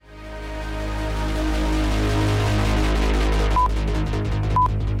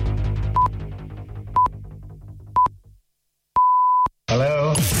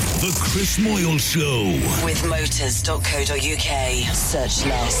Chris Moyle Show. With motors.co.uk. Search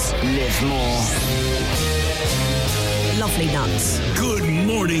less, live more. Lovely nuts. Good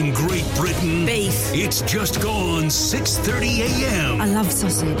morning, Great Britain. Beef. It's just gone 6:30 a.m. I love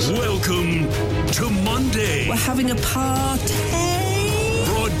sausage. Welcome to Monday. We're having a party.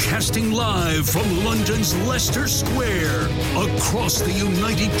 Broadcasting live from London's Leicester Square, across the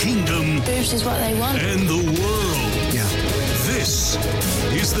United Kingdom. Boobs is what they want. And the world. Yeah. This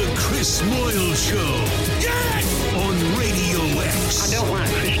is the Chris Moyle Show. Yes! On Radio X. I don't like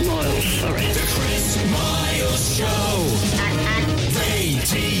Chris Moyle, sorry. The Chris Moyle Show.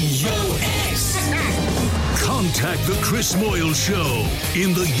 Radio X. Contact the Chris Moyle Show.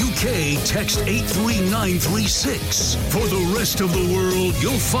 In the UK, text 83936. For the rest of the world,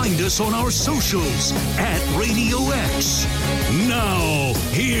 you'll find us on our socials at Radio X. Now,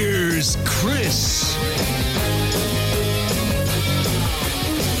 here's Chris.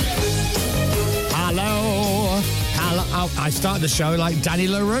 Hello. Hello. Oh, I started the show like Danny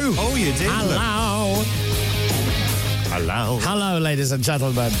LaRue. Oh, you did? Hello. Hello. Hello, ladies and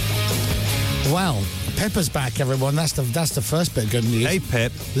gentlemen. Well, Pippa's back, everyone. That's the first bit of good news. Hey,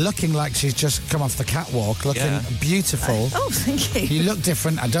 Pip. Looking like she's just come off the catwalk, looking beautiful. Oh, thank you. You look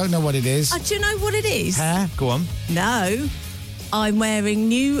different. I don't know what it is. Do you know what it is? Hair? Go on. No. I'm wearing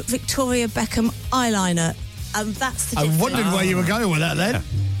new Victoria Beckham eyeliner. And that's the I difference. wondered where you were going with that then.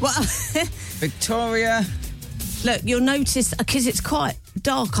 Well, Victoria. look, you'll notice, because it's quite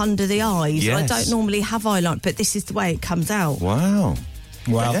dark under the eyes. Yes. I don't normally have eyeliner, but this is the way it comes out. Wow.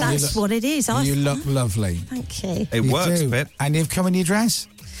 Well, That's what it is. You look lovely. Thank you. It You works, do. Pip. And you've come in your dress?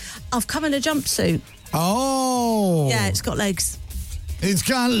 I've come in a jumpsuit. Oh. Yeah, it's got legs. It's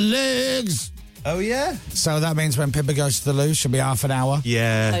got legs. Oh, yeah? So that means when Pippa goes to the loo, she'll be half an hour.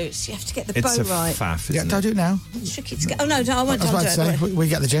 Yeah. So you have to get the It's bow a right. faff, Yeah, isn't don't it? do it now. It's tricky to get. Oh, no, I won't I was about to do it. say, we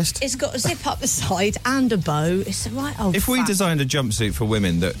get the gist. It's got a zip up the side and a bow. It's a right old If we faff. designed a jumpsuit for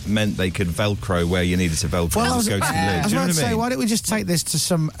women that meant they could Velcro where you needed to Velcro Well, I to was go to the loo, about do you know to what I say, mean? why don't we just take this to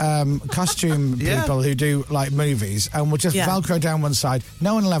some costume Yeah. people who do, like, movies, and we'll just Yeah. Velcro down one side.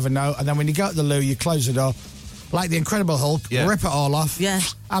 No one will ever know, and then when you go to the loo, you close the door, like the Incredible Hulk, Yeah. rip it all off, Yeah.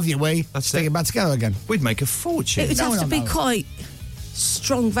 have your wee, That's stick it. it back together again. We'd make a fortune. It would have to be no. quite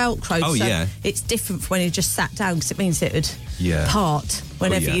strong Velcro. Oh, so yeah. It's different from when you just sat down, because it means it would Yeah. part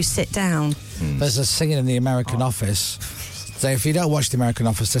whenever yeah. you sit down. There's a scene in The American Office. So if you don't watch The American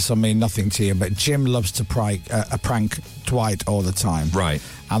Office, this will mean nothing to you, but Jim loves to prank Dwight all the time. Right.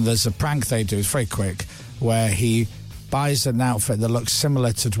 And there's a prank they do, it's very quick, where he buys an outfit that looks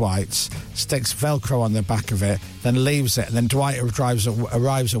similar to Dwight's, sticks Velcro on the back of it, then leaves it, and then Dwight arrives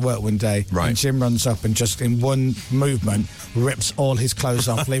at work one day, Right. and Jim runs up and just in one movement rips all his clothes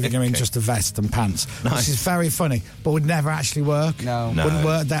off, leaving him in just a vest and pants. Nice. Which is very funny, but would never actually work. No. Wouldn't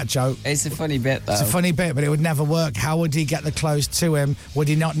work, that joke. It's a funny bit, though. It's a funny bit, but it would never work. How would he get the clothes to him? Would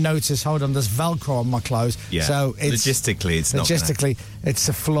he not notice, hold on, there's Velcro on my clothes? Yeah. So it's... Logistically, it's not Logistically, it's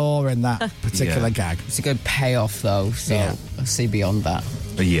a flaw in that particular Yeah. gag. It's a good payoff, though, so Yeah. I'll see beyond that.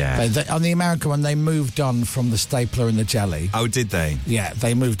 Yeah. On the American one, they moved on from the stapler and the jelly. Oh, did they? Yeah,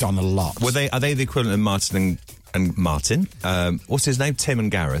 they moved on a lot. Are they the equivalent of Martin and Martin? What's his name? Tim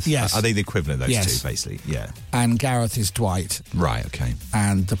and Gareth? Yes. Are they the equivalent of those Yes. two, basically? Yeah. And Gareth is Dwight. Right, okay.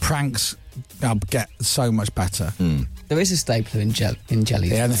 And the pranks get so much better. There is a stapler in jelly.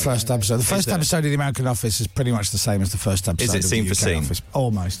 Yeah, in the first episode. The first there? episode of The American Office is pretty much the same as the first episode Is it of scene the for UK scene? Office.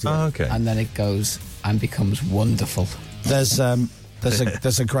 Almost, yeah. Oh, okay. And then it goes and becomes wonderful. There's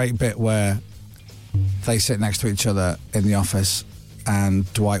a great bit where they sit next to each other in the office,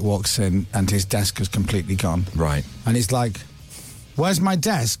 and Dwight walks in, and his desk is completely gone. Right. And he's like, "Where's my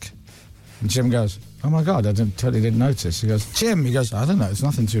desk?" And Jim goes, "Oh my God, I totally didn't notice." He goes, "Jim," he goes, "I don't know, it's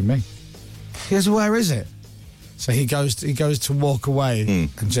nothing to me." He goes, "Where is it?" So he goes to walk away,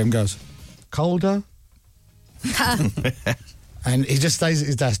 and Jim goes, "Colder?" And he just stays at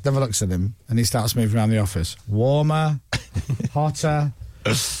his desk, never looks at him, and he starts moving around the office. Warmer, hotter.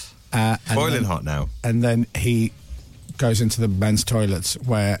 And Boiling then- hot now. And then he goes into the men's toilets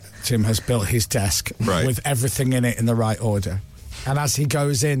where Jim has built his desk Right. with everything in it in the right order. And as he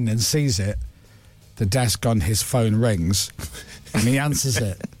goes in and sees it, the desk on his phone rings, and he answers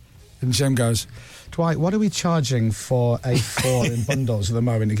it. And Jim goes, "Dwight, what are we charging for A4 in bundles at the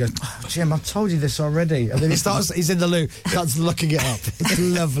moment?" He goes, "Oh, Jim, I've told you this already." And then he's in the loo, starts looking it up. It's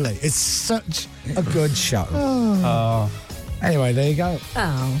lovely. It's such a good show. Anyway, there you go.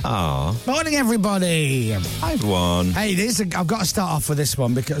 Oh, Morning, everybody. Hi, everyone. Hey, I've got to start off with this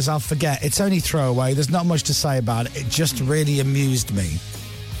one because I'll forget. It's only throwaway. There's not much to say about it. It just really amused me.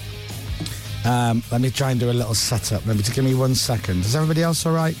 Let me try and do a little setup. Maybe to give me 1 second. Is everybody else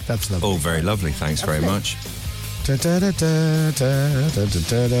all right? That's lovely. All very lovely. Thanks very much.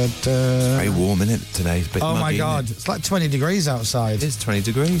 Very warm, isn't it, today? It's a bit Oh, my muggy, God. isn't It's like 20 degrees outside. It is 20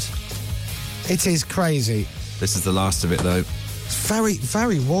 degrees. It is crazy. This is the last of it, though. It's very,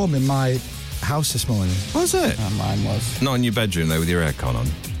 very warm in my house this morning. Was it? Mine was. Not in your bedroom, though, with your aircon on.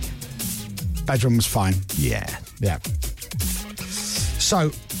 Bedroom was fine. Yeah. Yeah. So,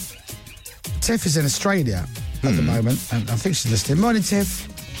 Tiff is in Australia at the moment, and I think she's listening. Morning, Tiff.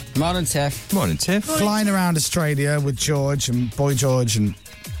 Morning, Tiff. Morning, Tiff. Flying around Australia with George and Boy George and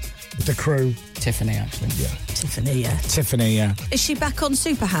the crew. Tiffany, actually. Yeah. Tiffany, yeah. Tiffany, yeah. Is she back on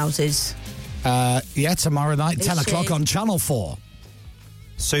Super Houses? Yeah, tomorrow night, Is 10 o'clock she? on Channel 4.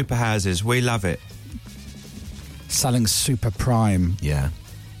 Super houses, we love it. Selling super prime. Yeah.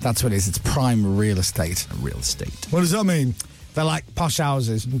 That's what it is. It's prime real estate. Real estate. What does that mean? They're like posh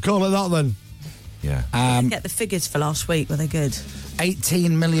houses. We call it that then. Yeah. Get the figures for last week. Were they good?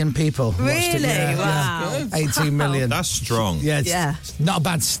 18 million people. watched it. Really? Yeah, Wow. yeah. 18 million. That's strong. Yeah, it's Yeah. not a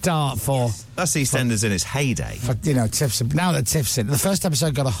bad start for That's EastEnders in its heyday. Tiff's. Now that Tiff's in. The first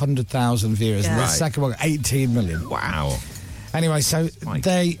episode got 100,000 viewers, and Yeah. the Right. second one, 18 million. Wow. Anyway, so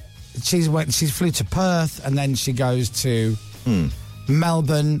Right. she flew to Perth, and then she goes to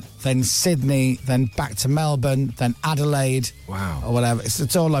Melbourne, then Sydney, then back to Melbourne, then Adelaide. Wow. Or whatever.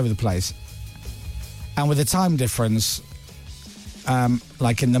 It's all over the place. And with the time difference,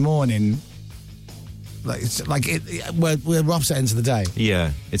 like in the morning, we're opposite ends of the day.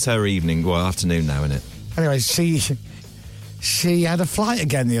 Yeah. It's her evening, well, afternoon now, isn't it? Anyway, she had a flight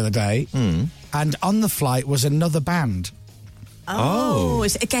again the other day, and on the flight was another band. Oh.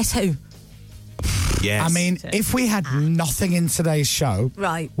 Is it, guess who? Yes. I mean, if we had nothing in today's show,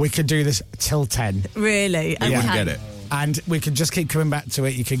 Right. we could do this till 10. Really? you wouldn't Okay. get it. And we could just keep coming back to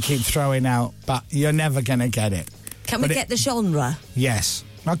it. You can keep throwing out, but you're never going to get it. Can we But get the genre? Yes.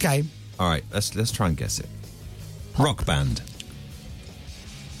 Okay. All right, let's try and guess it. Rock band.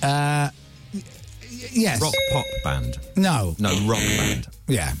 Yes. Rock pop band. No. No, rock band.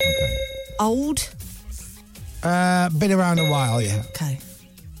 Yeah. Okay. Old? Been around a while, yeah. Okay.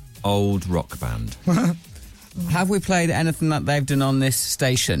 Old rock band. Have we played anything that they've done on this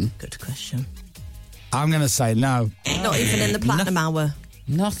station? Good question. I'm going to say no. Not even in the Platinum Hour.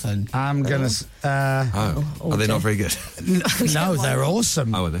 Nothing. I'm going to... Oh, are they not very good? no, they're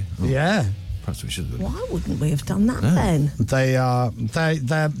awesome. Oh, are they? Oh, Yeah. perhaps we should have. Why wouldn't we have done that then? They are...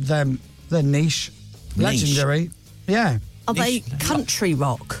 They're niche. Legendary. Yeah. Are they country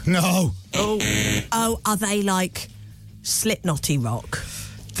rock? No. Oh, are they like Slipknotty rock?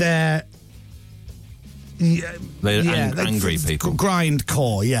 They're... Yeah, They're yeah, angry people.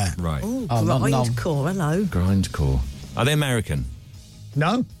 Grindcore, yeah. Right. Oh, no. grindcore, hello. Grindcore. Are they American?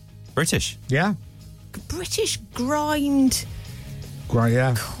 No? British? Yeah. British grind. Grind,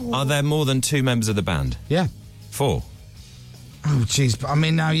 yeah. Are there more than 2 members of the band? Yeah. 4? Oh, jeez. But I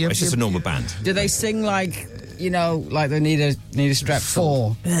mean, now you're... It's just a normal band. Do they sing like, like they need a strep?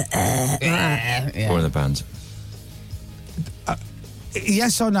 4. Yeah. 4 in the band.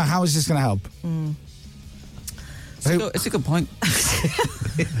 Yes or no? How is this going to help? It's a good point.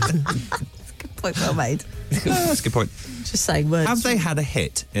 Point well made. That's a good point. Just saying words. Have they had a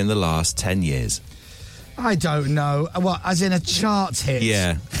hit in the last 10 years? I don't know. What, as in a chart hit?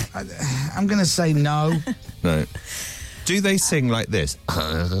 Yeah. I'm going to say no. No. Do they sing like this?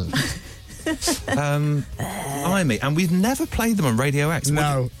 Blimey. And we've never played them on Radio X.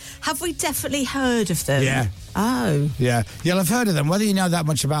 No. Have we definitely heard of them? Yeah. Oh. Yeah. You'll have heard of them. Whether you know that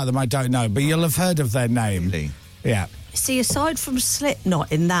much about them, I don't know. But you'll have heard of their name. Really? Yeah. See, aside from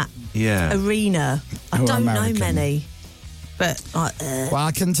Slipknot in that Yeah. arena, I Who are don't know American. many. But, Well,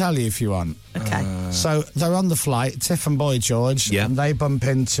 I can tell you if you want. okay. So they're on the flight, Tiff and Boy George, Yeah. and they bump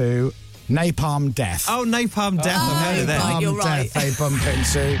into Napalm Death. Oh, Napalm Death. I've heard of them. Napalm. You're right. Death they bump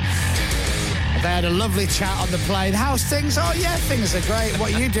into. They had a lovely chat on the plane. How's things? Oh, yeah, things are great.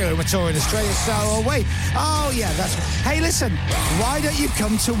 What are you doing? We're touring Australia, so are we. Oh, yeah, that's... Hey, listen, why don't you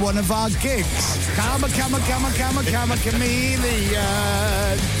come to one of our gigs? Come, chameleon.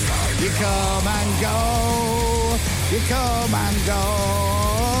 You come and go. You come and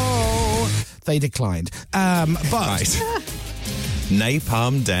go. They declined. But... Right.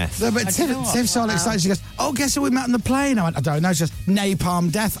 Napalm Death. No, but Tiff's all excited. She goes, "Oh, guess who we met on the plane?" I went, "I don't know." She goes,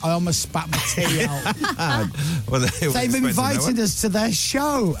 "Napalm Death." I almost spat my tea out. Well, They've invited us to their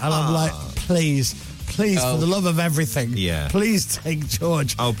show, and I'm like, "Please, for the love of everything, Yeah. please take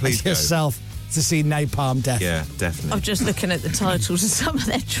George Oh, please and go. yourself to see Napalm Death." Yeah, definitely. I'm just looking at the titles of some of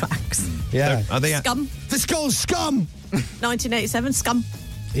their tracks. Yeah. Are they? Scum, The Skull Scum. 1987, Scum.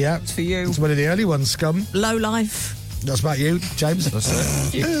 Yeah. It's for you. It's one of the early ones, Scum. Low life. That's about you, James.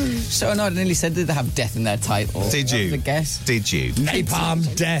 That's it. So annoyed, I nearly said did they have death in their title. Did That you? was a guess. Did you?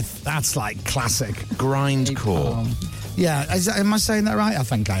 Napalm Death. That's like classic. Grindcore. Yeah, am I saying that right? I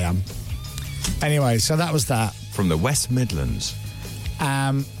think I am. Anyway, so that was that. From the West Midlands.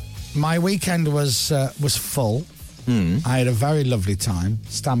 My weekend was full. I had a very lovely time.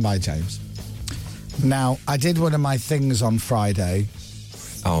 Stand by, James. Now, I did one of my things on Friday.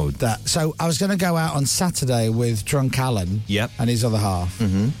 Oh, So I was going to go out on Saturday with Drunk Alan Yep. and his other half,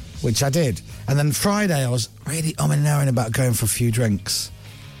 which I did. And then Friday I was really umming and ahhing about going for a few drinks.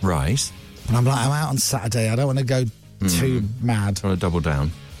 right. And I'm like, I'm out on Saturday. I don't want to go too mad. Want to double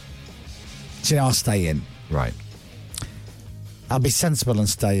down? Do you know, I'll stay in. Right. I'll be sensible and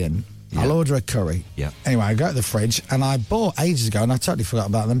stay in. Yeah. I'll order a curry. Yeah. Anyway, I go to the fridge and I bought ages ago, and I totally forgot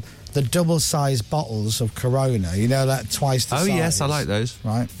about them, the double-sized bottles of Corona. You know, that twice the Oh, size. yes, I like those.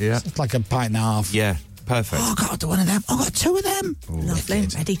 Right? Yeah. It's like a pint and a half. Yeah, perfect. Oh, I got one of them. I got two of them. Lovely.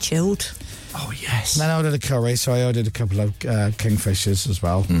 Ready chilled. Oh, yes. Then I ordered a curry, so I ordered a couple of Kingfishers as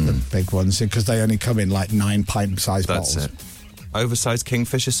well, the big ones, because they only come in like 9 pint-sized That's bottles. it. Oversized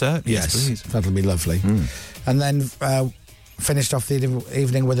Kingfisher, sir? Yes, please. that'll be lovely. And then finished off the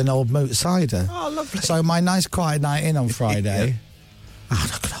evening with an old moot cider. Oh, lovely. So my nice quiet night in on Friday. I had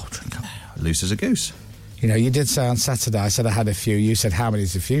a good old drink. Loose as a goose. You know, you did say on Saturday, I said I had a few. You said, how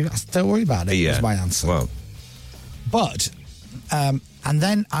many's a few? I said, don't worry about it. Yeah. Was my answer. Well, But, and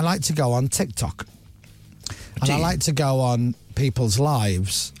then I like to go on TikTok. And Do I you? like to go on people's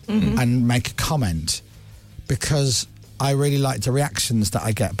lives and make a comment because I really like the reactions that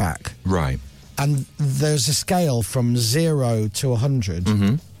I get back. right. And there's a scale from 0 to 100.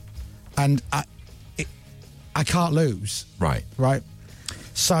 And I can't lose. Right. Right?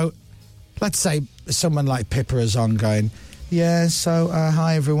 So, let's say someone like Pippa is on going, yeah, so,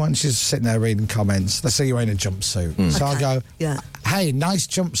 hi everyone. She's sitting there reading comments. Let's say you're in a jumpsuit. So I'll go, Yeah. hey, nice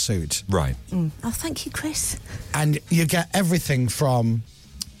jumpsuit. Right. Oh, thank you, Chris. And you get everything from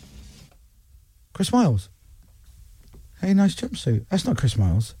Chris Miles. Hey, nice jumpsuit. That's not Chris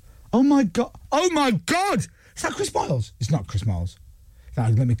Miles. Oh my God. Oh my God. Is that Chris Miles? It's not Chris Miles. No,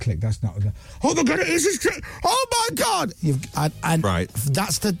 let me click. That's not. Oh my God, it is. Oh my God. And Right.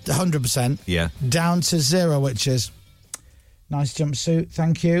 That's the 100%. Yeah. Down to 0, which is nice jumpsuit.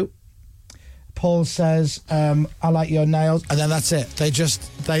 Thank you. Paul says, I like your nails. And then that's it.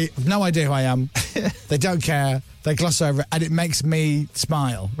 They have no idea who I am. They don't care. They gloss over it. And it makes me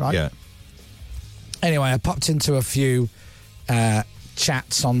smile, right? Yeah. Anyway, I popped into a few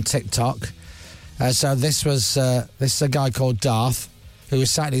chats on TikTok. So this is a guy called Darth, who was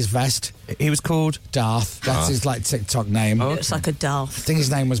sat in his vest. He was called Darth. That's his like TikTok name. Oh. I Looks like a daft. think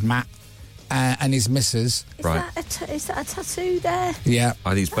his name was Matt. And his missus. Right. Is that a tattoo there? Yeah.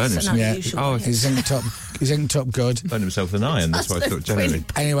 I think he's burning That's an himself. Yeah. unusual Oh, one. He's inked up good. Burned himself with an iron. That's what I thought generally.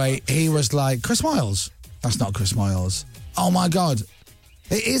 Anyway, he was like, Chris Miles. That's not Chris Miles. Oh my God.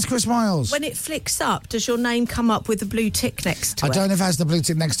 It is Chris Miles. When it flicks up, does your name come up with a blue tick next to I it? don't know if it has the blue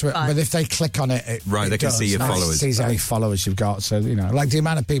tick next to it, Right. but if they click on it, Right, they can does. see your It followers. sees how many followers you've got. So, you know, like the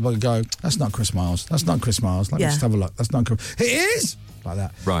amount of people who go, that's not Chris Miles. That's not Chris Miles. Let me Yeah. just have a look. That's not Chris. It is! Like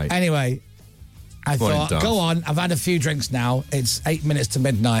that. Right. Anyway, I Well thought, done. go on. I've had a few drinks now. It's 8 minutes to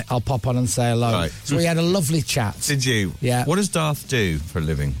midnight. I'll pop on and say hello. Right. So we had a lovely chat. Did you? Yeah. What does Darth do for a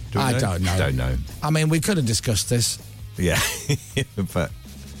living? Do we I don't know. Don't know. I mean, we could have discussed this. Yeah. But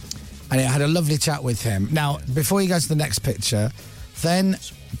And I had a lovely chat with him. Now, before you go to the next picture, then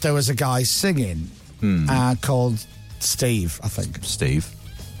there was a guy singing called Steve, I think. Steve.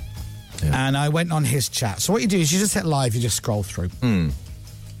 And I went on his chat. So what you do is you just hit live, you just scroll through.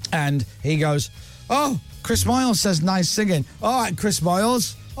 And he goes, oh, Chris Miles says nice singing. All right, Chris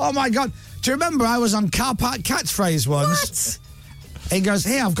Miles. Oh, my God. Do you remember I was on Car Park Catchphrase once? What? He goes,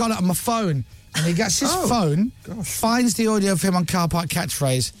 here, I've got it on my phone. And he gets his phone, finds the audio of him on Car Park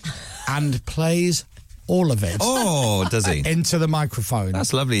Catchphrase, and plays all of it Oh, does he? into the microphone.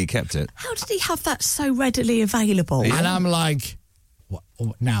 That's lovely. He kept it. How did he have that so readily available? And I'm like,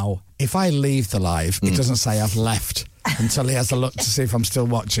 now, if I leave the live, it doesn't say I've left until he has a look to see if I'm still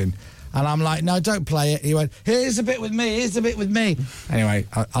watching. And I'm like, no, don't play it. He went, here's a bit with me, here's a bit with me. Anyway,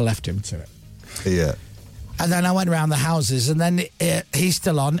 I left him to it. Yeah. And then I went around the houses, and then he's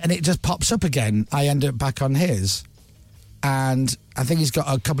still on, and it just pops up again. I end up back on his. And I think he's got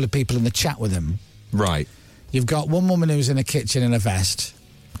a couple of people in the chat with him. Right. You've got one woman who's in a kitchen in a vest.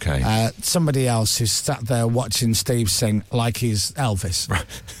 Okay. Somebody else who's sat there watching Steve sing like he's Elvis.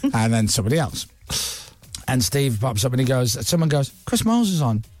 And then somebody else. And Steve pops up and he goes, someone goes, Chris Miles is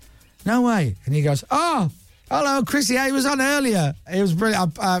on. No way. And he goes, oh, Hello, Chrissy. He was on earlier. It was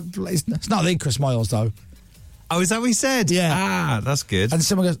brilliant. It's not the Chris Moyles, though. Oh, is that what he said? Yeah. Ah, that's good. And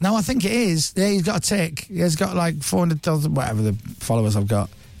someone goes, no, I think it is. Yeah, he's got a tick. He's got like 400,000, whatever the followers I've got.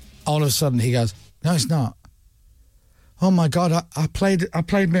 All of a sudden, he goes, no, it's not. Oh my God! I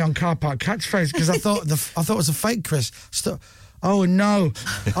played me on Car Park Catchphrase because I thought it was a fake Chris. Oh no!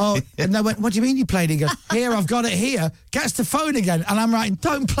 Oh, and they went, what do you mean you played it? He goes, here, I've got it here. Gets the phone again, and I'm writing,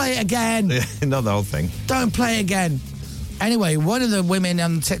 don't play it again. Not the whole thing. Don't play it again. Anyway, one of the women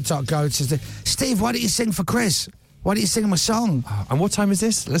on TikTok goes, Steve, why don't you sing for Chris? Why don't you sing him a song? And what time is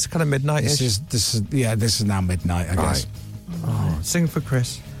this? It's kind of midnight-ish. This is now midnight, I guess. Oh, sing for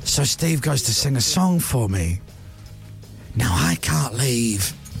Chris. So Steve goes to sing a song for me. Now I can't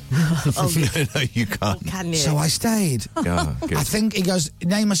leave. No, you can't. Can you? So I stayed. Oh, good. I think he goes,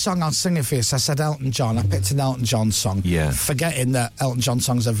 name a song, I'll sing it for you. So I said Elton John. I picked an Elton John song. Yeah. Forgetting that Elton John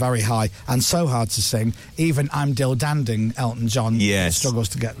songs are very high and so hard to sing. Even I'm Dill-Danding Elton John struggles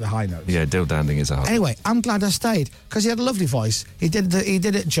to get the high notes. Yeah, Dill-Danding is a hard. Anyway, I'm glad I stayed because he had a lovely voice. He did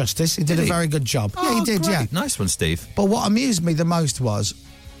it justice. He did a very good job. Oh, yeah, he did, great. yeah. Nice one, Steve. But what amused me the most was,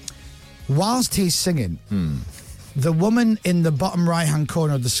 whilst he's singing, the woman in the bottom right-hand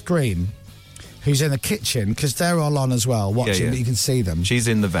corner of the screen, who's in the kitchen, because they're all on as well, watching, but you can see them. She's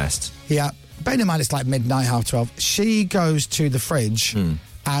in the vest. Yeah. Bear in mind, it's like midnight, 12:30. She goes to the fridge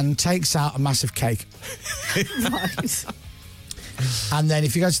and takes out a massive cake. Right. And then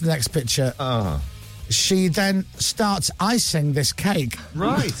if you go to the next picture, she then starts icing this cake.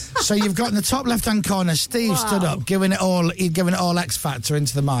 Right. So you've got in the top left-hand corner, Steve stood up, giving it all X Factor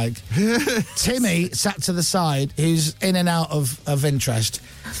into the mic. Timmy sat to the side, who's in and out of interest.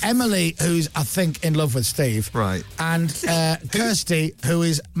 Emily, who's, I think, in love with Steve. Right. And Kirsty, who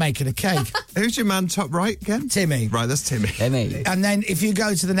is making a cake. Who's your man top right again? Timmy. Right, that's Timmy. Timmy. And then if you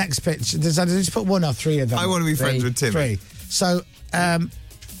go to the next picture, just put one or three of them. I want to be friends with Timmy. 3. So, there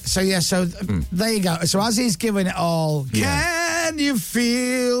you go. So as he's giving it all, can you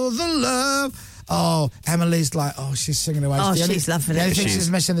feel the love? Oh, Emily's like, she's singing away. Oh, The only- she's loving The only it. thing she's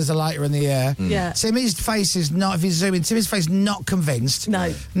missing is a lighter in the air. Yeah. Timmy's face is not, if you zoom in, Timmy's face not convinced.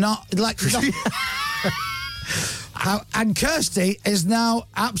 No. Not. And Kirsty is now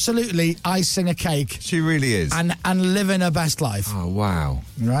absolutely icing a cake She really is. and living her best life. Oh, wow.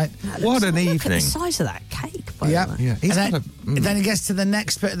 Right? What an Look at evening. the size of that cake, by Yeah. the way. Yeah. He's And got then he gets to the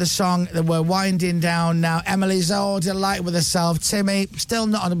next bit of the song that we're winding down now. Emily's delighted with herself. Timmy, still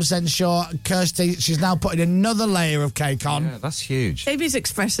not 100% sure. Kirsty, she's now putting another layer of cake on. Yeah, that's huge. Timmy's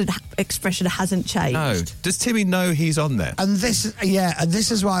expression hasn't changed. No. Does Timmy know he's on there? And this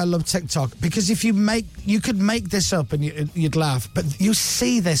is why I love TikTok, because if you could make this up and you'd laugh, but you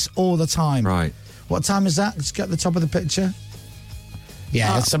see this all the time. Right. What time is that? Let's get the top of the picture.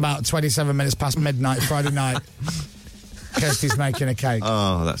 Yeah, it's about 27 minutes past midnight, Friday night. Kirsty's making a cake.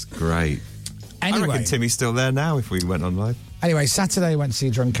 Oh, that's great. I reckon Anyway, Timmy's still there now if we went on live. Saturday I went to see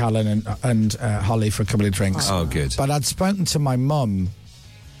Drunk Alan and Holly for a couple of drinks. Oh, good. But I'd spoken to my mum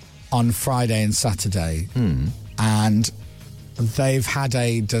on Friday and Saturday, and they've had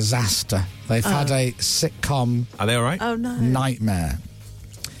a disaster. They've had a sitcom Are they all right? Oh, no. nightmare.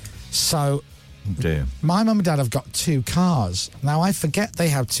 So Dear. my mum and dad have got 2 cars. Now, I forget they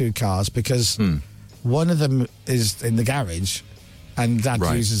have 2 cars because one of them is in the garage and Dad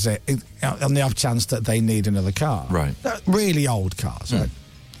Right. uses it on the off chance that they need another car. Right. They're really old cars, right?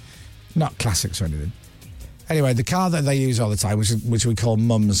 Not classics or anything. Anyway, the car that they use all the time, which we call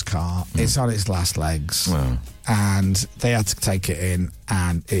Mum's car, it's on its last legs. Wow. And they had to take it in,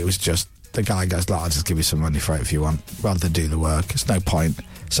 and it was just, the guy goes, look, I'll just give you some money for it if you want, rather than do the work. It's no point.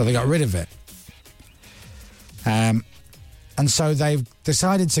 So they got rid of it. And so they've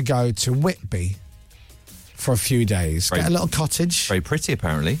decided to go to Whitby for a few days. Very- Get a little cottage. Very pretty,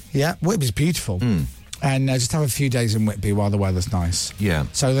 apparently. Yeah, Whitby's beautiful. And just have a few days in Whitby while the weather's nice. Yeah.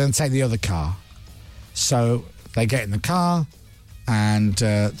 So then take the other car. So they get in the car and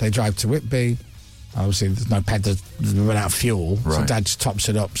they drive to Whitby. Obviously, there's no petrol, they run out of fuel. So Right. Dad just tops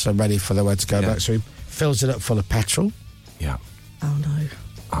it up, so ready for the way to go Yeah. back. So he fills it up full of petrol. Yeah. Oh, no.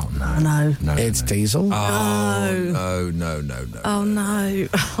 Oh, no. Oh, no. No, It's no. diesel. Oh, no. Oh, no.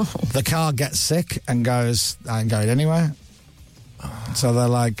 The car gets sick and goes, I ain't going anywhere. So they're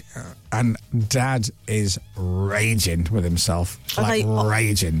like, and Dad is raging with himself. Are Like they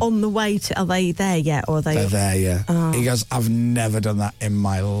raging. On the way to... Are they there yet, or are they... They're there, yeah. He goes, I've never done that in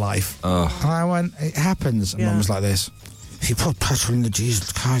my life. And I went, it happens. And Yeah. Mum was like this. He put petrol in the diesel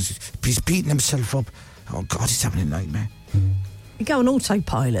car. He's beating himself up. Oh, God, he's having a nightmare. You go on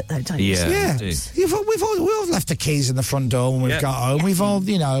autopilot, though, don't you? Yeah. Yeah, do. we've all left the keys in the front door when we've Yeah. got home. We've all,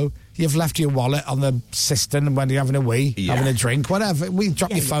 you've left your wallet on the cistern when you're having a wee, Yeah. having a drink, whatever. We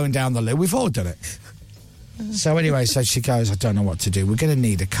drop your phone down the loo. We've all done it. So anyway, so she goes, I don't know what to do. We're going to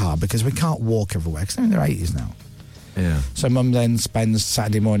need a car because we can't walk everywhere because they're in their 80s now. Yeah. So Mum then spends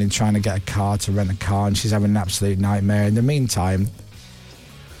Saturday morning trying to get a car, to rent a car, and she's having an absolute nightmare. In the meantime,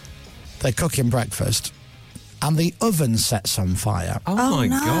 they're cooking breakfast and the oven sets on fire. Oh, my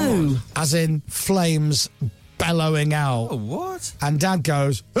no. God. As in flames bellowing out. Oh, what? And Dad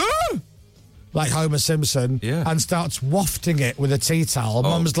goes, "Ah!" like Homer Simpson, Yeah. and starts wafting it with a tea towel. Oh.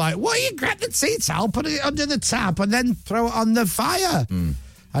 Mum's like, "Well, you grab the tea towel, put it under the tap, and then throw it on the fire."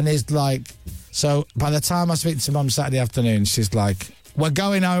 And he's like, so by the time I speak to Mum Saturday afternoon, she's like, "We're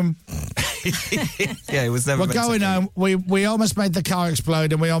going home. Yeah, it was never We're meant to going be. home. We almost made the car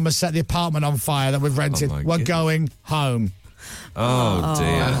explode, and we almost set the apartment on fire that we've rented. my We're goodness. going home. Oh,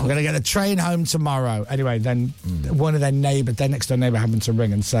 dear. We're going to get the train home tomorrow." Anyway, then one of their next door neighbour happened to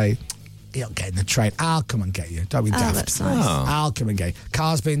ring and say, "You're not getting the train. I'll come and get you. Don't be daft. that's nice. Oh. I'll come and get you."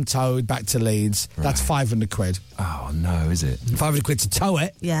 Car's been towed back to Leeds. That's 500 quid. Oh, no, is it? 500 quid to tow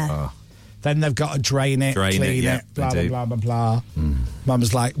it. Yeah. Then they've got to drain it, Drain it, clean yeah, it, blah, they blah, do. blah, blah, blah.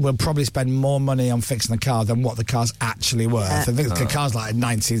 Mum's like, "We'll probably spend more money on fixing the car than what the car's actually worth." I think the car's like a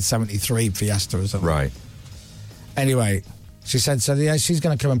 1973 Fiesta or something. Right. Anyway, she said, so yeah, she's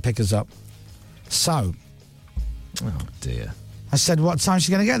going to come and pick us up. So Oh, dear. I said, "What time's she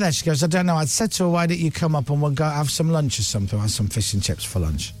going to get there?" She goes, "I don't know." I said to her, "Why don't you come up and we'll go have some lunch or something? Have some fish and chips for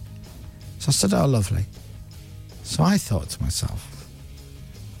lunch." So I said, "Oh, lovely." So I thought to myself,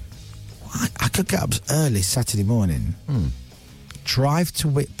 I could get up early Saturday morning, drive to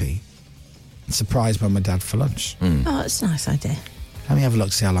Whitby, and surprise Mum and Dad for lunch. Oh, that's a nice idea. Let me have a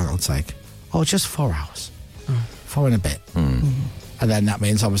look, see how long it'll take. Oh, just 4 hours. 4 and a bit. And then that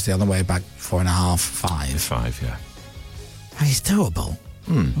means, obviously, on the way back, 4.5, 5. 5, yeah. And it's doable.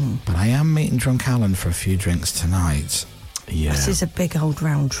 But I am meeting Drunk Alan for a few drinks tonight. Yeah. This is a big old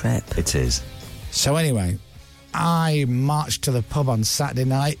round trip. It is. So anyway, I marched to the pub on Saturday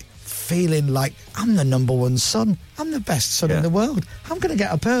night feeling like I'm the number one son. I'm the best son in Yeah. the world. I'm going to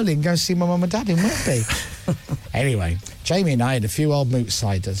get up early and go see my mum and dad in Whitby. Anyway, Jamie and I had a few old moot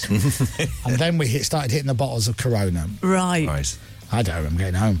ciders. And then we started hitting the bottles of Corona. Right. Right. I don't know, I'm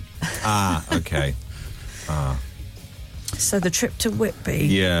getting home. Ah, okay. So the trip to Whitby.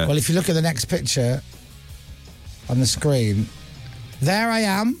 Yeah. Well, if you look at the next picture on the screen, there I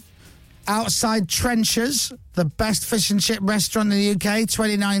am, outside Trenchers, the best fish and chip restaurant in the UK,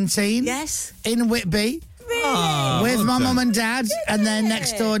 2019. Yes. In Whitby. Oh, With well my done. mum and dad and their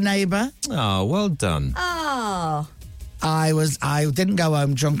next door neighbour. Oh, well done. Oh. I didn't go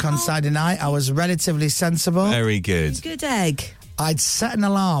home drunk on Saturday night. I was relatively sensible. Very good. Good egg. I'd set an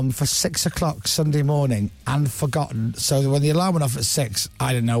alarm for 6 o'clock Sunday morning and forgotten. So when the alarm went off at 6,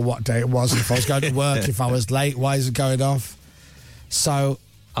 I didn't know what day it was, if I was going to work, if I was late, why is it going off? So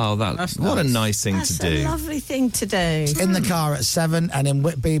Oh, That's what a nice. nice thing That's to a do. lovely thing to do. in the car at 7 and in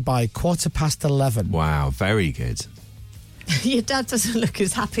Whitby by 11:15. Wow, very good. Your dad doesn't look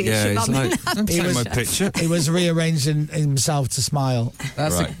as happy Yeah, as your it's mum. like, don't He take was- my picture. He was rearranging himself to smile.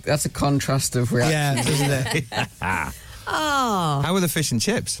 That's a contrast of reaction. Yeah, isn't it? Oh. How were the fish and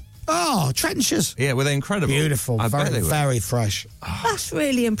chips? Oh, Trenchers. Yeah, were they incredible? Beautiful. I bet Very, they were. very fresh. That's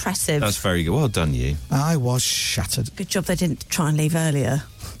really impressive. That's very good. Well done, you. I was shattered. Good job they didn't try and leave earlier.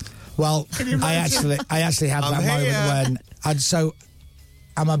 Well, I actually had I'm that moment when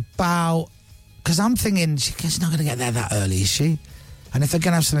I'm about, because I'm thinking she's not going to get there that early, is she? And if they're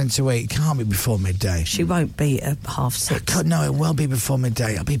going to have something to eat, it can't be before midday. She won't be at 6:30. No, it will be before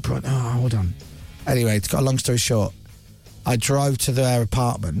midday. I'll be brought. Oh, hold on. Anyway, to cut a long story short, I drove to their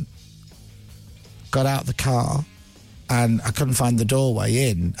apartment, got out the car, and I couldn't find the doorway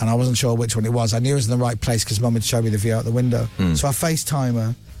in, and I wasn't sure which one it was. I knew it was in the right place because Mum had showed me the view out the window. So I FaceTime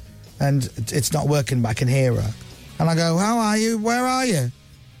her, and it's not working, but I can hear her. And I go, "How are you? Where are you?"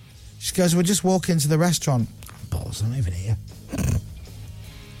 She goes, "We're just walking to the restaurant." Balls, I'm not even here.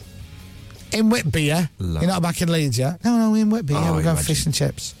 In Whitby, yeah? Love. You're not back in Leeds, yeah? No, in Whitby, yeah. Oh, We're going imagine. fish and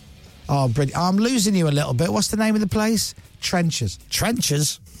chips. Oh, brilliant. I'm losing you a little bit. What's the name of the place? Trenchers.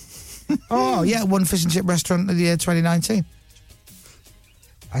 Trenchers? Oh, yeah, one fish and chip restaurant of the year 2019.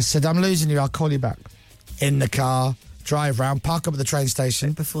 I said, "I'm losing you. I'll call you back." In the car, drive round, park up at the train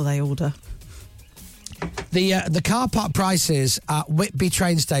station. Before they order. The car park prices at Whitby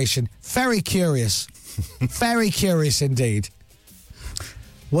train station, very curious. Very curious indeed.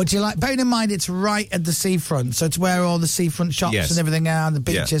 Would you like, bearing in mind it's right at the seafront, so it's where all the seafront shops Yes. and everything are, and the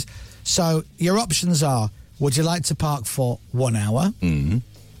beaches. So your options are Would you like to park for 1 hour,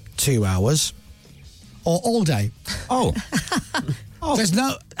 2 hours, or all day? Oh. There's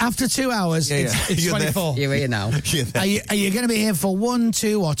no... After 2 hours, it's You're 24. You're here now. Are you going to be here for 1,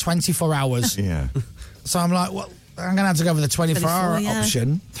 2, or 24 hours? Yeah. So I'm like, well, I'm going to have to go for the 24-hour 24, yeah.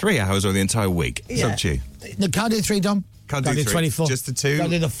 option. 3 hours or the entire week? It's up to you. No, can't do 3, Dom. Can't do 3. 24. Just the 2? Can't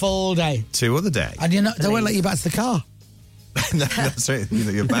do the full day. 2 of the day. And they won't let you back to the car. No, that's right.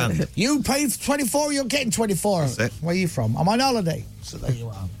 You're banned. You paid 24, you're getting 24. That's it. Where are you from? I'm on holiday. So there you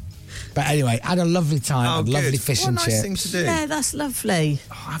are. But anyway, I had a lovely time. Oh, had good. lovely fish what and a nice chips. thing to do. Yeah, that's lovely.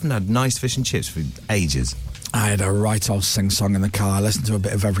 Oh, I haven't had nice fish and chips for ages. I had a right old sing-song in the car. I listened to a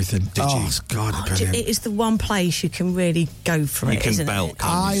bit of everything. Did you? God, Oh, brilliant. it is the one place you can really go for You it, can isn't belt, it?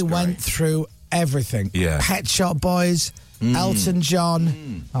 can't you? I It's went great. through everything. Yeah. Pet Shop Boys, Elton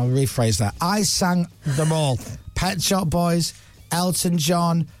John. I'll rephrase that. I sang them all. Pet Shop Boys, Elton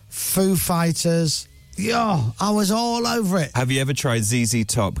John, Foo Fighters. Yeah, I was all over it. Have you ever tried ZZ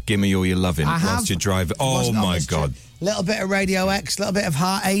Top, Gimme All Your Lovin' I have. whilst you're driving? Oh, Wasn't on my this God. trip. Little bit of Radio X, little bit of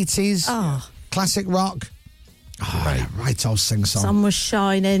Heart 80s. Oh. Classic rock. Oh, right old sing-song. Sun was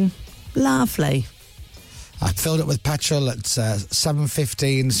shining. Lovely. I filled it with petrol at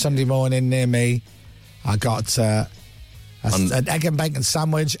 7:15 Sunday morning near me. I got an egg and bacon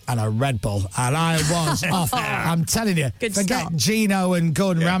sandwich and a Red Bull, and I was off. I'm telling you, Good forget start. Gino and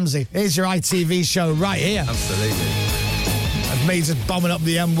Gordon Ramsay. Here's your ITV show right here. Absolutely. Of me just bombing up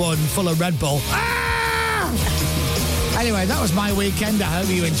the M1 full of Red Bull. Ah! Anyway, that was my weekend. I hope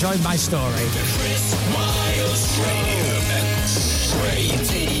you enjoyed my story.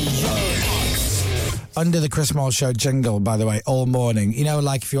 Under the Chris Moyle Show jingle, by the way, all morning. You know,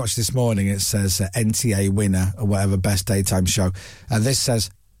 like if you watch This Morning, it says NTA winner or whatever, best daytime show. This says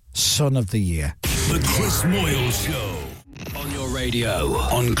Son of the Year. The Chris Moyle Show. On your radio,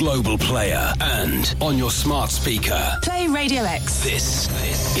 on Global Player, and on your smart speaker. Play Radio X.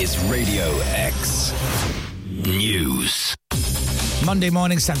 This is Radio X News. Monday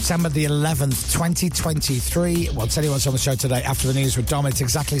morning, September the 11th, 2023. We'll tell you what's on the show today after the news with Dom. It's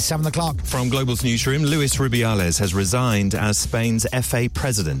exactly 7 o'clock. From Global's newsroom, Luis Rubiales has resigned as Spain's FA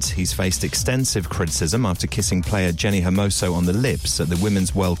president. He's faced extensive criticism after kissing player Jenny Hermoso on the lips at the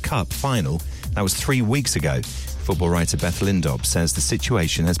Women's World Cup final. That was 3 weeks ago. Football writer Beth Lindop says the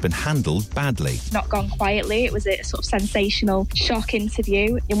situation has been handled badly. Not gone quietly. It was a sort of sensational shock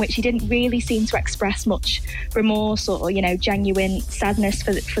interview in which he didn't really seem to express much remorse or genuine sadness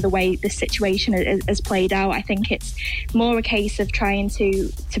for the way this situation has played out. I think it's more a case of trying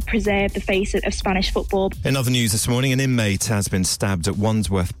to preserve the face of Spanish football. In other news this morning, an inmate has been stabbed at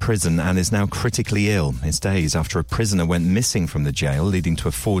Wandsworth Prison and is now critically ill. It's days after a prisoner went missing from the jail, leading to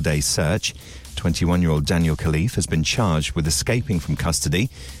a 4-day search. 21-year-old Daniel Khalif has been charged with escaping from custody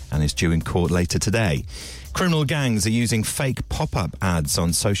and is due in court later today. Criminal gangs are using fake pop-up ads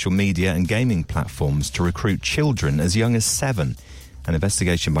on social media and gaming platforms to recruit children as young as 7. An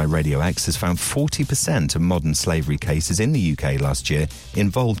investigation by Radio X has found 40% of modern slavery cases in the UK last year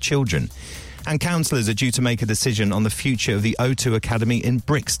involved children. And councillors are due to make a decision on the future of the O2 Academy in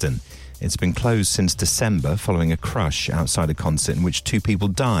Brixton. It's been closed since December following a crush outside a concert in which 2 people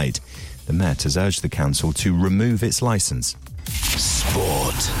died. The Met has urged the council to remove its licence.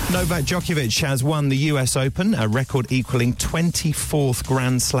 Sport. Novak Djokovic has won the US Open, a record equalling 24th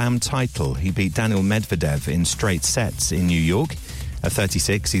Grand Slam title. He beat Daniil Medvedev in straight sets in New York. At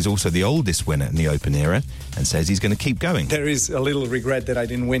 36, he's also the oldest winner in the Open era and says he's going to keep going. There is a little regret that I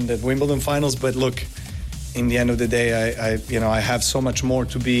didn't win the Wimbledon finals, but look, in the end of the day, I have so much more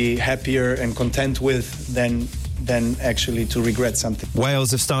to be happier and content with than actually to regret something. Wales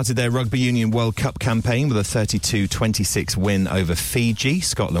have started their Rugby Union World Cup campaign with a 32-26 win over Fiji.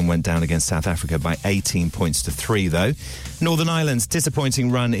 Scotland went down against South Africa by 18 points to 3, though. Northern Ireland's disappointing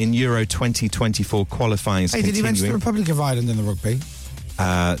run in Euro 2024 qualifying is Hey, did you mention the Republic of Ireland in the rugby?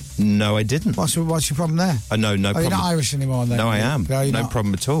 No, I didn't. What's your problem there? No problem. You're not Irish anymore then? No, I am. No, No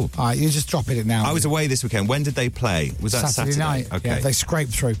problem at all. All right, you're just dropping it now. I was away this weekend. When did they play? Was that Saturday? night. Okay. Yeah, they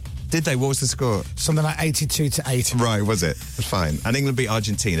scraped through. Did they? What was the score? Something like 82-8. Right, was it? Fine. And England beat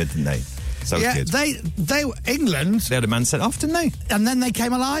Argentina, didn't they? So yeah, good. they England. They had a man sent off, didn't they? And then they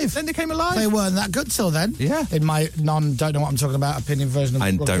came alive. They weren't that good till then. Yeah. In my don't know what I'm talking about opinion version of I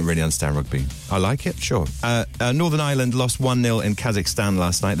rugby. don't really understand rugby. I like it, sure. Northern Ireland lost 1-0 in Kazakhstan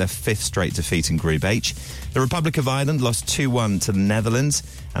last night, their 5th straight defeat in Group H. The Republic of Ireland lost 2-1 to the Netherlands,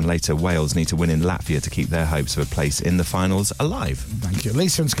 and later Wales need to win in Latvia to keep their hopes of a place in the finals alive. Thank you.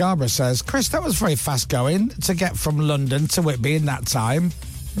 Lisa in Scarborough says, Chris, that was very fast going to get from London to Whitby in that time.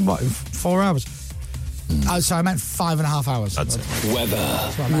 In 4 hours? Oh, sorry, I meant 5.5 hours. That's it.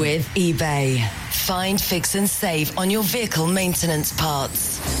 Weather. With eBay. Find, fix and save on your vehicle maintenance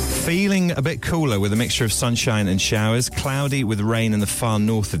parts. Feeling a bit cooler with a mixture of sunshine and showers. Cloudy with rain in the far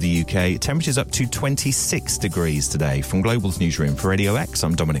north of the UK. Temperatures up to 26 degrees today. From Global's newsroom for Radio X,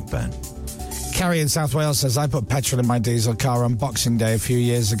 I'm Dominic Byrne. Carrie in South Wales says, I put petrol in my diesel car on Boxing Day a few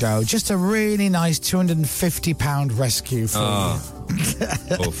years ago. Just a really nice £250 rescue for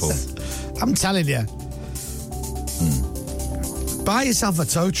Awful. I'm telling you. Buy yourself a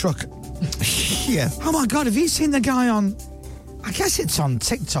tow truck. Yeah. Oh my God, have you seen the guy on... I guess it's on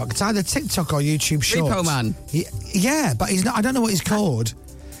TikTok. It's either TikTok or YouTube Shorts. Repo Man. Yeah, but he's not... I don't know what he's called.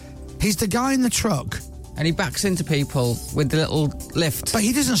 He's the guy in the truck. And he backs into people with the little lift. But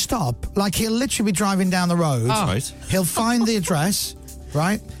he doesn't stop. Like, he'll literally be driving down the road. Oh. Right. He'll find the address,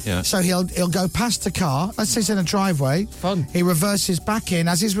 right? Yeah. So he'll go past the car. Let's say it's in a driveway. Fun. He reverses back in.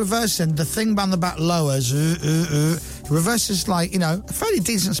 As he's reversing, the thing behind the back lowers. He reverses, like, a fairly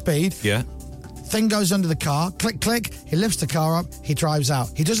decent speed. Yeah. Thing goes under the car. Click, click. He lifts the car up. He drives out.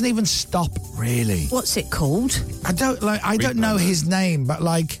 He doesn't even stop. Really? What's it called? I don't know his name, but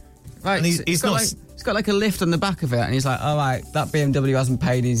like... Right, And he's got not... He's got like a lift on the back of it, and he's like, all right, that BMW hasn't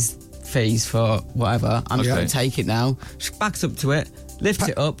paid his fees for whatever. I'm just Okay. going to take it now. Just backs up to it, lifts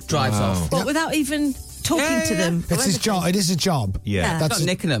it up, drives off. But without even talking to them. It's his job. It is his job. Yeah. That's not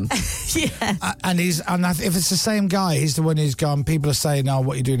nicking them. Yeah. If it's the same guy, he's the one who's gone. People are saying, "No,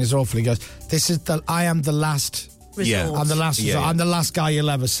 what you're doing is awful." He goes, I am the last." Yeah. Resort. I'm the last. Yeah, yeah. I'm the last guy you'll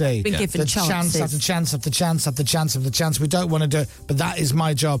ever see. Been given the chances. chance after chance after chance after chance after chance. We don't want to do it, but that is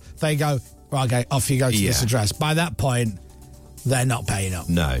my job. They go, right, okay, off you go to this address. By that point, they're not paying up.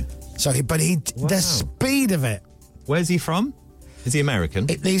 No. So the speed of it. Where's he from? Is he American?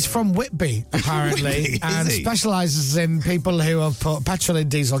 He's from Whitby, apparently, Whitby, and is he? specialises in people who have put petrol in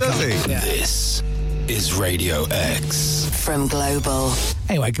diesel Does cars. he? Yeah. This is Radio X. From Global.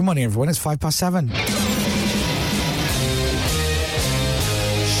 Anyway, good morning, everyone. It's 7:05.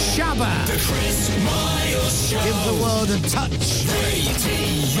 Shabba! The Chris Miles Show. Give the world a touch.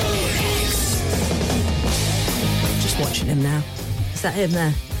 Radio X. Just watching him now. Is that him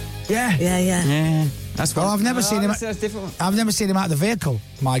there? Yeah. Yeah, yeah. Yeah. That's Well, what I've never seen him. That's different. I've never seen him out of the vehicle,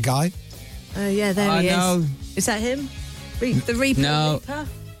 my guy. Yeah, there I he know. is. Is that him? The Reaper? No. Reaper?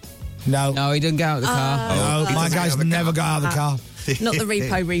 No. No, he didn't get out of the car. No, my guy's never got out of the car. Not the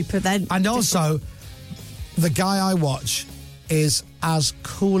Repo Reaper then. And also, the guy I watch is as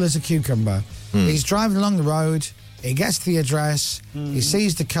cool as a cucumber. He's driving along the road. He gets to the address. He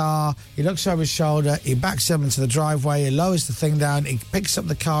sees the car. He looks over his shoulder. He backs up into the driveway. He lowers the thing down. He picks up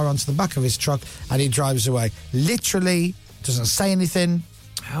the car onto the back of his truck and he drives away. Literally doesn't say anything.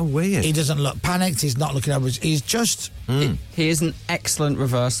 How weird. He doesn't look panicked. He's not looking over. He's just... He is an excellent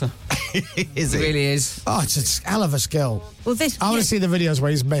reverser. Is He he? really is. Oh, it's a hell of a skill. Well, this. I want yeah, to see the videos where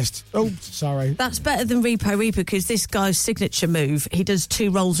he's missed. Oh, sorry. That's better than Repo Reaper because this guy's signature move, he does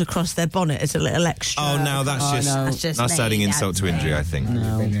 2 rolls across their bonnet as a little extra. Oh, now that's Oh, just... no. That's just That's me, adding insult to injury, I think. Being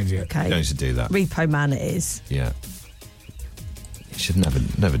an idiot. Okay. You don't need to do that. Repo Man it is. Yeah. You should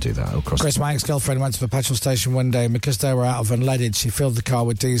never do that across... Chris, my ex-girlfriend went to the petrol station one day and because they were out of unleaded, she filled the car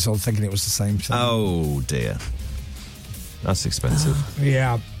with diesel thinking it was the same thing. Oh, dear. That's expensive.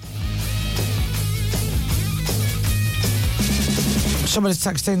 Yeah. Somebody's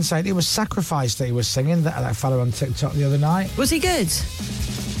texted in saying it was Sacrifice that he was singing, that fella on TikTok the other night. Was he good?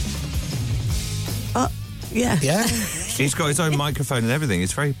 Yeah. Yeah. He's got his own microphone and everything.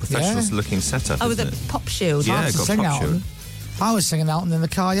 It's very professional-looking setup, Oh, with isn't a it? pop shield. Yeah, I got sing pop Elton. shield. I was singing Elton in the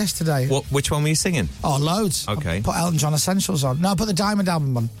car yesterday. Which one were you singing? Oh, loads. Okay. I put Elton John Essentials on. No, I put the Diamond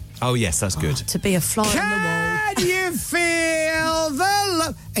album on. Oh, yes, that's good. To be a fly on the wall. Can you feel the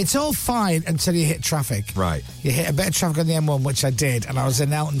love? It's all fine until you hit traffic. Right. You hit a bit of traffic on the M1, which I did, and I was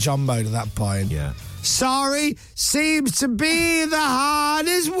in Elton John mode at that point. Yeah. Sorry seems to be the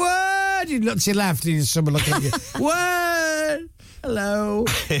hardest word. You look to your left and someone looking at you. Word. Hello.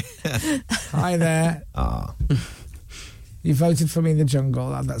 Hi there. Ah. You voted for me in the jungle.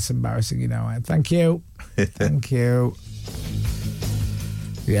 That's embarrassing, you know. Thank you. Thank you.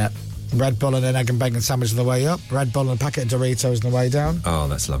 Yeah. Red Bull and an egg and bacon sandwich on the way up. Red Bull and a packet of Doritos on the way down. Oh,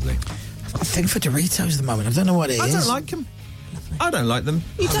 that's lovely. I've got a thing for Doritos at the moment. I don't know what it is. I don't like them. I don't like them.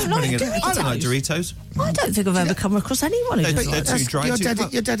 You don't like I don't like Doritos. I don't think I've ever come across anyone who They're does like too that. dry.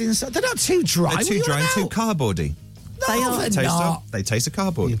 You're dead inside. They're not too dry. They're too dry and too cardboardy. They are. They taste of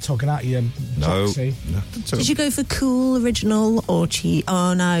cardboard. You're talking out your No. taxi. Did you go for cool, original, or cheese?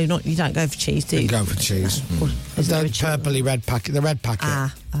 Oh no, not you don't go for cheese, do you? Go for cheese. Is there The a cheese? purpley red packet. The red packet.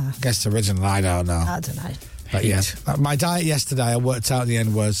 Ah. I guess the original. I don't know. I don't know. But yeah, my diet yesterday, I worked out in the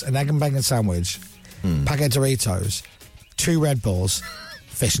end, was an egg and bacon sandwich packet of Doritos, 2 Red Bulls,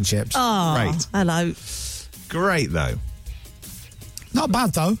 fish and chips. Oh, Great. hello. Great, though. Not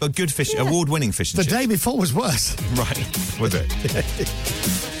bad, though. But good fish, award-winning fish and The chips. day before was worse. Right, was it?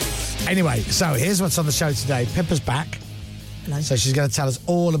 Anyway, so here's what's on the show today. Pippa's back. Hello. So she's going to tell us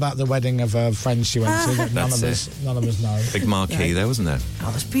all about the wedding of her friend she went to that none of That's us know. Big marquee there, wasn't there? Oh,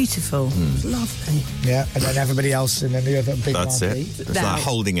 it was beautiful. It was lovely. Yeah, and then everybody else in the other big That's marquee. it. It's like a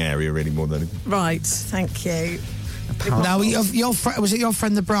holding area, really, more than... Right, thank you. Now, was it your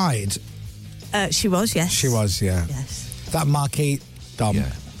friend the bride? She was, yes. She was, yeah. Yes. That marquee, Dom,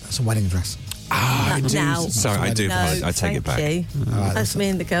 Yeah. that's a wedding dress. Now. Sorry, I do No, apologise. I take it back. thank you. All right, That's me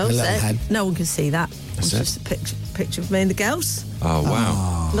and the girls a little there. head. No one can see that. It's it? just a picture of me and the girls. Oh,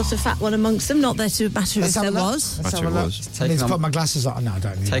 wow. Not a fat one amongst them. Not there to matter if Let's have there a look. was. Let's Matter have a it look. was. I need to Taken put on, my glasses on. No, I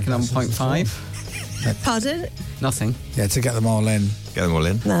don't need taken my on glasses. 0.5. Pardon? Nothing. Yeah, to get them all in. Get them all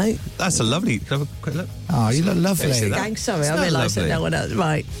in. No. That's a lovely... Have a quick look. Oh, you look See lovely. that? Gang, sorry, Isn't I that realised that lovely? no one else.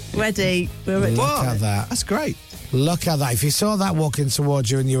 Right, ready. We're ready. Look at that. That's great. Look at that. If you saw that walking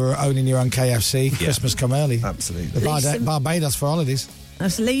towards you and you were owning your own KFC, Christmas come early. Absolutely. The Lisa- Barbados for holidays.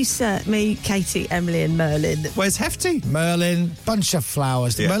 That's Lisa, me, Katie, Emily, and Merlin. Where's Hefty? Merlin, bunch of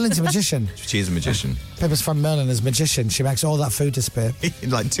flowers. Yeah. Merlin's a magician. She is a magician. Pippa's friend Merlin is a magician. She makes all that food disappear. In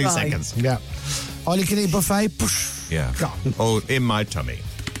like 2 Right. seconds. Yeah. All you can eat buffet. Poosh. Yeah. Gone. Oh, in my tummy.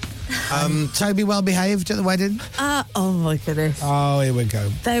 Toby well behaved at the wedding. Oh my goodness. Oh, here we go.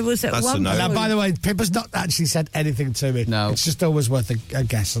 There was at That's a one no. Now, point. by the way, Pippa's not actually said anything to me. No. It's just always worth a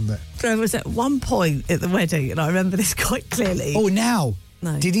guess, isn't it? There was at one point at the wedding, and I remember this quite clearly. Oh, now.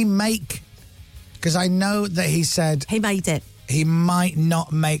 No. Did he make... Because I know that he said He made it. he might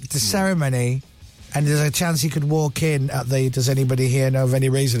not make the ceremony, and there's a chance he could walk in at the does anybody here know of any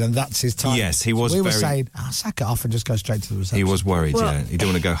reason, and that's his time. Yes, he was We were very- saying, sack it off and just go straight to the reception. He was worried, Well- yeah. He didn't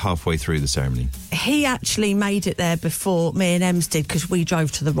want to go halfway through the ceremony. He actually made it there before me and Ems did because we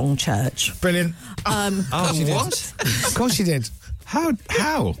drove to the wrong church. Brilliant. Oh, you did. what? Of course you did. How?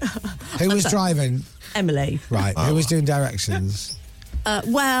 Who was driving? Emily. Right. Who was doing directions?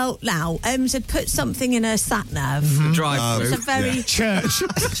 Well, now, Ems had put something in her sat nav. Mm-hmm. Drive It's through. a very. Church.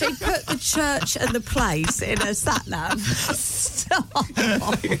 She put the church and the place in her sat nav. Stop.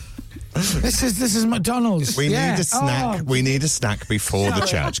 This is McDonald's. We Yeah. need a snack. Oh. We need a snack before the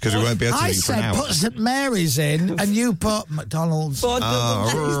church because we won't be able to I eat for an said hour. put St Mary's in, and you put McDonald's.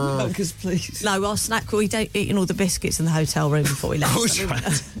 Focus, please. No, our snack, we'd eaten all the biscuits in the hotel room before we left. Of course you had.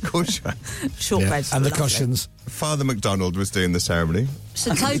 Of course you had. Shortbreads. And were the lovely. cushions. Father McDonald was doing the ceremony.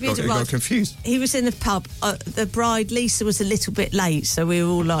 So Toby had He got arrived. confused. He was in the pub. The bride, Lisa, was a little bit late, so we were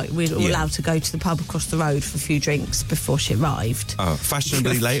all allowed to go to the pub across the road for a few drinks before she arrived. Oh,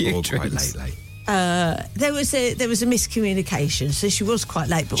 fashionably late few or quite drinks. late? There was a miscommunication, so she was quite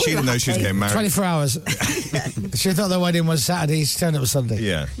late. But She we were didn't know she was happy. getting married. 24 hours. She thought the wedding was Saturday. She turned up Sunday.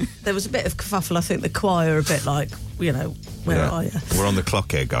 Yeah. There was a bit of kerfuffle. I think the choir a bit like, where Yeah. are you? We're on the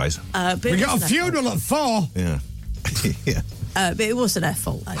clock here, guys. But We it got a wasn't their funeral at 4. Yeah. Yeah. fault. But it wasn't their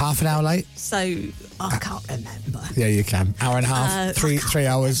fault. Though. Half an hour late? So I can't remember. Yeah, you can. Hour and a half. Three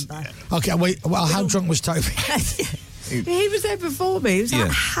hours. Okay, wait. Well, how drunk was Toby? He was there before me. He was like,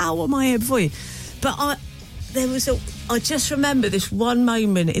 Yeah. "How am I here before you?" But I just remember this one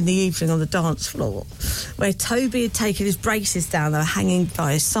moment in the evening on the dance floor where Toby had taken his braces down; they were hanging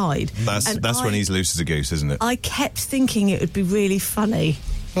by his side. That's And when he's loose as a goose, isn't it? I kept thinking it would be really funny.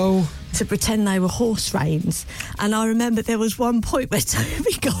 Oh. To pretend they were horse reins. And I remember there was one point where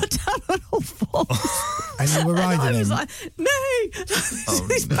Toby got down on all fours. And you were And I riding was him. like, no!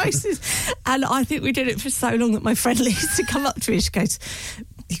 These braces. And I think we did it for so long that my friend Lisa come up to me and she goes,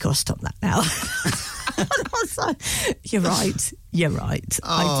 "You've got to stop that now." And I was like, you're right.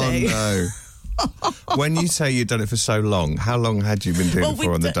 I do. no. When you say you've done it for so long, how long had you been doing Well, it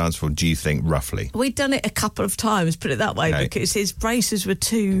for on the dance floor, do you think, roughly? We'd done it a couple of times, put it that way, Okay. because his braces were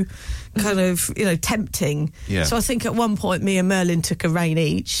too kind of, tempting. Yeah. So I think at one point me and Merlin took a rein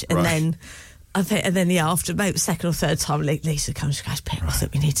each, and Right. then after maybe the second or third time, Lisa comes and goes, "Pip, I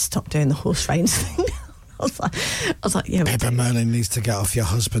think we need to stop doing the horse reins thing." I was like, yeah. we Pippa do. Merlin needs to get off your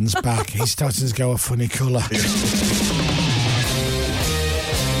husband's back. He's starting to go a funny colour.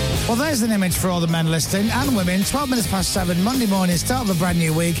 Well, there's an image for all the men listening and women. 12 minutes past 7, Monday morning, start of a brand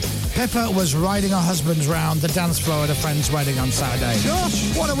new week. Pippa was riding her husband's round the dance floor at a friend's wedding on Saturday.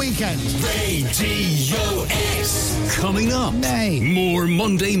 Gosh, what a weekend. Radio X. Coming up, Nay. more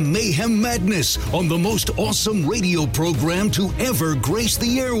Monday Mayhem Madness on the most awesome radio program to ever grace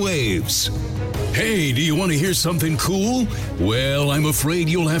the airwaves. Hey, do you want to hear something cool? Well, I'm afraid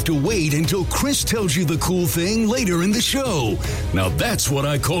you'll have to wait until Chris tells you the cool thing later in the show. Now that's what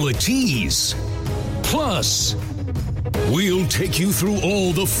I call a tease. Plus, we'll take you through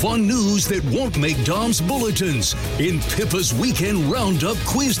all the fun news that won't make Dom's bulletins in Pippa's Weekend Roundup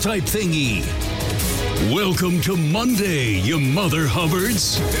quiz type thingy. Welcome to Monday, you Mother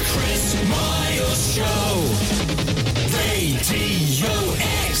Hubbards. The Chris Miles Show. Radio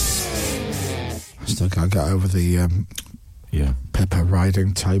X. Still can't get over the Pippa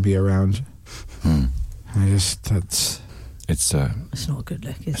riding Toby around. It's not a good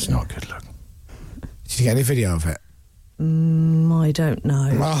look, is it? It's not a good look. Did you get any video of it? I don't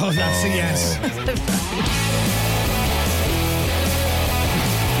know. Oh, that's a yes.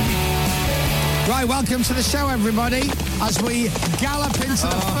 Right, welcome to the show, everybody. As we gallop into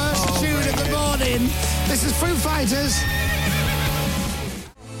the first tune of the morning, this is Foo Fighters.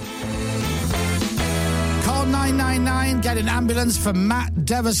 Call 999, get an ambulance for Matt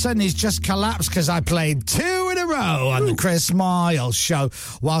Devison. He's just collapsed because I played 2 in a row on the Chris Miles Show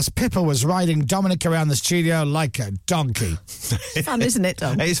whilst Pippa was riding Dominic around the studio like a donkey. It's fun, isn't it,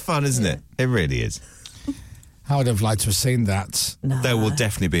 Dom? It's fun, isn't it? It really is. I would have liked to have seen that. No. There will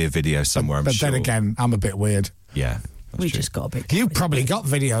definitely be a video somewhere, I'm But sure. then again, I'm a bit weird. Yeah. We just got a bit... You've probably got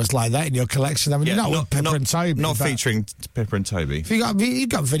videos like that in your collection, haven't you? Not with Pippa and Toby. Not but featuring Pippa and Toby. Have you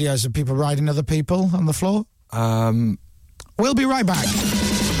got videos of people riding other people on the floor? We'll be right back.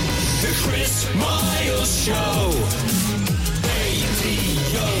 The Chris Miles Show.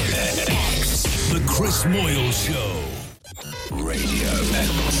 Radio X. The Chris Moyle Show. Radio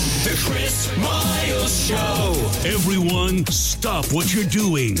X. The Chris Miles Show. Everyone, stop what you're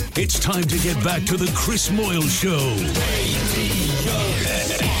doing. It's time to get back to the Chris Moyle Show. Radio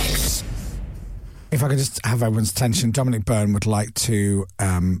X. If I could just have everyone's attention, Dominic Byrne would like to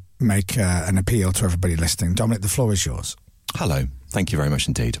make an appeal to everybody listening. Dominic, the floor is yours. Hello. Thank you very much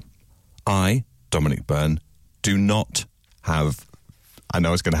indeed. I, Dominic Byrne, do not have... I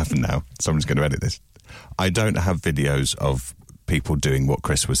know it's going to happen now. Someone's going to edit this. I don't have videos of people doing what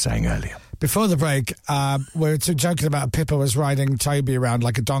Chris was saying earlier. Before the break, we were joking about Pippa was riding Toby around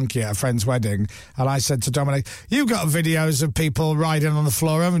like a donkey at a friend's wedding. And I said to Dominic, you've got videos of people riding on the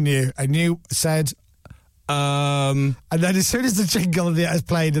floor, haven't you? And you said... And then as soon as the jingle of the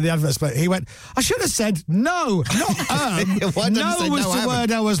played and the adverts played, he went, I should have said no, not Why didn't you say was no? the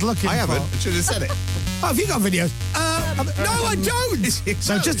word I was looking for. I haven't. I should have said it. Oh, have you got videos? No, I don't.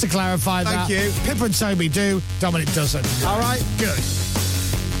 So just to clarify Thank you. Pippa and Toby do, Dominic doesn't. All right, good.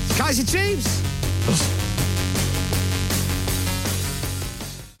 Kaiser Chiefs.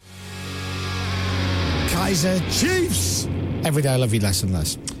 Kaiser Chiefs. Every day I love you less and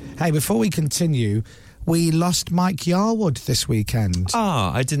less. Hey, before we continue, we lost Mike Yarwood this weekend.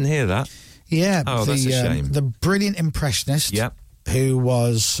 I didn't hear that. Yeah. Oh, that's a shame. The brilliant impressionist. Yep. Who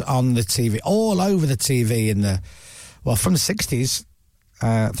was on the TV, all over the TV from the 60s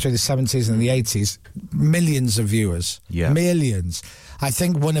through the 70s and the 80s. Millions of viewers. Yeah. Millions. I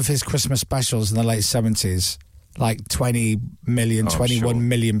think one of his Christmas specials in the late 70s, like 20 million, 21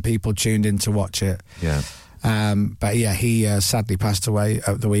 million people tuned in to watch it. Yeah. But yeah, he sadly passed away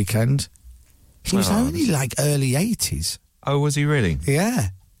at the weekend. He was only like early 80s. Oh, was he really? Yeah.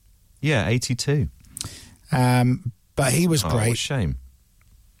 Yeah, 82. But he was great. What a shame.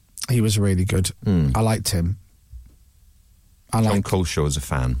 He was really good. I liked him. John Colshaw's a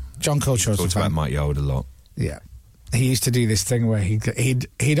fan. John Colshaw's a fan. Talks about Mike Yarwood a lot. Yeah. He used to do this thing where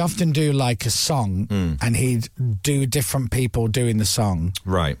he'd often do like a song and he'd do different people doing the song.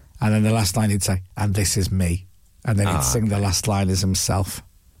 Right. And then the last line he'd say, and this is me. And then he'd sing the last line as himself.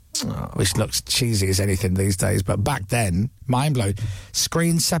 Which looks cheesy as anything these days. But back then, mind blown.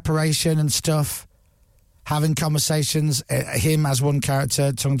 Screen separation and stuff. Having conversations, him as one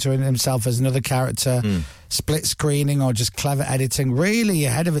character, talking to himself as another character, split screening or just clever editing, really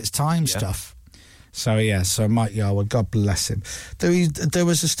ahead of its time stuff. So Mike Yarwood, God bless him. There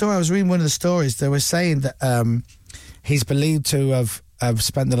was a story, I was reading one of the stories, they were saying that he's believed to have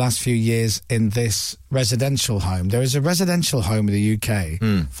spent the last few years in this residential home. There is a residential home in the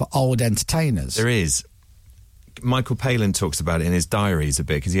UK for old entertainers. There is. Michael Palin talks about it in his diaries a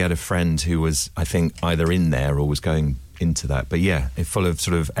bit because he had a friend who was, I think, either in there or was going into that. But yeah, it's full of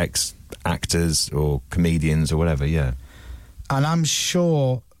sort of ex-actors or comedians or whatever, yeah. And I'm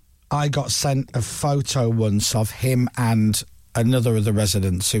sure I got sent a photo once of him and another of the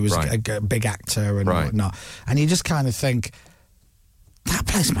residents who was a big actor and whatnot. And you just kind of think, that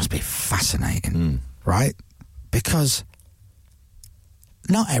place must be fascinating, right? Because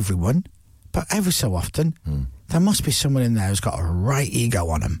not everyone, but every so often, there must be someone in there who's got a right ego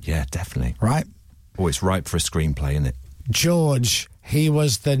on him. Yeah, definitely. Right? Oh, it's ripe for a screenplay, isn't it? George, he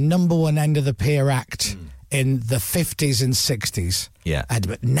was the number one end of the pier act in the 50s and 60s. Yeah.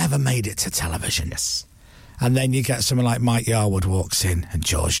 But never made it to television. Yes. And then you get someone like Mike Yarwood walks in, and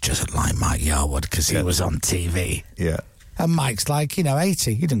George doesn't like Mike Yarwood because he was on TV. Yeah. And Mike's like,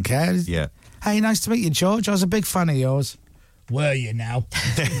 80. He doesn't care. Yeah. Hey, nice to meet you, George. I was a big fan of yours. Were you now?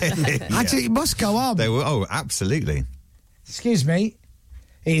 Actually, it must go on. They were. Oh, absolutely. Excuse me.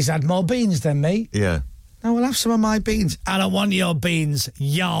 He's had more beans than me. Yeah. No, we'll have some of my beans. I don't want your beans,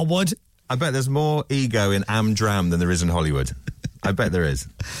 Yarwood. I bet there's more ego in Amdram than there is in Hollywood. I bet there is.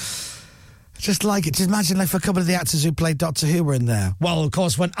 Just like it. Just imagine if a couple of the actors who played Doctor Who were in there. Well, of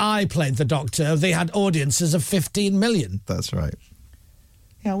course, when I played the Doctor, they had audiences of 15 million. That's right.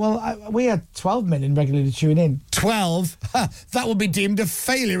 Yeah, well, we had 12 million regularly tune in. 12? That would be deemed a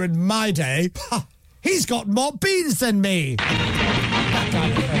failure in my day. He's got more beans than me.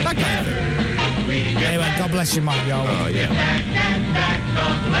 That kind of thing. Anyway, God bless you, Mike Yarwood. Oh, yeah.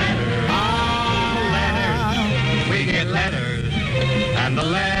 We get letters, and the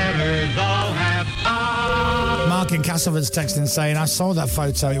letters all have Mark in Castleman's texting saying, I saw that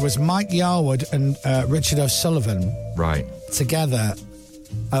photo. It was Mike Yarwood and Richard O'Sullivan. Right. Together.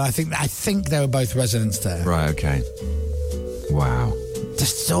 And I think they were both residents there. Right, okay. Wow. The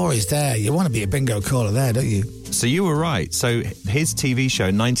story's there. You want to be a bingo caller there, don't you? So you were right. So his TV show,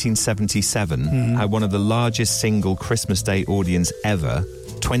 1977, had one of the largest single Christmas Day audience ever,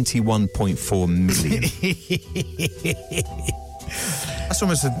 21.4 million. That's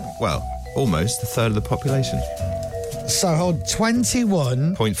almost a third of the population. So hold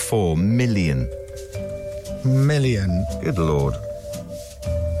 21.4 million. Good Lord.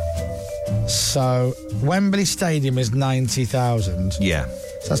 So Wembley Stadium is 90,000. Yeah.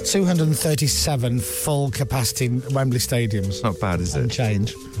 So that's 237 full capacity Wembley stadiums. Not bad, is it? And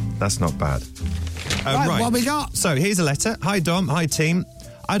change. That's not bad. Right, what we got? So here's a letter. Hi, Dom. Hi, team.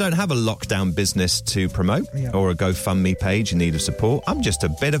 I don't have a lockdown business to promote or a GoFundMe page in need of support. I'm just a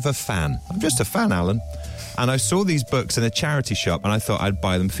bit of a fan. I'm just a fan, Alan. And I saw these books in a charity shop and I thought I'd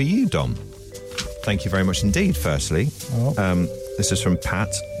buy them for you, Dom. Thank you very much indeed, firstly. This is from Pat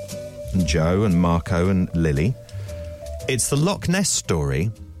and Joe and Marco and Lily. It's the Loch Ness story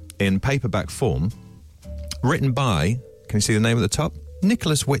in paperback form, written by, can you see the name at the top?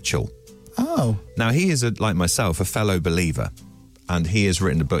 Nicholas Witchell. Oh. Now, he is, like myself, a fellow believer, and he has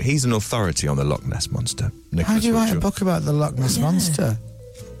written a book. He's an authority on the Loch Ness Monster. How do you write a book about the Loch Ness Monster?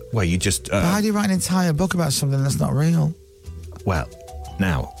 Well, you just... how do you write an entire book about something that's not real? Well,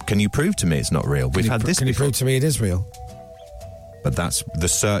 now, can you prove to me it's not real? We've had this Can you before. prove to me it is real? But that's... The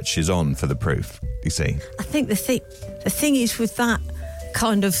search is on for the proof, you see. I think the thing is with that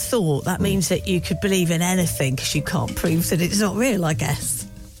kind of thought, that means that you could believe in anything because you can't prove that it's not real, I guess.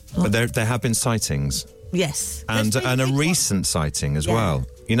 But there have been sightings. Yes. And a recent sighting as well.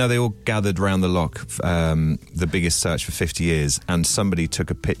 You know, they all gathered round the loch, the biggest search for 50 years, and somebody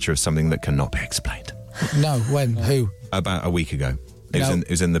took a picture of something that cannot be explained. No, when? Who? About a week ago. It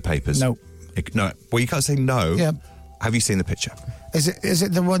was in the papers. No. No. Well, you can't say no. Yeah. Have you seen the picture? Is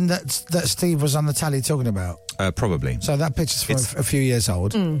it the one that Steve was on the telly talking about? Probably. So that picture's from a few years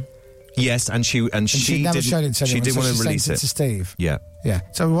old. Yes, and she never showed it to anyone. She didn't want to release it to Steve. Yeah. Yeah.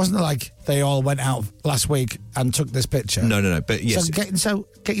 So it wasn't like they all went out last week and took this picture. No. But yes. So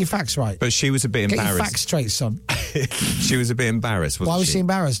get your facts right. But she was a bit embarrassed. Get your facts straight, son. She was a bit embarrassed, wasn't she? Why was she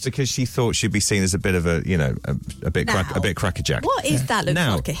embarrassed? Because she thought she'd be seen as a bit of a bit crackerjack. What is that? Looks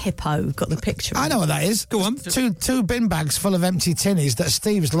like a hippo. Got the picture. I know what that is. Go on. Two bin bags full of empty tinnies that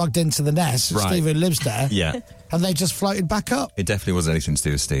Steve's logged into the nest. Right. Steve who lives there. Yeah. And they just floated back up. It definitely wasn't anything to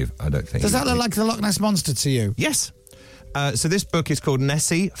do with Steve, I don't think. Does that look like the Loch Ness Monster to you? Yes. So this book is called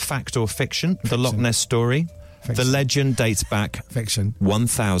Nessie, Fact or Fiction? The Loch Ness Story. Fiction. The legend dates back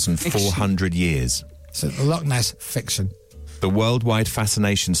 1,400 years. So the Loch Ness fiction. The worldwide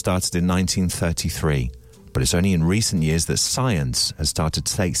fascination started in 1933, but it's only in recent years that science has started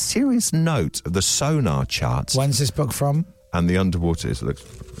to take serious note of the sonar charts. When's this book from? And the underwater, it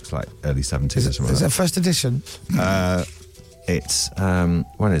looks like early 70s or something. Is it first edition? It's,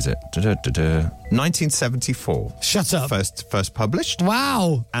 when is it? 1974. Shut up. First published.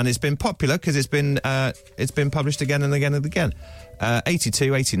 Wow. And it's been popular because it's been published again and again and again.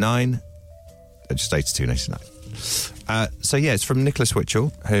 82, 89, just 82 and 89. So yeah, it's from Nicholas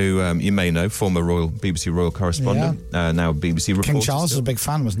Witchell, who you may know, former BBC Royal correspondent, now BBC reporter. King Charles was a big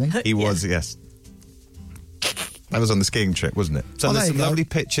fan, wasn't he? He was, yes. That was on the skiing trip, wasn't it? So there's some lovely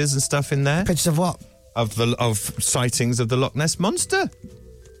pictures and stuff in there. Pictures of what? Of sightings of the Loch Ness Monster.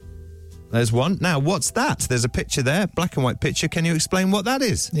 There's one. Now, what's that? There's a picture there, black and white picture. Can you explain what that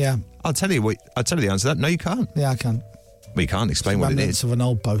is? Yeah. I'll tell you the answer to that. No, you can't. Yeah, I can. Well, you can't explain what it is. Of an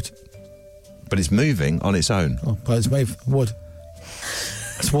old boat. but it's moving on its own. Oh, but it's made of wood.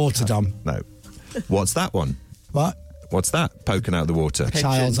 It's water, Dom. No. What's that one? What? What's that poking out of the water? A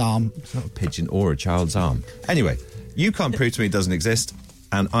child's arm. It's not a pigeon or a child's arm. Anyway, you can't prove to me it doesn't exist,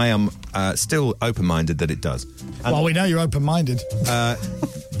 and I am still open-minded that it does. And, Well, we know you're open-minded.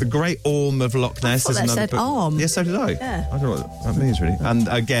 the Great Orme of Loch Ness thought is that another said book. arm. Yes, so did I. Yeah. I don't know what that means, really. And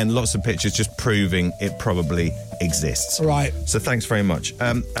again, lots of pictures just proving it probably exists. Right. So thanks very much.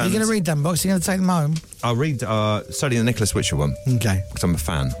 Are you going to read them books? Are you going to take them home? I'll read studying the Nicholas Witchell one. Okay. Because I'm a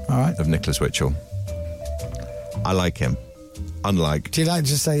fan All right. of Nicholas Witchell. I like him. Unlike... Do you like to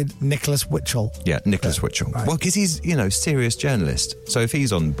just say Nicholas Witchell? Yeah, Nicholas Witchell. Right. Well, because he's, serious journalist. So if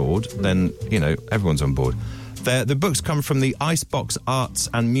he's on board, then, everyone's on board. The books come from the Icebox Arts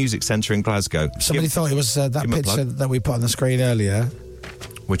and Music Centre in Glasgow. Somebody thought it was that give him a picture plug. that we put on the screen earlier.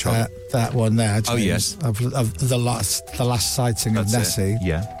 Which one? That one there. James, Oh, yes. Of the last sighting That's of it. Nessie.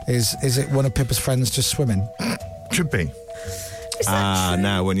 Yeah. Is it one of Pippa's friends just swimming? Should be. Is that true?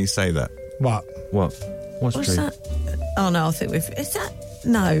 Now when you say that. What? What? What's What's true? that? Oh, no, I think we've... Is that...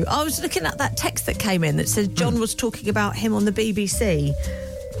 No, I was looking at that text that came in that said John was talking about him on the BBC.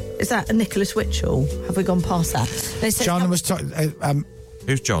 Is that a Nicholas Witchell? Have we gone past that? They said John was talking...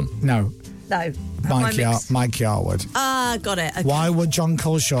 Who's John? No. No. Mike Yarwood. Ah, got it. Okay. Why would John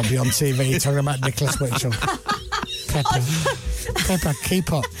Culshaw be on TV talking about Nicholas Witchell? Pepper,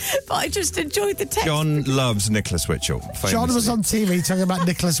 keep up. But I just enjoyed the text. John loves Nicholas Witchell. Famously. John was on TV talking about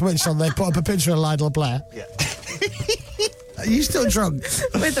Nicholas Witchell. They put up a picture of Lionel Blair. Yeah. Are you still drunk?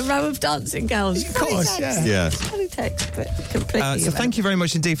 With a row of dancing girls. Of course, yeah. Yeah. Funny text, but completely. So thank you very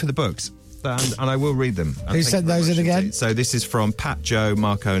much indeed for the books. And I will read them. And Who thank sent you very those much in again? indeed. So this is from Pat, Joe,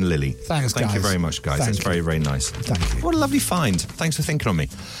 Marco and Lily. Thanks, Thank you guys. very much, guys. Thank That's you. very, very nice. Thank you. What a lovely find. Thanks for thinking on me.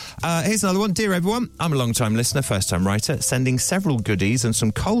 Here's another one. Dear everyone, I'm a long-time listener, first-time writer, sending several goodies and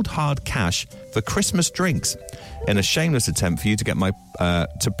some cold, hard cash for Christmas drinks in a shameless attempt for you to get my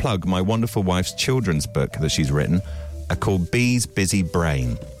to plug my wonderful wife's children's book that she's written called Bee's Busy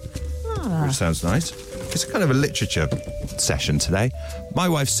Brain. Which sounds nice. It's kind of a literature session today. My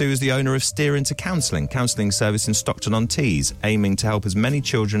wife Sue is the owner of Steer Into counselling service in Stockton-on-Tees, aiming to help as many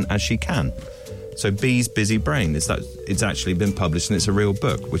children as she can. So Bee's Busy Brain, it's actually been published and it's a real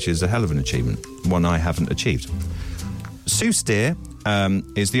book, which is a hell of an achievement, one I haven't achieved. Sue Steer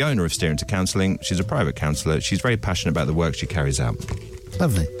is the owner of Steer Into Counselling. She's a private counsellor. She's very passionate about the work she carries out.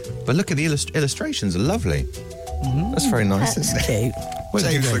 Lovely. But look at the illustrations, are lovely. That's very nice, isn't it? Cute.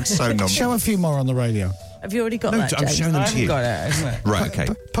 James looks so numb. Show a few more on the radio. Have you already got No, that, I'm James? showing them to you. Got it, isn't it? Right, okay.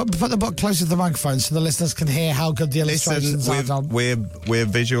 Put the book closer to the microphone so the listeners can hear how good the illustrations are. Tom. We're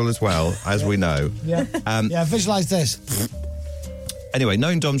visual as well, as we know. Yeah. Visualise this. Anyway,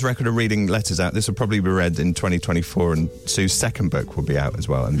 knowing Dom's record of reading letters out, this will probably be read in 2024, and Sue's second book will be out as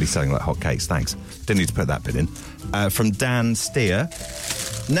well and be selling like hotcakes. Thanks. Didn't need to put that bit in. From Dan Steer.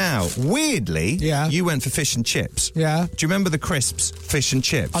 Now, weirdly, you went for fish and chips. Yeah. Do you remember the crisps, fish and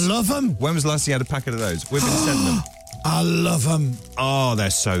chips? I love them. When was the last time you had a packet of those? We've been sent them. I love them. Oh, they're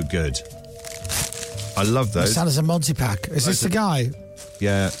so good. I love those. Sound as a multi-pack. Is this the guy?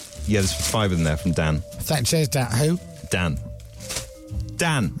 Yeah, there's 5 of them there from Dan. Cheers, Dan. Who? Dan.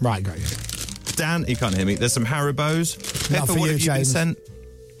 Right, got you. Dan, you can't hear me. There's some Haribos. Not Pippa, for what you, have you been James. sent?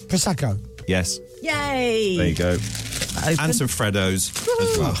 Prosecco. Yes. Yay! There you go. Open. And some Freddos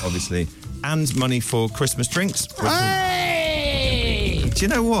as well, obviously. And money for Christmas drinks. Hey! Do you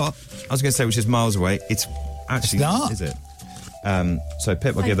know what? I was going to say, which is miles away. It's actually not. Is it? So,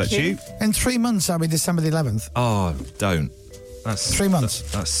 Pip, I'll give that to you. In 3 months, that'll be December the 11th. Oh, don't. That's 3 months.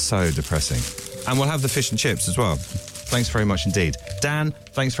 That's so depressing. And we'll have the fish and chips as well. Thanks very much indeed. Dan,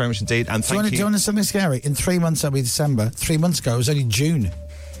 thanks very much indeed. And Do you want to know something scary? In 3 months, that'll be December. 3 months ago, it was only June.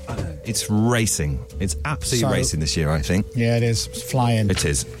 It's racing. It's absolutely racing this year, I think. Yeah, it is. It's flying. It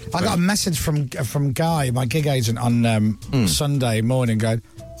is. I got a message from Guy, my gig agent, on Sunday morning going,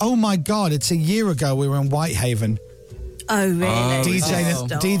 oh my God, it's a year ago we were in Whitehaven. Oh, really?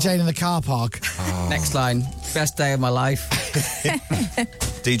 DJing in the car park. Oh. Next line. Best day of my life.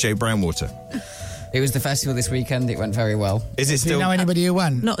 DJ Brownwater. It was the festival this weekend. It went very well. Is it Do still... you know anybody who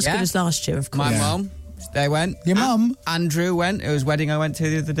went? Not as good as last year, of course. My mum. They went. Your mum? Andrew went. It was wedding I went to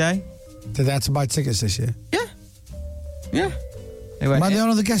the other day. Did they have to buy tickets this year? Yeah. They went. Am I the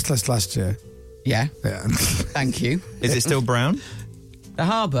on the guest list last year? Yeah. Yeah. Thank you. Is it still brown? The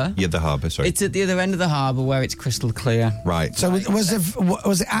harbour? Yeah, the harbour, sorry. It's at the other end of the harbour where it's crystal clear. Right. So was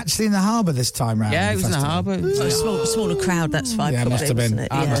it actually in the harbour this time round? Yeah, it was in the harbour. So smaller crowd, that's fine. Yeah, it must have been.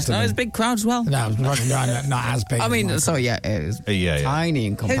 It? Must have No, it been. was a big crowd as well. No, not as big. I mean, sorry, yeah, it was Yeah. tiny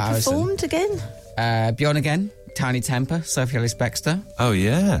in Who comparison. performed again? Bjorn again, Tiny Temper, Sophie Ellis Bextor. Oh,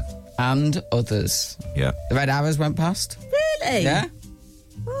 yeah. and others. Yeah. The Red Arrows went past. Really? Yeah.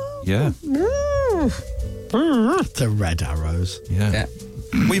 Yeah. The Red Arrows. Yeah.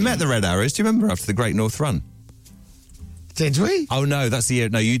 We met the Red Arrows, do you remember, after the Great North Run? Did we? Oh, no, that's the year.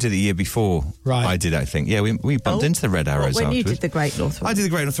 No, you did it the year before. Right. I did, I think. Yeah, we bumped into the Red Arrows When afterwards. you did the Great North Run? I did the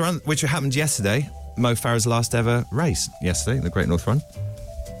Great North Run, which happened yesterday. Mo Farah's last ever race yesterday, the Great North Run.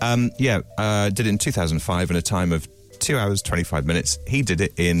 Did it in 2005 in a time of 2 hours, 25 minutes. He did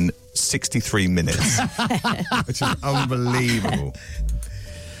it in 63 minutes, which is unbelievable.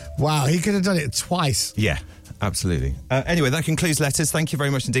 Wow, he could have done it twice. Yeah, absolutely. Anyway, that concludes letters. Thank you very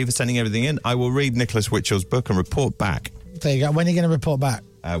much indeed for sending everything in. I will read Nicholas Witchell's book and report back. There you go. When are you going to report back?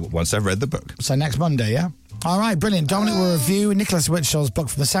 Once I've read the book. So next Monday, yeah? All right, brilliant. Dominic will review Nicholas Witchell's book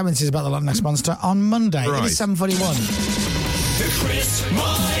from the 70s about the Loch Ness Monster on Monday. Right. It is 7:41. The Chris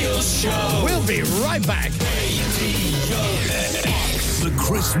Miles Show. We'll be right back. The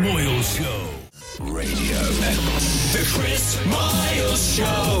Chris Moyles Show. Radio X. The Chris Miles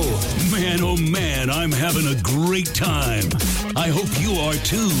Show. Man, oh man, I'm having a great time. I hope you are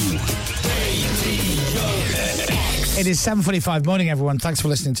too. It is 7:45 morning, everyone. Thanks for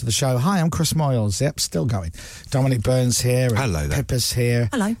listening to the show. Hi, I'm Chris Moyles. Yep, still going. Dominic Burns here. And Hello there. Pippa's here.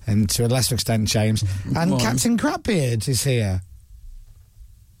 Hello. And to a lesser extent, James. And Morning. Captain Crapbeard is here.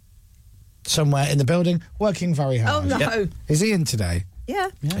 Somewhere in the building, working very hard. Oh, no. Yep. Is he in today? Yeah.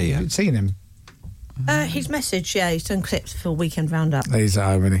 Yeah. You've seen him? His message, he's done clips for Weekend Roundup. He's at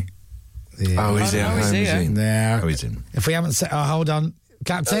home, isn't he? Oh, is he at home? Is he? There. Oh, he's in. If we haven't said... Oh, hold on.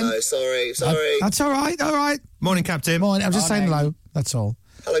 Captain? Hello, sorry. That's all right, all right. Morning, Captain. Morning. I'm just saying hello. That's all.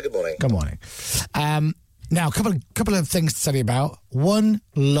 Hello, good morning. Good morning. Now, a couple of things to tell you about. One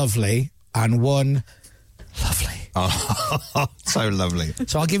lovely and one lovely. Oh, so lovely.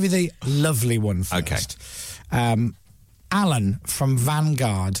 So I'll give you the lovely one first. Okay. Alan from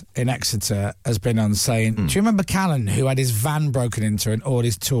Vanguard in Exeter has been on saying, do you remember Callan, who had his van broken into and all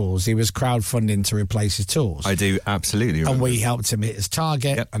his tools? He was crowdfunding to replace his tools. I do absolutely remember. And we helped him hit his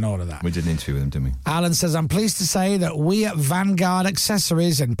target and all of that. We did an interview with him, didn't we? Alan says, I'm pleased to say that we at Vanguard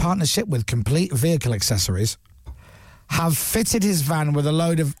Accessories, in partnership with Complete Vehicle Accessories, have fitted his van with a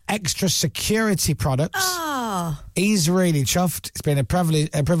load of extra security products. Oh. He's really chuffed. It's been a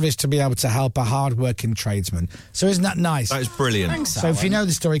privilege to be able to help a hard-working tradesman. So isn't that nice? That is brilliant. Thanks, So if you know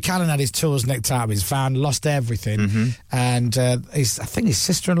the story, Callan had his tools nicked out of his van, lost everything, Mm-hmm. and I think his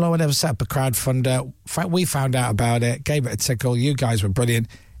sister-in-law would never set up a crowdfunder. In fact, we found out about it, gave it a tickle. You guys were brilliant.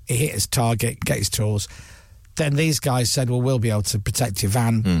 He hit his target, get his tools. Then these guys said, well, we'll be able to protect your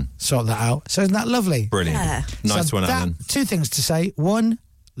van, sort that out. So isn't that lovely? Brilliant. Yeah. Nice So one, that- Alan. Two things to say. One,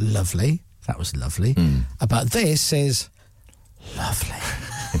 lovely. That was lovely. About this is lovely.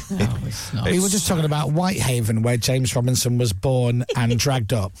 No, it's not. We were just talking about Whitehaven, where James Robinson was born and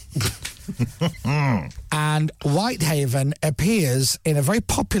dragged up. And Whitehaven appears in a very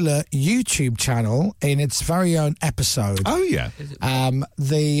popular YouTube channel in its very own episode. Oh, yeah.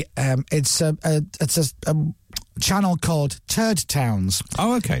 It's a channel called Turd Towns.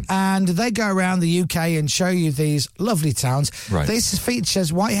 Oh, okay. And they go around the UK and show you these lovely towns. Right.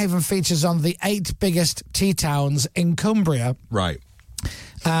 Whitehaven features on the 8 biggest tea towns in Cumbria. Right.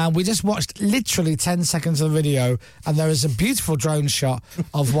 We just watched literally 10 seconds of the video, and there is a beautiful drone shot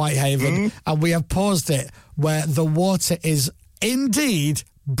of Whitehaven, and we have paused it where the water is indeed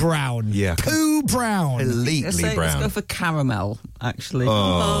brown. Yeah. Poo brown. Elitely brown. Let's go for caramel, actually.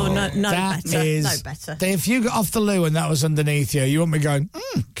 Oh, no That better. is- No better. If you got off the loo and that was underneath you, you wouldn't be going,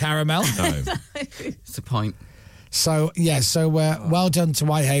 caramel. No. It's the point. So, well done to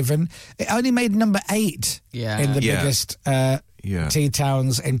Whitehaven. It only made number 8 Yeah. in the Yeah. biggest Yeah. tea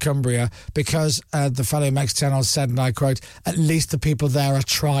towns in Cumbria because the fellow Mex channel said, and I quote, at least the people there are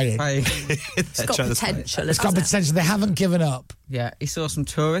trying. It's got potential. It's got potential. They haven't given up. Yeah, he saw some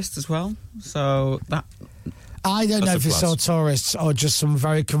tourists as well. So that. I don't know That's if a he saw plus. tourists or just some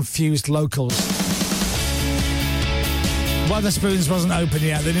very confused locals. Weatherspoons wasn't open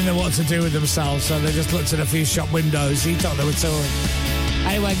yet. They didn't know what to do with themselves, so they just looked at a few shop windows. He thought they were touring.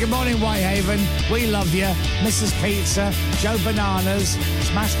 Anyway, good morning, Whitehaven. We love you. Mrs. Pizza, Joe Bananas,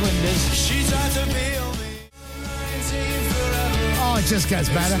 Smashed Windows. She tried to be on me. Oh, it just gets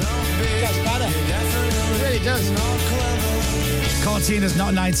better. It gets better. It really does. Cortina's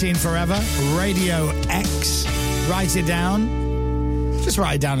Not 19 Forever. Radio X. Write it down. Just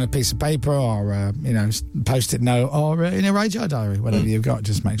write it down on a piece of paper or, post-it note or in a radar diary, whatever you've got.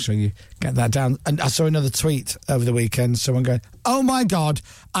 Just make sure you get that down. And I saw another tweet over the weekend, someone going, oh my God,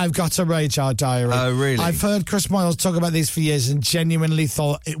 I've got a radar diary. Oh, really? I've heard Chris Moyles talk about these for years and genuinely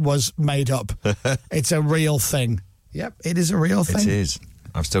thought it was made up. It's a real thing. Yep, it is a real thing. It is.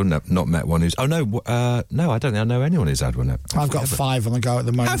 I've still not met one who's... Oh, no, no, I don't think I know anyone who's had one. I've got 5 on the go at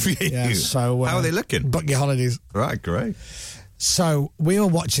the moment. Have you? Yeah, so... How are they looking? Book your holidays. Right, great. So, we were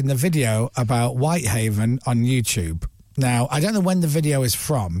watching the video about Whitehaven on YouTube. Now, I don't know when the video is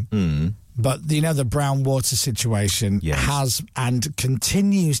from, but, the brown water situation has and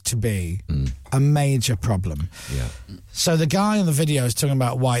continues to be a major problem. Yeah. So the guy on the video is talking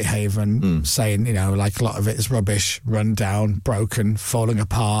about Whitehaven, saying, like a lot of it is rubbish, run down, broken, falling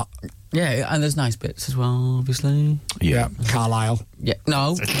apart. Yeah, and there's nice bits as well, obviously. Yeah. Carlisle. Yeah,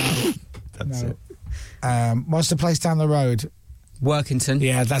 no. That's it. What's the place down the road? Workington.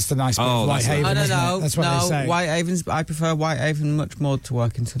 Yeah, that's the nice bit. Whitehaven. I don't know. That's what they say. Whitehaven's. I prefer Whitehaven much more to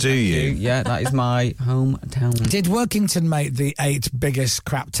Workington. Do you? Yeah, that is my hometown. Did Workington make the 8 biggest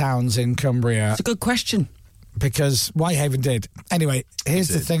crap towns in Cumbria? That's a good question. Because Whitehaven did. Anyway, here's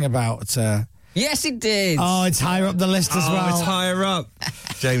the thing about... yes, it did. Oh, it's higher up the list as well. Oh, it's higher up.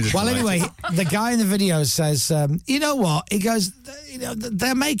 James is anyway, the guy in the video says, you know what? He goes,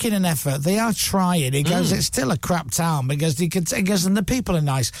 they're making an effort. They are trying. He goes, it's still a crap town because he goes, and the people are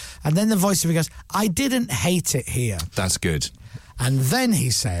nice. And then the voice of him goes, I didn't hate it here. That's good. And then he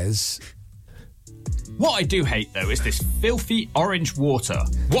says... What I do hate, though, is this filthy orange water.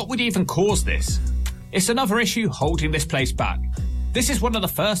 What would even cause this? It's another issue holding this place back. This is one of the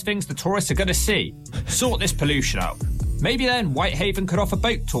first things the tourists are going to see. Sort this pollution out. Maybe then Whitehaven could offer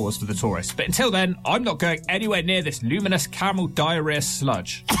boat tours for the tourists, but until then, I'm not going anywhere near this luminous caramel diarrhea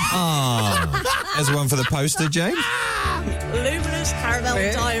sludge. There's one for the poster, James. Luminous caramel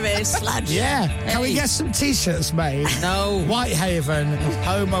diarrhea sludge. Yeah. Can we get some T-shirts made? No. Whitehaven,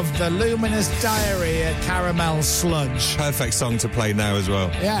 home of the luminous diarrhea caramel sludge. Perfect song to play now as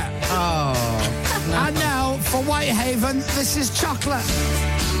well. Yeah. Oh. No. And now, for Whitehaven, this is chocolate.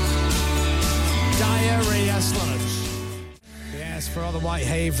 Diarrhea sludge. Yes, for all the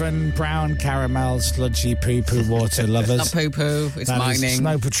Whitehaven brown caramel sludgy poo-poo water lovers. Not poo-poo, it's mining. Is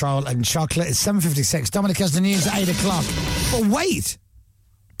Snow Patrol and chocolate. It's 7:56. Dominic has the news at 8 o'clock. But wait,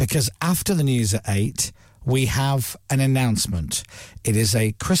 because after the news at 8, we have an announcement. It is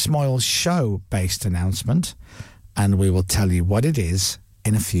a Chris Moyle show-based announcement, and we will tell you what it is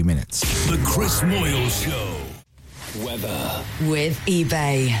in a few minutes. The Chris Moyle Show. Weather. With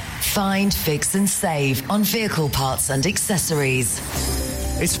eBay. Find, fix and save on vehicle parts and accessories.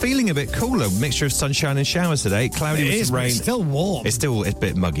 It's feeling a bit cooler. Mixture of sunshine and showers today. Cloudy with some rain. It's still warm. It's still a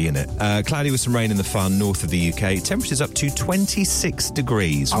bit muggy, isn't it? Cloudy with some rain in the far north of the UK. Temperatures up to 26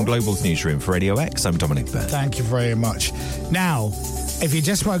 degrees. From Global's newsroom for Radio X, I'm Dominic Byrne. Thank you very much. Now, if you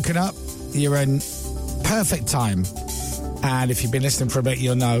just woken up, you're in perfect time. And if you've been listening for a bit,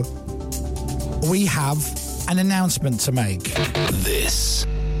 you'll know. We have an announcement to make. This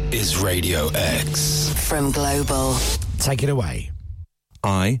is Radio X. From Global. Take it away.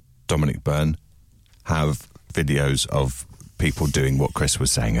 I, Dominic Byrne, have videos of people doing what Chris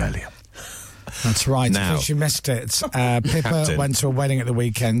was saying earlier. That's right. Now, because you missed it. Pippa went to a wedding at the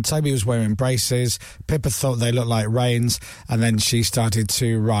weekend. Toby was wearing braces. Pippa thought they looked like reins, and then she started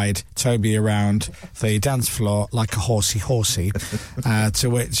to ride Toby around the dance floor like a horsey. To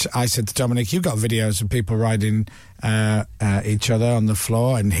which I said to Dominic, "You've got videos of people riding each other on the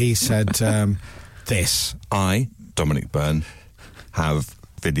floor," and he said, "This." I, Dominic Byrne, have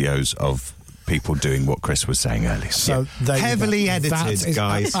videos of people doing what Chris was saying earlier. So heavily edited,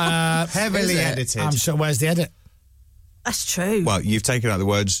 guys. Heavily edited. I'm sure. Where's the edit? That's true. Well, you've taken out the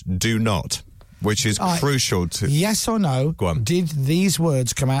words "do not," which is crucial to... Yes or no? Go on. Did these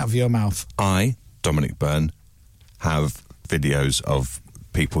words come out of your mouth? I, Dominic Byrne, have videos of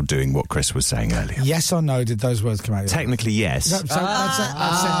people doing what Chris was saying earlier. Yes or no? Did those words come out of your mouth? Technically, yes. That's it.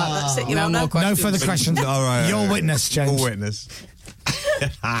 That's it. No further questions. All right. Your witness, James. Your witness.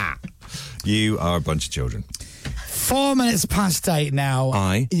 You are a bunch of children. 4 minutes past 8 now.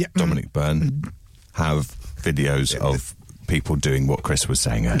 I, Dominic Byrne, have videos of people doing what Chris was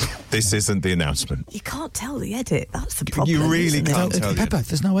saying earlier. This isn't the announcement. You can't tell the edit. That's the problem. You really can't tell. Pepper,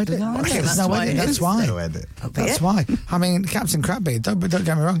 there's no edit. There's no edit. That's why. No edit. That's why. I mean, Captain Crabby, don't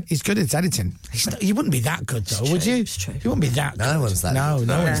get me wrong, he's good at editing. You wouldn't be that good, though, would you? It's true. You wouldn't be that good. No one's that good.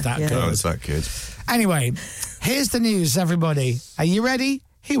 No one's that good. No one's that good. Anyway, here's the news, everybody. Are you ready?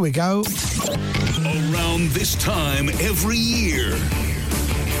 Here we go. Around this time every year,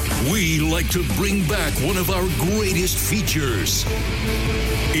 we like to bring back one of our greatest features.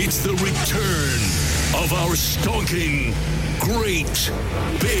 It's the return of our stonking, great,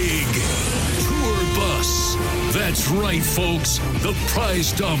 big tour bus. That's right, folks. The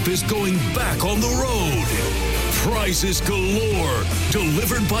prize dump is going back on the road. Prizes galore,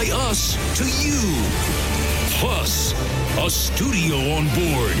 delivered by us to you. Plus, a studio on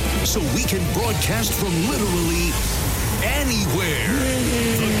board so we can broadcast from literally anywhere.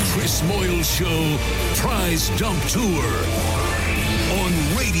 The Chris Moyle Show Prize Dump Tour on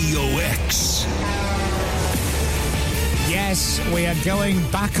Radio X. Yes, we are going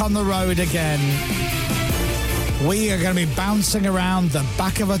back on the road again. We are going to be bouncing around the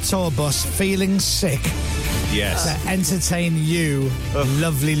back of a tour bus feeling sick. Yes. To entertain you,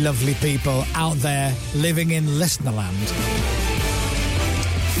 lovely, lovely people out there living in Listenerland.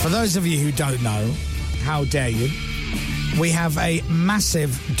 For those of you who don't know, how dare you, we have a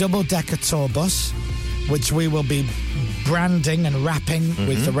massive double-decker tour bus, which we will be branding and wrapping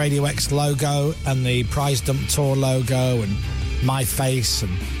with the Radio X logo and the Prize Dump Tour logo and my face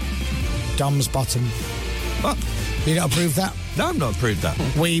and Dom's bottom. What? You don't approve that? No, I've not approved that.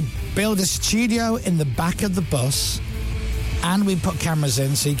 We build a studio in the back of the bus and we put cameras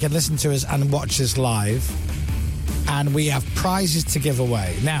in so you can listen to us and watch us live. And we have prizes to give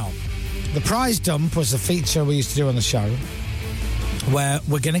away. Now, the prize dump was a feature we used to do on the show where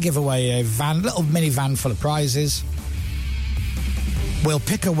we're going to give away a little minivan full of prizes. We'll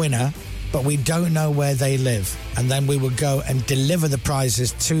pick a winner, but we don't know where they live. And then we will go and deliver the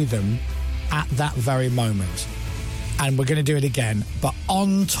prizes to them at that very moment. And we're going to do it again, but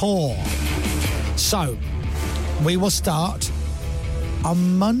on tour. So, we will start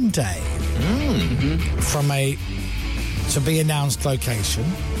on Monday from a to-be-announced location.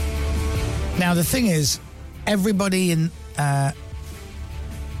 Now, the thing is, everybody in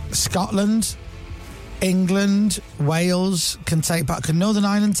Scotland, England, Wales can take part. Can Northern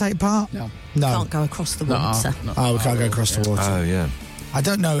Ireland take part? No. No. Can't go across the water. Oh, we can't go across the water. Oh, yeah. I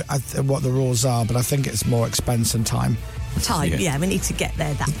don't know what the rules are, but I think it's more expense and time. Yeah, we need to get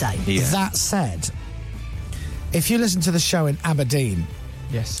there that day. Yeah. That said, if you listen to the show in Aberdeen,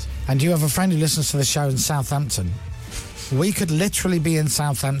 Yes. and you have a friend who listens to the show in Southampton, we could literally be in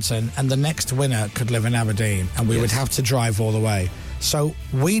Southampton and the next winner could live in Aberdeen and we would have to drive all the way. So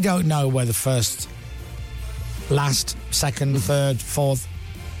we don't know where the first, last, second, third, fourth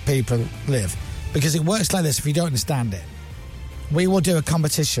people live. Because it works like this if you don't understand it. We will do a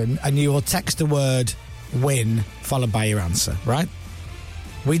competition and you will text the word win followed by your answer, right?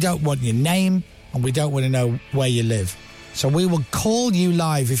 We don't want your name and we don't want to know where you live. So we will call you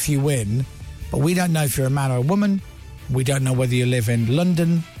live if you win, but we don't know if you're a man or a woman. We don't know whether you live in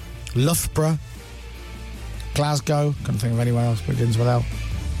London, Loughborough, Glasgow. Can't think of anywhere else begins with L.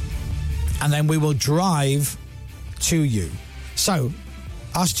 And then we will drive to you. So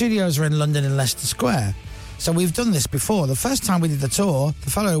our studios are in London in Leicester Square. So we've done this before. The first time we did the tour, the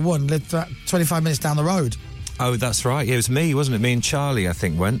fellow who won lived 25 minutes down the road. Oh, that's right. Yeah, it was me, wasn't it? Me and Charlie, I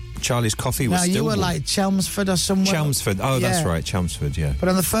think, went. Charlie's coffee was No, still you were warm. like Chelmsford or somewhere. Chelmsford. Oh, that's Yeah. right. Chelmsford, yeah. But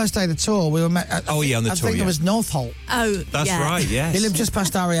on the first day of the tour, we were met. On the tour, I think yeah. it was Northolt. Oh, That's right, yes. He lived just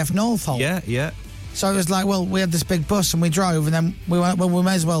past RAF Northolt. Yeah, yeah. So it was like, well, we had this big bus and we drove, and then we went, well, we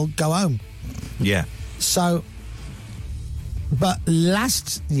may as well go home. Yeah. So, but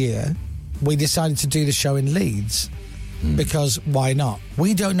last year, we decided to do the show in Leeds because why not?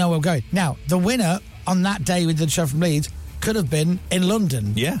 We don't know where we're going. Now, the winner on that day we did the show from Leeds could have been in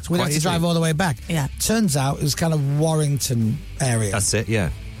London. Yeah, So we'd quite have to easily. drive all the way back. Yeah. Turns out it was kind of Warrington area. That's it,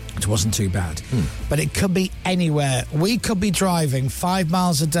 yeah. It wasn't too bad. But it could be anywhere. We could be driving 5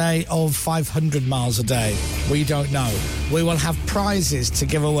 miles a day or 500 miles a day. We don't know. We will have prizes to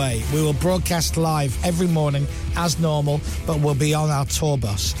give away. We will broadcast live every morning as normal, but we'll be on our tour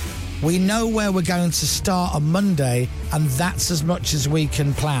bus. We know where we're going to start on Monday, and that's as much as we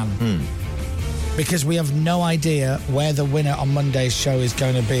can plan. Because we have no idea where the winner on Monday's show is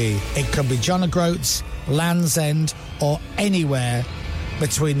going to be. It could be John O'Groats, Land's End, or anywhere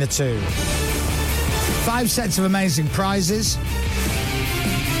between the two. 5 sets of amazing prizes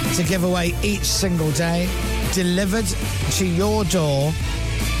to give away each single day, delivered to your door,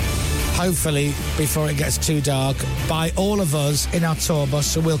 hopefully before it gets too dark, by all of us in our tour bus.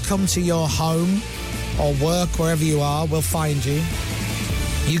 So we'll come to your home or work, wherever you are, we'll find you.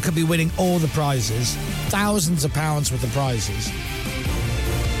 You could be winning all the prizes, thousands of pounds worth of prizes.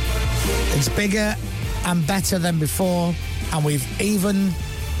 It's bigger and better than before, and we've even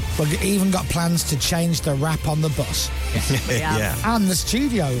got plans to change the wrap on the bus. Yeah. And the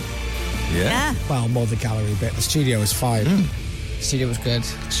studio. Yeah. Well, more the gallery bit. The studio is fine. Studio was good.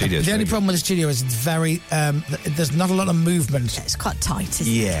 Studio's The only very problem with the studio is it's very, there's not a lot of movement. It's quite tight, isn't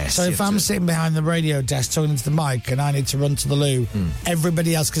good. it? Yes. So if I'm sitting behind the radio desk talking into the mic and I need to run to the loo,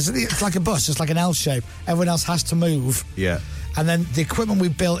 everybody else, because it's like a bus, it's like an L shape, everyone else has to move. Yeah. And then the equipment we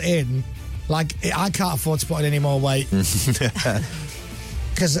built in, like, I can't afford to put on any more weight because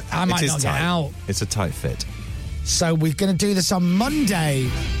I might It is not tight. get out. It's a tight fit. So we're going to do this on Monday.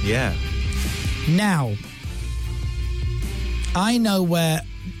 Yeah. Now, I know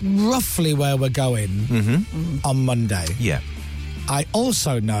roughly where we're going on Monday. Yeah. I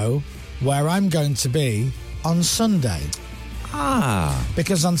also know where I'm going to be on Sunday.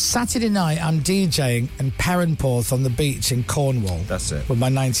 Because on Saturday night, I'm DJing in Perranporth on the beach in Cornwall. That's it. With my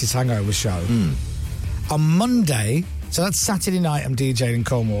 90s Hangover show. On Monday, so that's Saturday night, I'm DJing in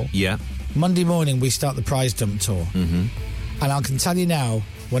Cornwall. Yeah. Monday morning, we start the prize dump tour. And I can tell you now,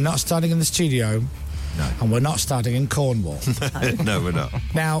 we're not starting in the studio. No. And we're not starting in Cornwall. No, we're not.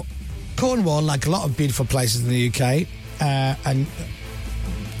 Now, Cornwall, like a lot of beautiful places in the UK, and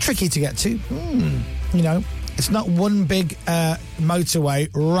tricky to get to. You know, it's not one big motorway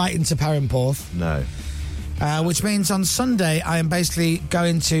right into Perranporth. No. Which means on Sunday, I am basically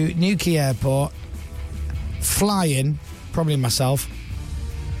going to Newquay Airport, flying, probably myself,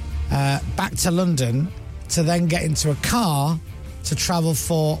 back to London to then get into a car to travel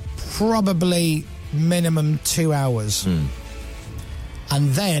for probably minimum 2 hours. And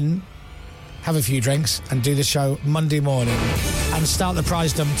then have a few drinks and do the show Monday morning and start the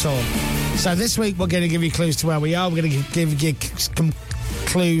prize dump tour. So this week we're going to give you clues to where we are. We're going to give you some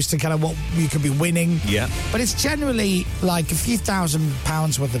clues to kind of what you could be winning. Yeah. But it's generally like a few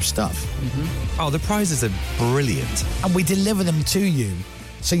 £1,000s worth of stuff. Oh, the prizes are brilliant. And we deliver them to you.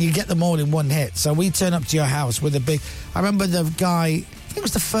 So you get them all in one hit. So we turn up to your house with a big... I remember the guy... I think it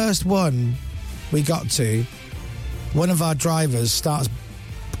was the first one we got to. One of our drivers starts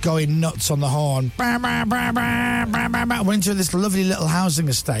going nuts on the horn. Bah, bah, bah, bah, bah, bah, bah. We're into this lovely little housing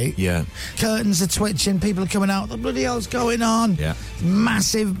estate. Yeah. Curtains are twitching. People are coming out. What the bloody hell's going on? Yeah.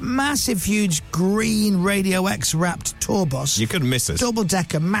 Massive, huge green Radio X wrapped tour bus. You couldn't miss us. Double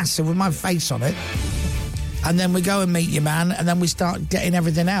decker, massive, with my face on it. And then we go and meet your man, and then we start getting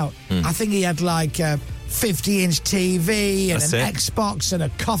everything out. I think he had like a 50-inch TV and That's an it. Xbox and a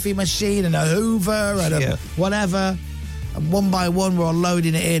coffee machine and a Hoover and a whatever. And one by one, we're all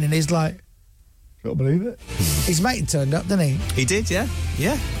loading it in, and he's like, can't believe it. His mate turned up, didn't he? He did, yeah.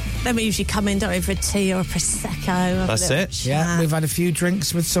 Yeah. Then we usually come in, don't we, for a tea or a Prosecco. have a That's little it. chat. Yeah, we've had a few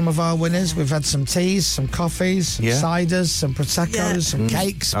drinks with some of our winners. We've had some teas, some coffees, some ciders, some Proseccos, some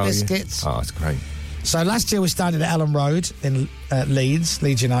cakes, biscuits. Oh, it's great. So last year we started at Ellen Road in Leeds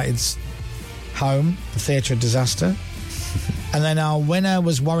United's home, the Theatre of Disaster. And then our winner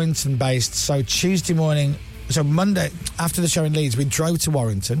was Warrington based. So Tuesday morning, so Monday, after the show in Leeds, we drove to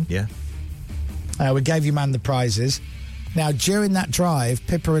Warrington. Yeah. We gave your man the prizes. Now, during that drive,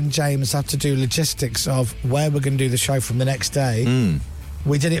 Pippa and James had to do logistics of where we're going to do the show from the next day.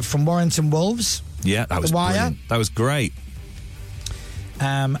 We did it from Warrington Wolves. Yeah, that was The Wire. brilliant. That was great.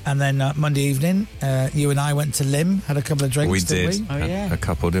 And then Monday evening, you and I went to Lim, had a couple of drinks, We didn't did. we? A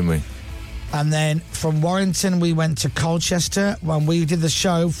couple, didn't we? And then from Warrington, we went to Colchester when we did the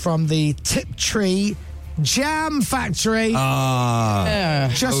show from the Tiptree Jam Factory.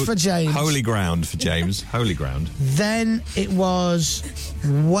 Just for James. Holy ground for James. Holy ground. Then it was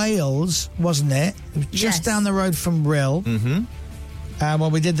Wales, wasn't it? It was just down the road from Rill.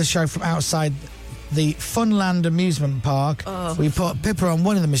 When we did the show from outside the Funland Amusement Park. We put Pippa on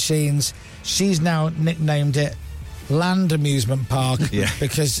one of the machines. She's now nicknamed it Land Amusement Park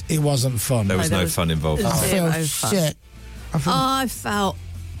because it wasn't fun. There was no fun involved. I feel fun. shit. I felt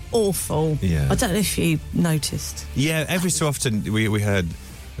awful. Yeah. I don't know if you noticed. Yeah, every so often we heard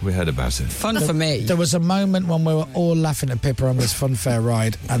about it. Fun for me. There was a moment when we were all laughing at Pippa on this funfair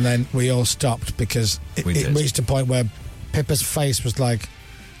ride, and then we all stopped because it reached a point where Pippa's face was like...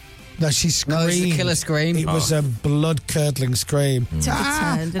 No, she screamed. No, it was a killer scream. It was a blood-curdling scream. Took a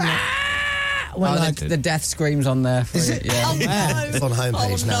turn, didn't it? Well, like, the death screams on there. For is it? Yeah. Oh, no. It's on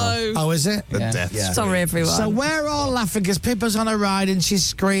homepage now. Oh, is it? The death. Yeah. Sorry, everyone. So we're all laughing because Pippa's on a ride and she's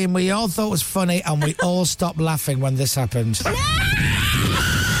screaming. We all thought it was funny, and we all stopped laughing when this happened.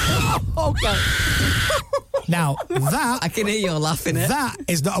 Oh, God. Now, that... I can hear you laughing at. That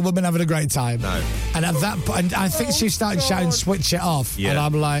is not a woman having a great time. No. And at that point, I think she started shouting, switch it off. Yeah. And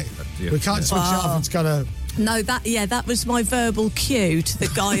I'm like, we can't switch it off. It's got to... No, that was my verbal cue to the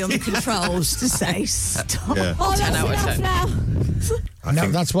guy on the controls to say stop. Yeah. Oh, that's 10 out of enough 10. now.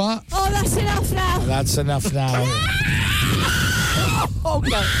 No, that's what? Oh, that's enough now. That's enough now. Oh,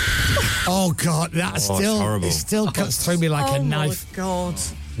 God. Oh, God, that it's still... horrible. It still cuts through me like a knife. Oh, my God.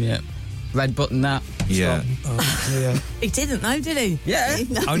 Yeah. Red button that. Yeah. Oh, dear. He didn't, though, did he? Yeah.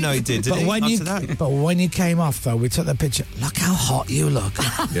 Oh, no, he did. Did But he? when you After that? but when you came off though, we took the picture. Look how hot you look.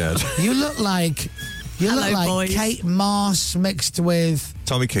 Yeah. You look like Hello, boys. Kate Moss mixed with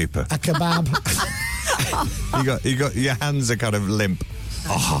Tommy Cooper. a kebab. You got your hands are kind of limp.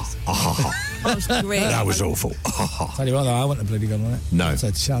 That was great. That was awful. Tell you what, though, I wouldn't have bloody gone on it. No. It's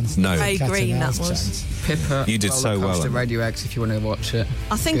a chance. No. Very Cat green, and that mouse was. chance. Pippa. You did so well, To Emma. Radio X if you want to watch it.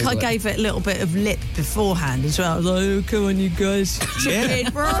 I think Google I it. gave it a little bit of lip beforehand as well. I was like, oh, come on, you guys. Yeah.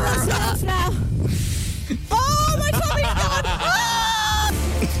 Chicken. Oh, that's enough now. Oh, my tummy's gone.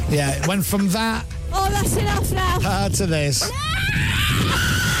 Oh! Yeah, it went from that Oh, that's enough now. to this.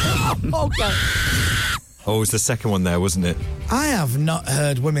 Oh, God. Oh, it was the second one there, wasn't it? I have not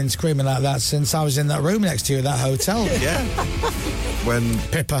heard women screaming like that since I was in that room next to you at that hotel. Yeah. When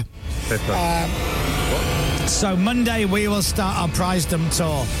Pippa. Pippa. So Monday we will start our Prize-Dump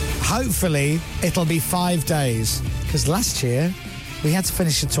tour. Hopefully it'll be 5 days. Because last year we had to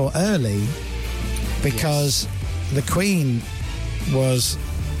finish the tour early because the Queen was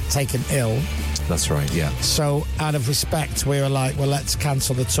taken ill. That's right, yeah. So out of respect we were like, well, let's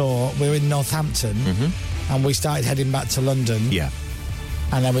cancel the tour. We were in Northampton and we started heading back to London. Yeah.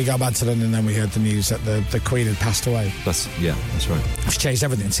 And then we got back to London and then we heard the news that the Queen had passed away. That's right. It's changed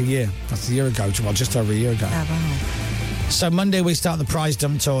everything. It's a year. That's a year ago. Well, just over a year ago. Oh, wow. So Monday we start the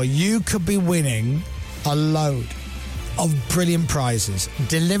Prize-Dump tour. You could be winning a load of brilliant prizes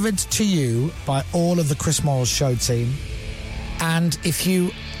delivered to you by all of the Chris Moyles Show team. And if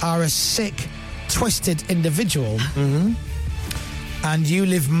you are a sick, twisted individual and you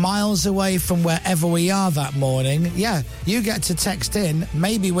live miles away from wherever we are that morning, you get to text in,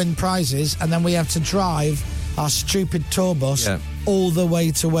 maybe win prizes, and then we have to drive our stupid tour bus all the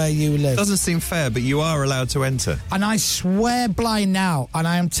way to where you live. Doesn't seem fair, but you are allowed to enter. And I swear blind now, and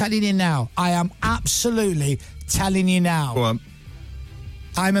I am telling you now, I am absolutely telling you now. Go on.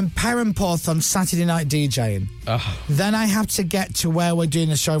 I'm in Perranporth on Saturday night DJing. Then I have to get to where we're doing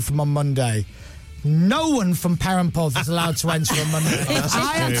the show from on Monday. No one from Perranporth is allowed to enter on Monday.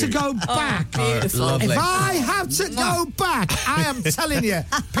 I have to go back. Beautiful. Lovely. If I have to go back, I am telling you,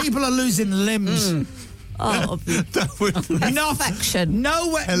 people are losing limbs. Oh, That would No affection.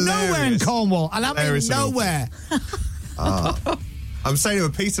 Nowhere in Hilarious. Cornwall. And I mean Hilarious and awful. nowhere. I'm saying to a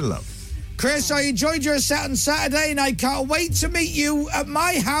Peter love. Chris, I enjoyed your set on Saturday and I can't wait to meet you at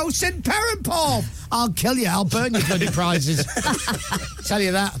my house in Perranporth. I'll kill you. I'll burn your bloody prizes. Tell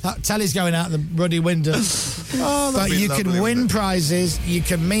you that telly's going out the ruddy window. But be you lovely, can win wouldn't it? prizes. You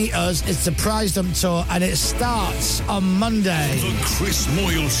can meet us. It's the Prize-Dump tour and it starts on Monday. The Chris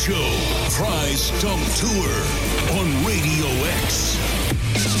Moyles Show Prize Dump Tour on Radio X.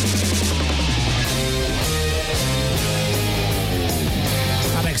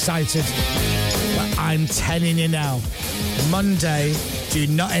 I'm excited, but I'm telling you now, Monday, do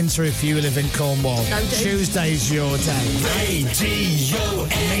not enter if you live in Cornwall. No, do. Tuesday's your day. Radio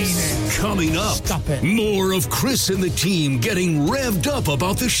X. Coming up, Stop it. more of Chris and the team getting revved up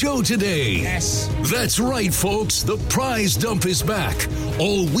about the show today. Yes. That's right, folks. The Prize Dump is back.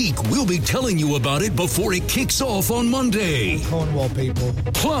 All week, we'll be telling you about it before it kicks off on Monday. Cornwall people.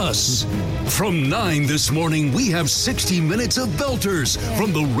 Plus, from 9 this morning, we have 60 minutes of belters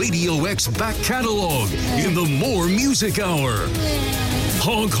from the Radio X back catalog in the More Music Hour.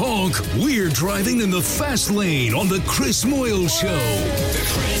 Honk, honk, we're driving in the fast lane on the Chris Moyles Show. The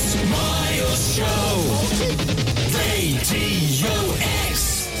Chris Moyles Show. Radio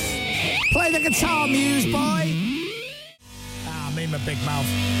X. Play the guitar, Muse boy. I mean my big mouth.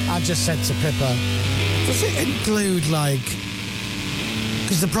 I just said to Pippa, does it include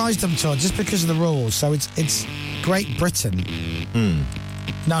because the Prize-Dump tour, just because of the rules, so it's Great Britain.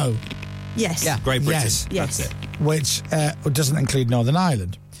 No. Yes. Yeah. Great Britain. Yes. Yes. That's it. Which doesn't include Northern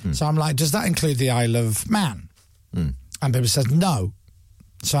Ireland. So I'm like, does that include the Isle of Man? And Pippa says, no.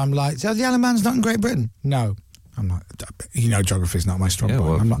 So I'm like, so the Isle of Man's not in Great Britain? No. I'm like, geography's not my strong Yeah, point.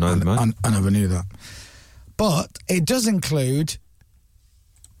 well, I'm not, neither am I. I never knew that. But it does include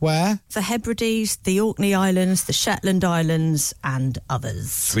where? The Hebrides, the Orkney Islands, the Shetland Islands, and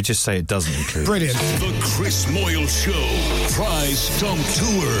others. We just say it doesn't include. Brilliant. The Chris Moyles Show Prize Dump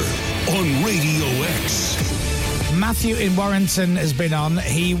Tour on Radio X. Matthew in Warrington has been on.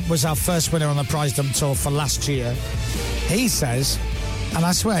 He was our first winner on the Prize-Dump tour for last year. He says, and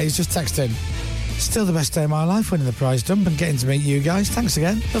I swear he's just texting, still the best day of my life winning the Prize-Dump and getting to meet you guys. Thanks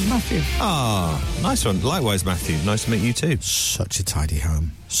again. Love Matthew. Ah, nice one. Likewise, Matthew. Nice to meet you too. Such a tidy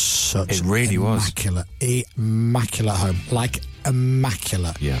home. Such It really was. Immaculate home. Like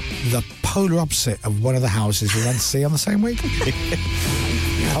immaculate. Yeah. The polar opposite of one of the houses we went to see on the same week.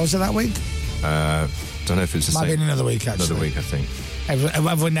 How was it that week? Don't know if it's the Might same. be another week, actually. Another week, I think.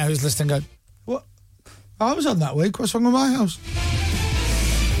 Everyone now who's listening go, what? I was on that week. What's wrong with my house?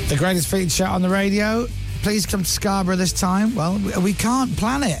 The greatest featured show on the radio. Please come to Scarborough this time. Well, we can't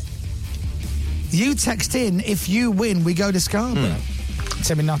plan it. You text in. If you win, we go to Scarborough.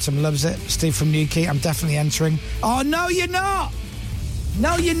 Tim in Nottingham loves it. Steve from Newquay, I'm definitely entering. Oh, no, you're not.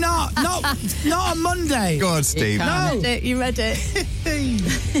 No, you're not. Not on Monday. Go on, Steve. No. You read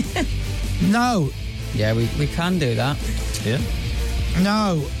it. No. Yeah, we can do that. Yeah.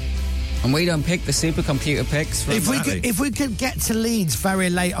 No. And we don't pick the supercomputer picks. From If we could get to Leeds very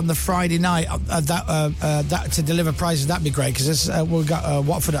late on the Friday night that to deliver prizes, that'd be great, because we've got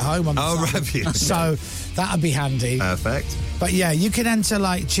Watford at home on the Saturday. Right. So that'd be handy. Perfect. But yeah, you can enter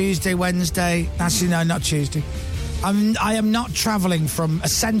like Tuesday, Wednesday. Actually, no, not Tuesday. I am not travelling from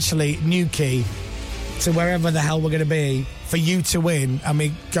essentially Newquay to wherever the hell we're going to be for you to win, and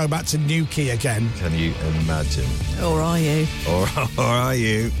we go back to Newquay again. Can you imagine? Or are you? Or are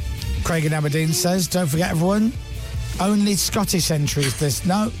you? Craig in Aberdeen says, don't forget everyone, only Scottish entries this.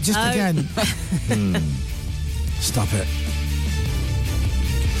 No, just again. Stop it.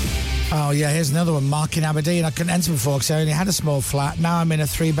 Oh, yeah, here's another one. Mark in Aberdeen. I couldn't enter before because I only had a small flat. Now I'm in a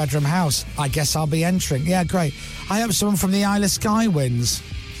 3-bedroom house. I guess I'll be entering. Yeah, great. I hope someone from the Isle of Skye wins.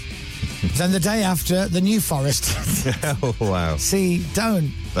 Then the day after, the New Forest. Oh, wow. See,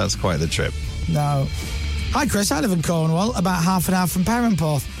 don't. That's quite the trip. No. Hi, Chris. I live in Cornwall, about half an hour from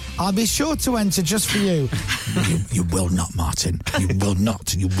Perranporth. I'll be sure to enter just for you. You will not, Martin. You will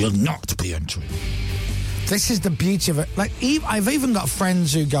not. You will not be entering. This is the beauty of it. Like, I've even got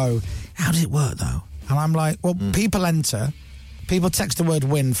friends who go, how did it work, though? And I'm like, well, people enter. People text the word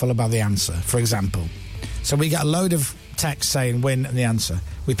win followed by the answer, for example. So we get a load of text saying win and the answer.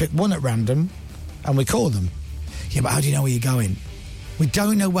 We pick one at random and we call them. Yeah, but how do you know where you're going? We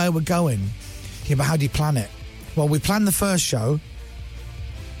don't know where we're going. Yeah, but how do you plan it? Well, we plan the first show.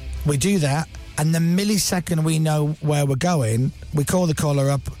 We do that, and the millisecond we know where we're going, we call the caller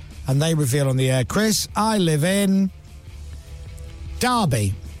up, and they reveal on the air, Chris, I live in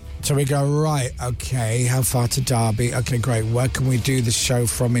Derby. So we go, right, okay, how far to Derby? Okay, great. Where can we do the show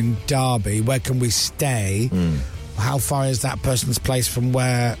from in Derby? Where can we stay? How far is that person's place from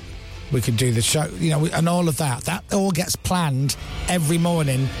where we could do the show? You know, and all of that. That all gets planned every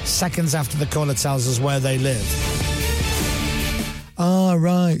morning, seconds after the caller tells us where they live. Oh,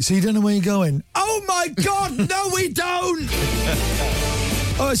 right. So you don't know where you're going? Oh, my God, no, we don't!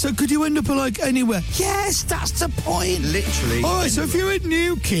 All right, so could you end up like anywhere? Yes, that's the point. Literally. All right, so if you're in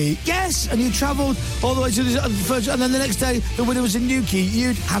Newquay, yes, and you travelled all the way to the first, and then the next day, the winner was in Newquay,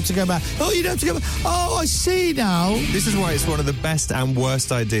 you'd have to go back. Oh, you'd have to go back. Oh, I see now. This is why it's one of the best and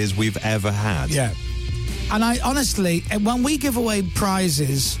worst ideas we've ever had. Yeah. And I honestly, when we give away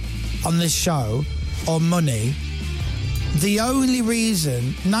prizes on this show, or money, the only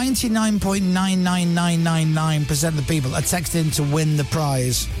reason 99.99999% of the people are texting to win the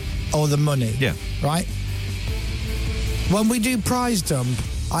prize or the money. Yeah. Right? When we do prize dump,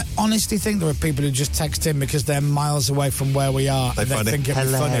 I honestly think there are people who just text in because they're miles away from where we are. They find it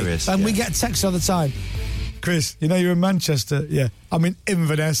hilarious. And we get texts all the time. Chris, you know you're in Manchester? Yeah. I'm in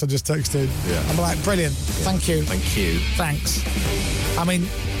Inverness, I just texted. Yeah. I'm like, brilliant. Yeah. Thank you. Thank you. Thanks. I mean,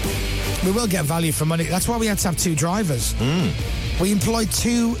 we will get value for money. That's why we had to have 2 drivers. We employed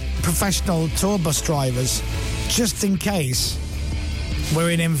 2 professional tour bus drivers just in case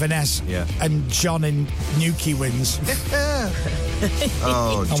we're in Inverness and John in Newquay wins.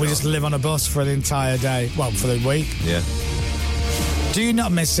 Oh, and we just live on a bus for the entire day. Well, for the week. Yeah. Do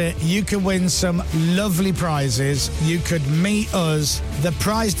not miss it. You could win some lovely prizes. You could meet us. The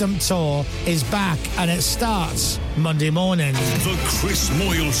Prize Dump Tour is back and it starts Monday morning. The Chris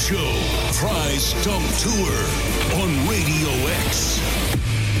Moyle Show Prize Dump Tour on Radio X.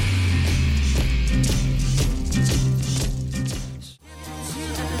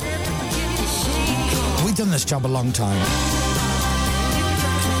 We've done this job a long time.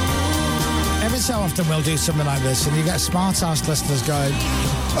 Every so often we'll do something like this and you get smart-ass listeners going,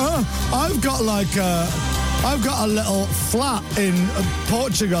 oh, I've got a little flat in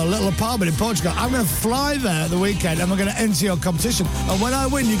Portugal, a little apartment in Portugal. I'm going to fly there at the weekend and we're going to enter your competition. And when I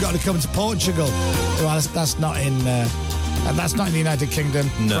win, you've got to come to Portugal. Well, that's not in the United Kingdom,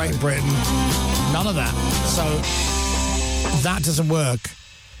 no. Great Britain, none of that. So that doesn't work.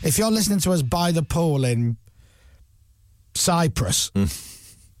 If you're listening to us by the pool in Cyprus,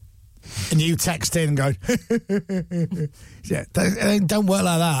 and you text in going, yeah, it don't work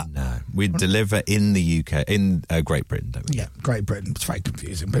like that. No, we deliver in the UK, in Great Britain, don't we? Yeah, Great Britain. It's very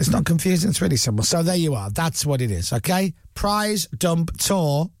confusing, but it's not confusing. It's really simple. So there you are. That's what it is, okay? Prize Dump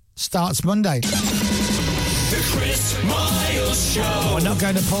Tour starts Monday. The Chris Miles Show. We're not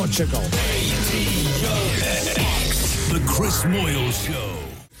going to Portugal. The Chris Moyle Show.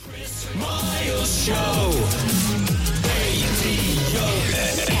 Chris Miles Show.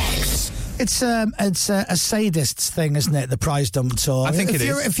 It's a sadist's thing, isn't it? The prize dump tour. I think it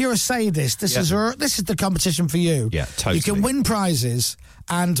is. If you're a sadist, this is the competition for you. Yeah, totally. You can win prizes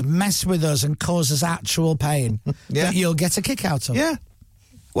and mess with us and cause us actual pain that you'll get a kick out of. Yeah.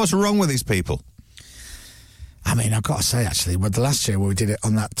 What's wrong with these people? I mean, I've got to say, actually, the last year when we did it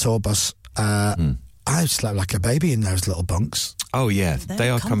on that tour bus, I slept like a baby in those little bunks. Oh yeah, they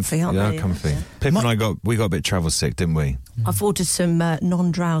are comfy. Aren't they they? are comfy. Yeah. Pip and I got a bit travel sick, didn't we? I've ordered some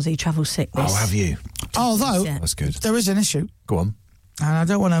non-drowsy travel sickness. Oh, have you? Although That's good. there is an issue, Go on. and I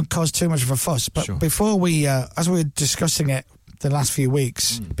don't want to cause too much of a fuss, but before we, as we were discussing it the last few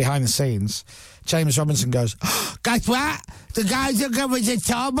weeks behind the scenes, James Robinson goes, "Guess what? The guys that go with the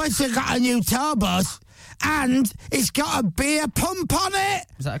tour bus have got a new tour bus, and it's got a beer pump on it."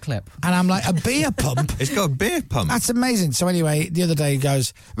 Is that a clip? And I'm like, a beer pump? It's got a beer pump. That's amazing. So anyway, the other day he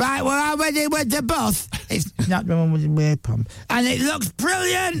goes, "Right, we're already with the bus. It's not the one with the beer pump. And it looks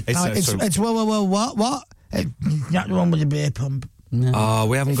brilliant." It's what? It's not the one with the beer pump. No. Oh,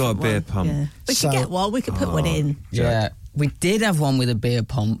 we haven't got a beer pump. Yeah. We could get one. We could put one in. Yeah. We did have one with a beer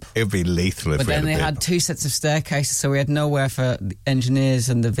pump. It would be lethal if But we then had a they beer had pump. 2 sets of staircases, so we had nowhere for the engineers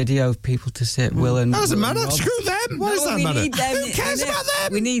and the video people to sit. Will and That doesn't Will and matter. Rob. Screw them. Why does that we matter? need them. Who cares about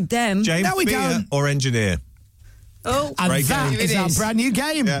them? We need them. James, No, we beer don't. or engineer? Oh, And Great that game. is It our is. brand new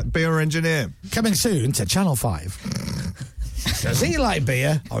game. Yeah, beer or engineer. Coming soon to Channel 5. Does he like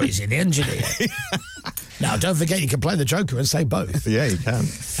beer or is he the engineer? Now, don't forget you can play the Joker and say both. Yeah, you can.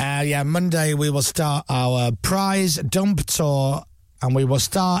 Monday we will start our prize dump tour and we will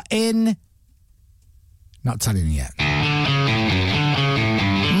start in... Not telling you yet.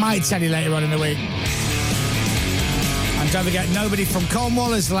 Might tell you later on in the week. And don't forget, nobody from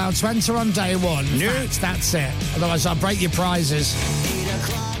Cornwall is allowed to enter on day one. No. That's it. Otherwise, I'll break your prizes.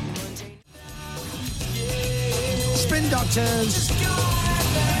 Spin Doctors.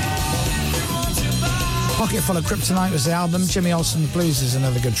 Pocket Full of Kryptonite was the album. Jimmy Olsen Blues is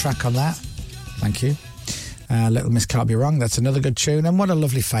another good track on that. Thank you. Little Miss Can't Be Wrong, that's another good tune. And what a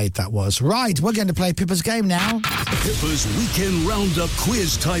lovely fade that was. Right, we're going to play Pippa's game now. Pippa's Weekend Roundup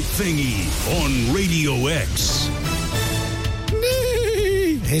quiz type thingy on Radio X.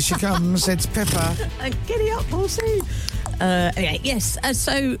 Here she comes. It's Pippa. Giddy up, horsey. Yes,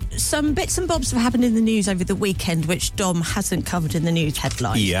 so some bits and bobs have happened in the news over the weekend, which Dom hasn't covered in the news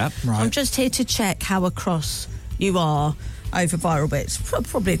headlines. Yeah, right. I'm just here to check how across you are over viral bits.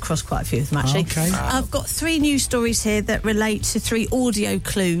 Probably across quite a few of them, actually. Okay. I've got 3 news stories here that relate to 3 audio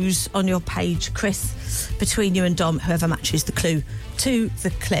clues on your page, Chris, between you and Dom, whoever matches the clue to the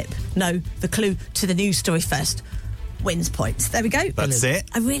clip. No, the clue to the news story first wins points. There we go. That's it.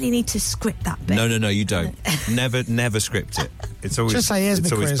 I really need to script that bit. No, you don't. Never script it. It's always Just say, here's me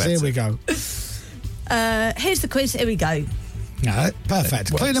it's always quiz. Here better. we go. Here's the quiz. Here we go. No,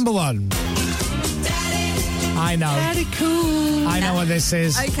 perfect. Clue number 1. I know. Very cool. I know what this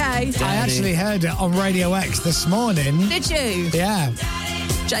is. Okay. I actually heard it on Radio X this morning. Did you? Yeah.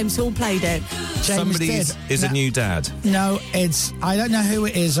 James Hall played it. James Somebody did. is a new dad. No, it's... I don't know who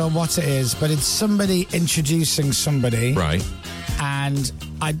it is or what it is, but it's somebody introducing somebody. Right. And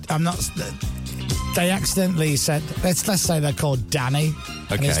I'm not... They accidentally said... Let's say they're called Danny.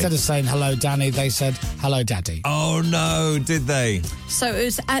 And Okay. instead of saying hello, Danny, they said hello, Daddy. Oh, no, did they? So it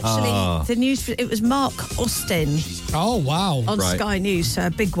was actually the news. It was Mark Austin Oh, wow. on Right. Sky News, so a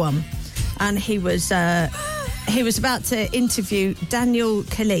big one, and he was about to interview Daniel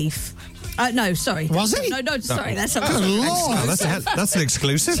Khalif. No, sorry. Was he? No, sorry. That's not Good Lord. Oh, that's an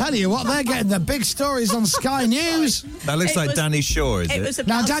exclusive. Tell you what, they're getting the big stories on Sky News. That looks It like was- Danny Shaw, is It it? was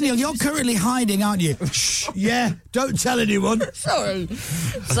Now, about Daniel, you're currently hiding, aren't you? Shh. Yeah, don't tell anyone. Sorry.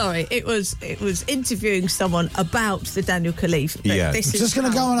 It was interviewing someone about the Daniel Khalif. But Yeah. This is Just going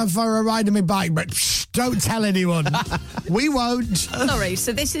to go on for a ride on my bike, but shh, don't tell anyone. We won't. Sorry.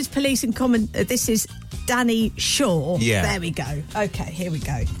 So this is police and common. This is Danny Shaw. Yeah. There we go. Okay. Here we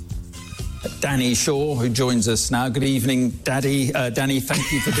go. Danny Shaw, who joins us now. Good evening, Daddy. Danny,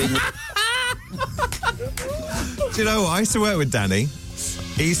 thank you for being Do you know what? I used to work with Danny.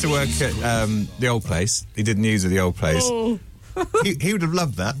 He used to work at the old place. He did news at the old place. Oh. He would have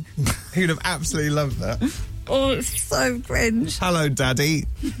loved that. He would have absolutely loved that. Oh, it's so cringe. Hello, Daddy.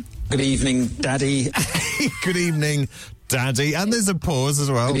 Good evening, Daddy. Good evening, Daddy. And there's a pause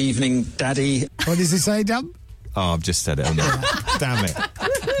as well. Good evening, Daddy. What does he say, Dom? Oh, I've just said it. Damn it.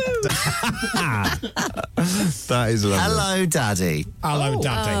 That is lovely. Hello, Daddy. Hello,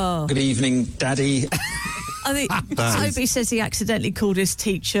 Daddy. Oh. Good evening, Daddy. I think That is- Toby says he accidentally called his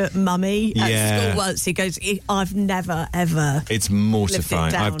teacher Mummy at Yeah. school once. He goes, I've never, ever. It's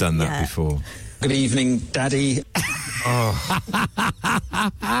mortifying. Lived it down, I've done that yeah. before. Good evening, Daddy. Oh.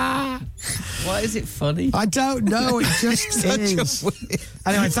 Why is it funny? I don't know. It just is.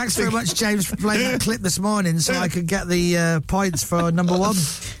 Anyway, thanks very much, James, for playing that clip this morning so I could get the points for number one.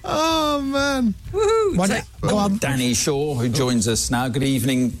 Oh, man. Woohoo! Go on. Danny Shaw, who joins us now. Good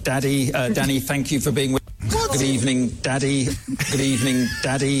evening, Daddy. Danny, thank you for being with us. Good evening, Daddy. Good evening,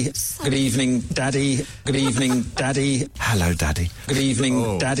 Daddy. Good evening, Daddy. Good evening, Daddy. Hello, Daddy. Good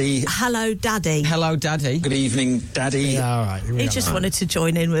evening, Daddy. Hello, Daddy. Hello, Daddy. Good evening, Daddy. Yeah, all right. He just wanted to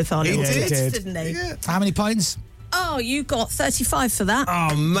join in with our little bits, didn't he? Yeah. How many points? Oh, you got 35 for that.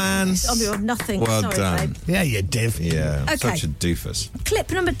 Oh, man. Oh, you're nothing. Well Sorry, done. babe. Yeah, you div. Yeah, Okay. such a doofus. Clip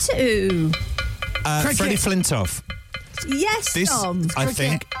number 2. Freddie Flintoff. Yes, This, Dom. I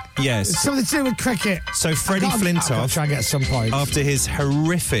think, yes. It's something to do with cricket. So Freddie I've got to Flintoff, try and get some points. after his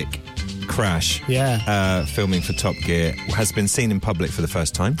horrific crash, filming for Top Gear, has been seen in public for the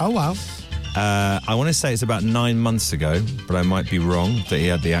first time. Oh, wow. I want to say it's about 9 months ago, but I might be wrong that he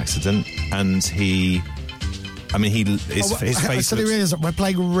had the accident. And his face. So we're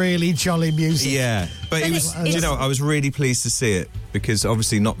playing really jolly music. Yeah, but it was. Do you know? I was really pleased to see it because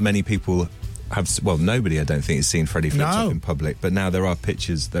obviously not many people have. Well, nobody, I don't think, has seen Freddie Flintoff in public. But now there are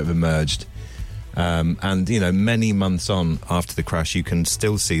pictures that have emerged, and you know, many months on after the crash, you can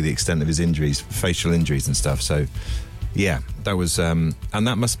still see the extent of his injuries, facial injuries and stuff. So, yeah, that was, and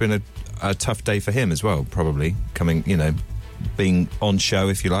that must have been a tough day for him as well. Probably coming, you know, being on show,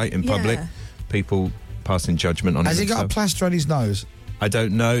 if you like, in public, people passing judgment on him. Has he and got stuff. a plaster on his nose? I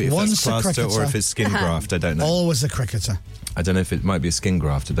don't know if Once that's a plaster cricketer. or if it's skin graft. I don't know. Always a cricketer. I don't know if it might be a skin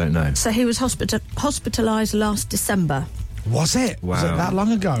graft. I don't know. So he was hospitalised last December. Was it? Was it Wow. that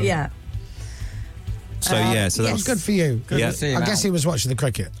long ago? Yeah. So yeah, so That's that's good for you. Good to see him I guess out. he was watching the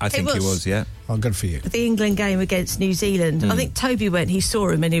cricket. I think he was. Yeah. Oh, good for you. The England game against New Zealand. Mm. I think Toby went, he saw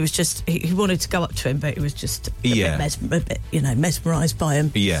him and he was just, he wanted to go up to him, but he was just a bit, mesmerised by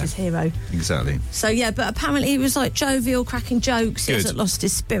him. Yeah. He's his hero. Exactly. So, yeah, but apparently he was like jovial, cracking jokes. He Good. hasn't lost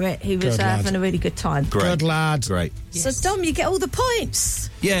his spirit. He was Good lad. having a really good time. Great. Good lad. Great. So, Dom, you get all the points.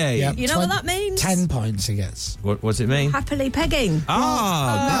 Yay. Yep. You know what that means? 10 points he gets. What does it mean? Happily pegging.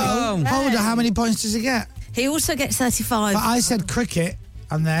 Oh, No. Hold on, how many points does he get? He also gets 35. But I said cricket,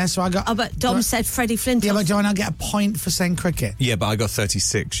 and there, so I got... Oh, but Dom said Freddie Flintoff. Yeah, but do I not get a point for saying cricket? Yeah, but I got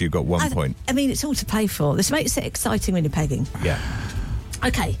 36. You got 1 point. I mean, it's all to pay for. This makes it exciting when you're pegging. Yeah.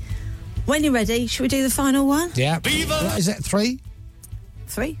 Okay. When you're ready, should we do the final one? Yeah. What is it, 3?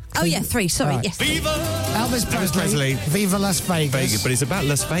 3? Oh, yeah, 3. Sorry, Right. yes. Elvis Presley. Viva Las Vegas. Vegas, but it's about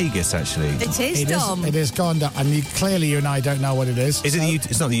Las Vegas actually. It is, Dom. It is gone down. And clearly you and I don't know what it is. Is it?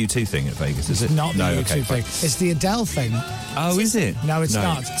 It's not the U2 thing at Vegas, is it? Not no, the okay, U2 thing. fine. It's the Adele thing. Oh, is it? No, it's No.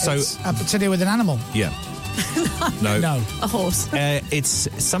 not. So- It's to do with an animal. Yeah. No. No. A horse. It's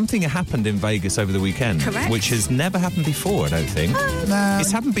something that happened in Vegas over the weekend, Correct. which has never happened before. I don't think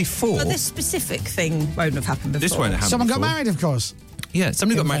it's happened before. Well, this specific thing won't have happened before. This won't happen. Someone got before. married, of course. Yeah,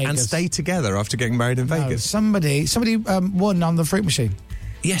 somebody in got married and Vegas. stayed together after getting married in No, Vegas. somebody won on the fruit machine.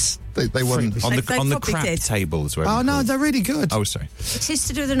 Yes, they won Freak. on They the probably crap did. tables. Oh, no, they're really good. Oh, sorry. It is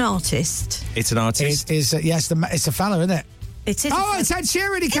to do with an artist. It's an artist. It is, yes, it's a fella, isn't it? It is. Oh, it's Ed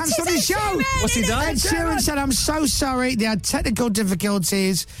Sheeran. He cancelled his show. What's he done? Ed Sheeran said, I'm so sorry. They had technical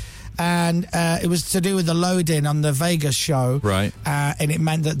difficulties. And it was to do with the load-in on the Vegas show. Right. And it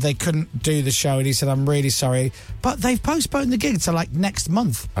meant that they couldn't do the show. And he said, I'm really sorry. But they've postponed the gig to, like, next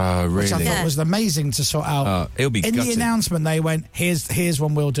month. Oh, really? Which I thought Yeah. was amazing to sort out. It'll be In the gutted. announcement, they went, here's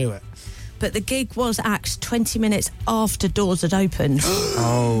when we'll do it. But the gig was axed 20 minutes after doors had opened.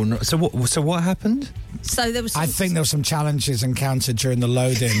 Oh, no. So what happened? So there was I think there were some challenges encountered during the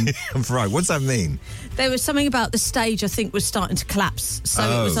load-in. Right. What's that mean? there was something about the stage I think was starting to collapse. So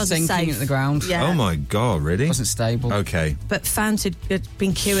Oh. it was Sinking unsafe. at the ground. Yeah. Oh my God! Really? Wasn't stable. Okay. But fans had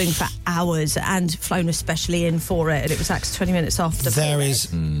been queuing for hours and flown especially in for it, and it was axed 20 minutes after. There is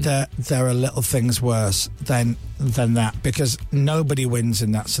there are little things worse than that, because nobody wins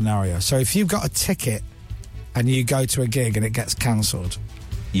in that scenario. So if you've got a ticket and you go to a gig and it gets cancelled,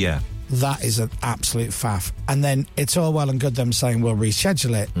 Yeah. that is an absolute faff. And then it's all well and good them saying we'll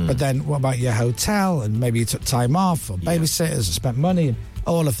reschedule it, but then what about your hotel, and maybe you took time off, or babysitters, or spent money, and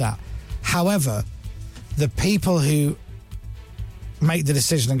all of that. However, the people who make the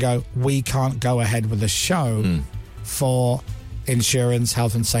decision and go, we can't go ahead with the show for insurance,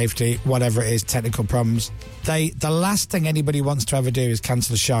 health and safety, whatever it is, technical problems, the last thing anybody wants to ever do is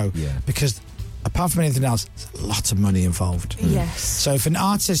cancel a show, because apart from anything else, there's a lot of money involved. Yes. So if an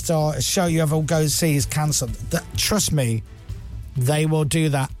artist or a show you ever go see is cancelled, trust me, they will do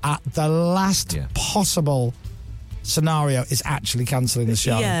that at the last possible scenario is actually cancelling the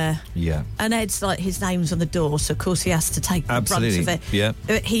show. Yeah. Yeah. And Ed's like, his name's on the door, so of course he has to take the Absolutely. brunt of it. Yeah.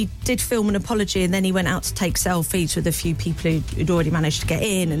 But he did film an apology, and then he went out to take selfies with a few people who'd already managed to get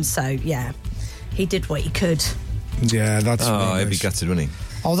in, and so, yeah, he did what he could. Yeah, that's Oh, he'd be gutted, wouldn't he?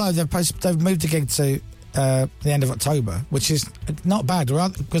 Although they've moved the gig to the end of October, which is not bad,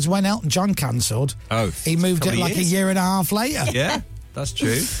 because when Elton John cancelled, he moved it like a year and a half later. Yeah, that's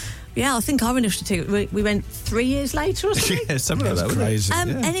true. Yeah, I think our initial ticket, we went 3 years later or something. Yeah, something like that. That's crazy.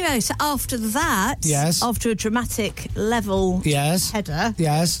 Anyway, so after that, after a dramatic level header,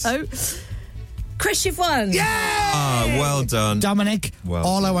 so Chris, you've won. Yeah! Ah, well done. Dominic,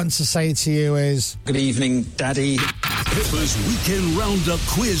 all I want to say to you is... Good evening, Daddy. Hitler's Weekend Roundup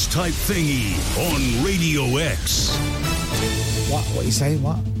quiz type thingy on Radio X. What are you saying?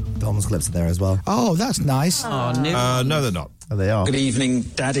 What? Dom's clips are there as well. Oh, that's nice. Oh, no. No, they're not. Oh, they are. Good evening,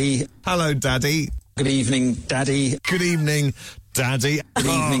 Daddy. Hello, Daddy. Good evening, Daddy. Good evening, Daddy. Good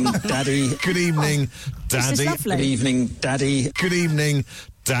evening, Daddy. Good evening, This is Daddy. lovely. Good evening, Daddy. Good evening,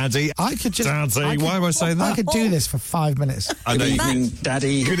 Daddy. I could just... Daddy, why am I saying that? I could do this for 5 minutes. I know Good you evening,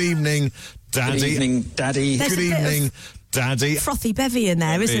 Daddy. Good evening, Daddy. Good evening, Daddy. There's Good a bit of evening, Daddy. frothy bevy in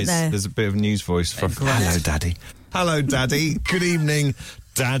there, isn't there? There's a bit of news voice from... Hello, Daddy. Hello, Daddy. Good evening,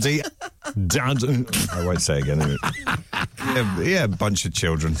 Daddy. Dad. I won't say it again. Yeah, bunch of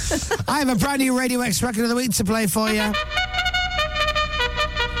children. I have a brand new Radio X Record of the Week to play for you.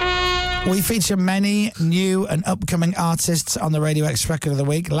 We feature many new and upcoming artists on the Radio X Record of the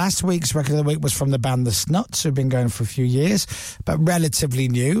Week. Last week's Record of the Week was from the band The Snuts, who've been going for a few years, but relatively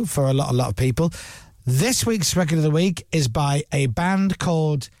new for a lot of people. This week's Record of the Week is by a band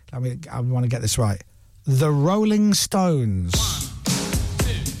called, I want to get this right, The Rolling Stones.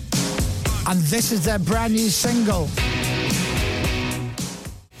 And this is their brand new single.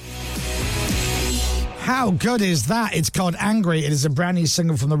 How good is that? It's called Angry. It is a brand new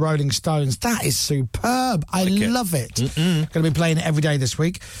single from the Rolling Stones. That is superb. I love it. Going to be playing it every day this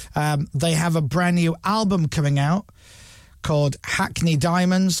week. They have a brand new album coming out called Hackney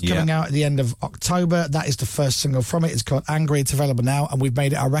Diamonds, coming out at the end of October. That is the first single from it. It's called Angry. It's available now, and we've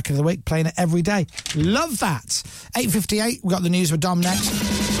made it our record of the week, playing it every day. Love that. 8:58, we've got the news with Dom next.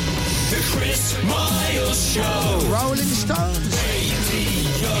 The Chris Miles Show. Rolling Stones.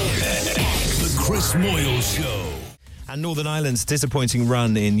 The Chris Moyle Show. And Northern Ireland's disappointing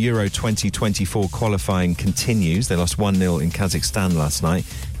run in Euro 2024 qualifying continues. They lost 1-0 in Kazakhstan last night.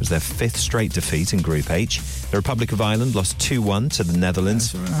 It was their fifth straight defeat in Group H. The Republic of Ireland lost 2-1 to the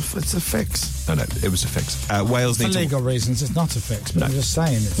Netherlands. It's a fix. Oh, no, it was a fix. Wales For need legal reasons, it's not a fix, but I'm just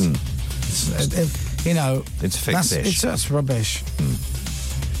saying it's you know... It's fix-ish. It's just rubbish.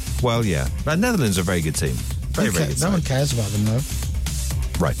 Well, yeah. But Netherlands are a very good team. Very good No one cares about them, though.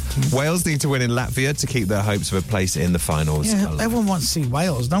 Right. Wales need to win in Latvia to keep their hopes of a place in the finals. Yeah, everyone wants to see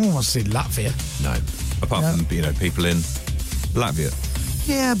Wales. No one wants to see Latvia. No. Apart from, people in Latvia.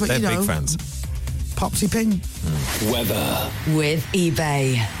 Yeah, but They're big fans. Popsy Ping. Weather. With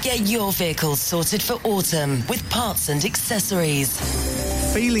eBay. Get your vehicle sorted for autumn with parts and accessories.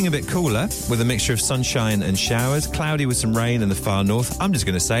 Feeling a bit cooler with a mixture of sunshine and showers. Cloudy with some rain in the far north. I'm just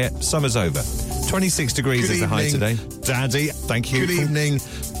going to say it. Summer's over. 26 degrees is the high today. Daddy. Thank you. Good evening,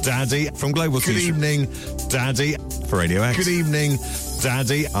 Daddy. From Global Good evening, Daddy. For Radio X. Good evening,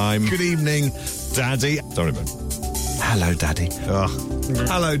 Daddy. Good evening, Daddy. Sorry, man. Hello, Daddy.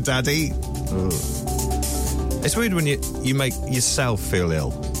 Hello, Daddy. It's weird when you make yourself feel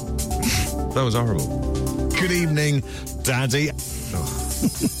ill. That was horrible. Good evening, Daddy. I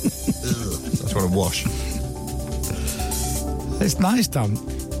just want to wash. It's nice, Dom.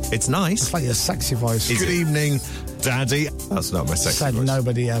 It's nice. It's like your sexy voice. Good evening, Daddy. That's not my sexy Said voice.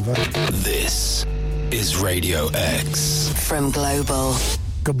 nobody ever. This is Radio X. From Global.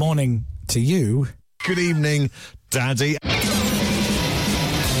 Good morning to you. Good evening, Daddy. See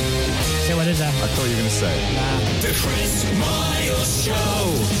what is that? I thought you were going to say it. The Chris Miles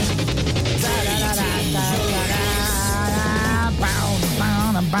Show.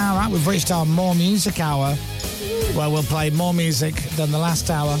 Right, we've reached our More Music Hour, where we'll play more music than the last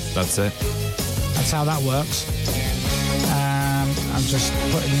hour. That's it. That's how that works. I'm just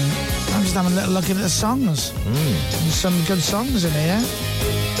having a little look at the songs. There's some good songs in here.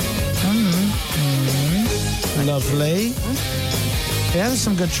 Lovely. Yeah, there's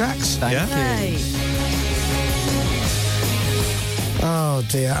some good tracks. Thank you. Oh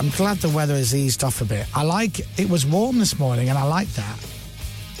dear, I'm glad the weather has eased off a bit. It was warm this morning and I like that.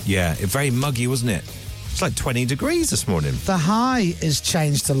 Yeah, very muggy, wasn't it? It's like 20 degrees this morning. The high is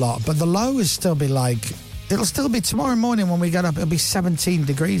changed a lot, but the low is still be like It'll still be tomorrow morning when we get up. It'll be 17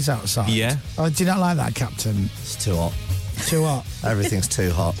 degrees outside. Yeah. Oh, do you not like that, Captain? It's too hot. Too hot. Everything's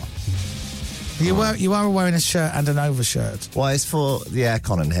too hot. You are wearing a shirt and an overshirt. Well, it's for the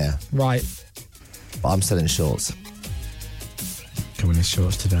aircon in here. Right. But I'm still in shorts. Coming in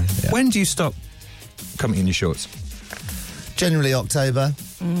shorts today. Yeah. When do you stop coming in your shorts? Generally October.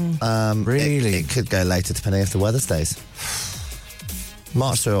 Really? It could go later depending if the weather stays.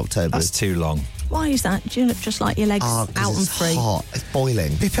 March through October. That's too long. Why is that? Do you look just like your legs out and it's free? hot. It's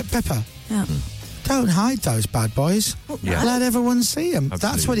boiling. Pippa. Yeah. Don't hide those bad boys. Yeah. Let everyone see them. That's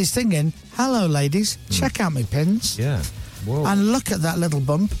Absolutely. what he's thinking. Hello, ladies. Check out my pins. Yeah. Whoa. And look at that little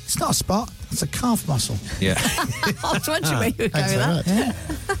bump. It's not a spot. It's a calf muscle. Yeah. I was wondering where you were going Thanks with very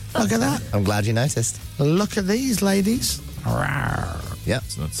that. much. Look at that. I'm glad you noticed. Look at these, ladies. Yep.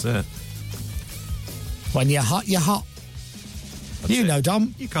 That's it. When you're hot, you're hot. You know,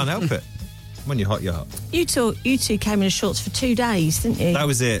 Dom. You can't help it. When you're hot, you're hot. You two came in shorts for 2 days, didn't you? That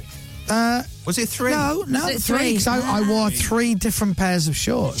was it. Was it 3? No, Was it 3. three? 'Cause I wore 3 different pairs of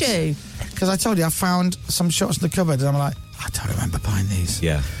shorts. Did you? Because I told you I found some shorts in the cupboard and I'm like, I don't remember buying these.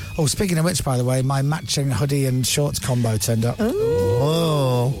 Yeah. Oh, speaking of which, by the way, my matching hoodie and shorts combo turned up.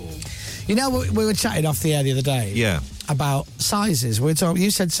 Oh. You know, we were chatting off the air the other day. Yeah. About sizes. We were talking. You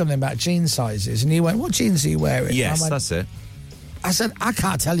said something about jean sizes, and you went, "What jeans are you wearing?" Yes, And I went, that's it. I said, "I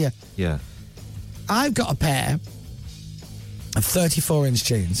can't tell you. Yeah. I've got a pair of 34-inch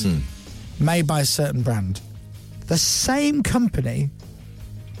jeans made by a certain brand. The same company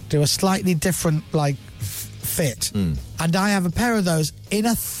do a slightly different, fit, and I have a pair of those in a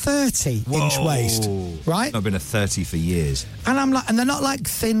 30-inch waist, right? I've been a 30 for years. And I'm like, and they're not like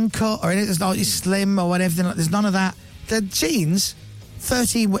thin cut or anything. It's not slim or whatever. There's none of that. They're jeans,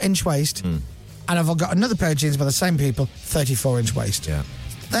 30-inch waist, and I've got another pair of jeans by the same people, 34-inch waist. Yeah.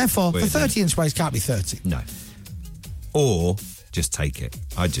 Therefore, Weird, the 30-inch waist can't be 30. No. Or just take it.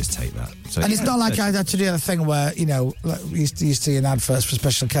 I'd just take that. So, And it's not like I had to do the thing where, like we used to see in adverts for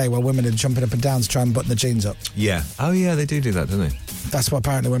Special K where women are jumping up and down to try and button the jeans up. Yeah. Oh, yeah, they do that, don't they? That's what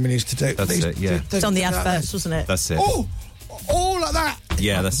apparently women used to do. That's it, yeah. It's on the adverts, wasn't it? That's it. Oh, like that.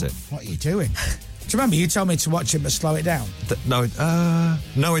 Yeah, that's it. What are you doing? Do you remember you told me to watch it but slow it down? No,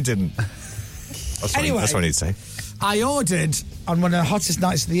 I didn't. That's Anyway. That's what I need to say. I ordered, on one of the hottest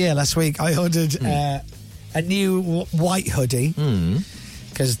nights of the year last week, I ordered a new white hoodie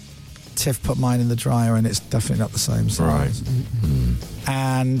because Tiff put mine in the dryer and it's definitely not the same size. Right.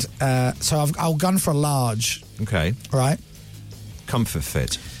 And so I've gone for a large. Okay. Right. Comfort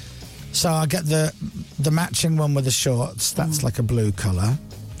fit. So I get the matching one with the shorts. That's like a blue colour.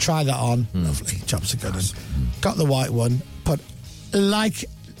 Try that on. Lovely. Jobs are good. And got the white one. Put like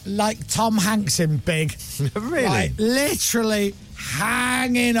Tom Hanks in Big. Really? Like, literally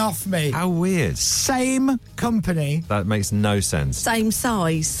hanging off me. How weird. Same company. That makes no sense. Same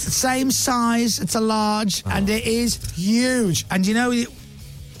size. Same size. It's a large. And it is huge. And you know,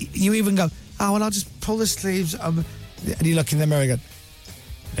 you even go, oh, well, I'll just pull the sleeves up. And you look in the mirror and go,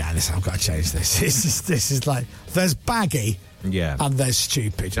 yeah, listen, I've got to change this. This is like, there's baggy Yeah. and there's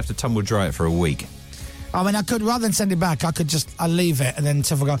stupid. You have to tumble dry it for a week. I mean, I could, rather than send it back, I'll leave it and then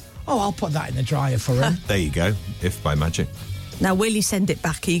Tiff will go, oh, I'll put that in the dryer for him. There you go. If by magic. Now, will you send it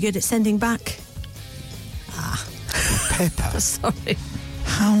back? Are you good at sending back? Pippa, Sorry.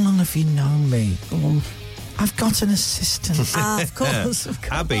 how long have you known me? I've got an assistant. Of course.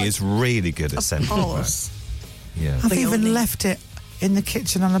 Abby is really good at sending Of it course. back. Yeah. I've even left it in the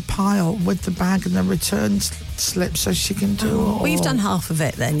kitchen on a pile with the bag and the return slip so she can do it all. Well, you've done half of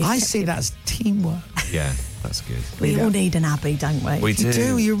it then. I see that as teamwork. Yeah, that's good. We all need an Abby, don't we? We You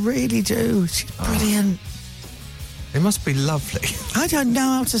do, you really do. She's brilliant. It must be lovely. I don't know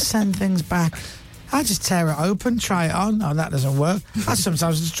how to send things back. I just tear it open, try it on. Oh, that doesn't work. I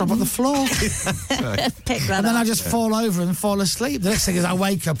sometimes just drop on the floor. Pick that And then up. I just fall over and fall asleep. The next thing is I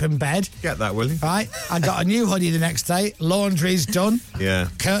wake up in bed. Get that, will you? Right? I got a new hoodie the next day. Laundry's done. Yeah.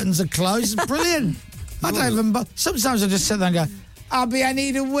 Curtains are closed. It's brilliant. I don't even... Sometimes I just sit there and go, Abby, I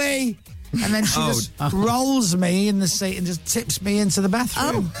need a wee. And then she just rolls me in the seat and just tips me into the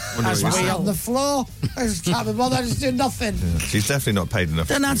bathroom. I just wee on the floor. I just can't be bothered. I just do nothing. Yeah. She's definitely not paid enough.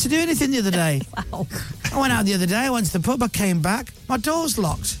 Don't have to do anything the other day. Wow. I went out the other day. I went to the pub. I came back. My door's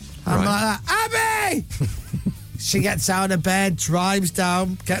locked. I'm like that. Abby! She gets out of bed, drives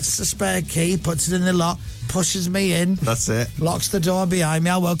down, gets the spare key, puts it in the lock, pushes me in. That's it. Locks the door behind me.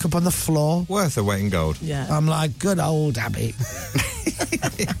 I woke up on the floor. Worth a weight in gold. Yeah. I'm like, good old Abby.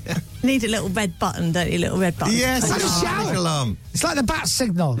 Need a little red button, don't you? Little red button. Yes, Like a it's shower. alarm. It's like the bat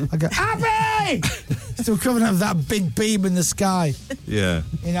signal. I go, Abby! Still coming out of that big beam in the sky. Yeah.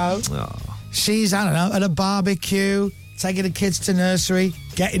 You know? Oh. She's, I don't know, at a barbecue, taking the kids to nursery,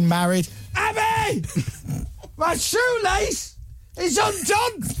 getting married. Abby! My shoelace is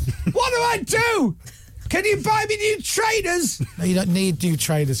undone! What do I do? Can you buy me new trainers? No, you don't need new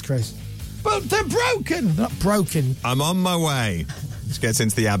trainers, Chris. But they're broken. They're not broken. I'm on my way. Just gets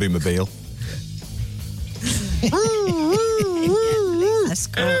into the Abbey-mobile. That's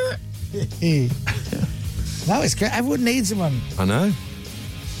cool. No, it's great. Everyone needs one. I know.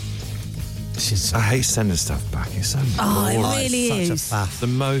 I hate sending stuff back. It's so boring. It really It's is. such a faff. The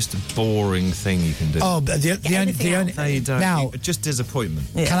most boring thing you can do. Oh, but the only No, you don't. Now, Just disappointment.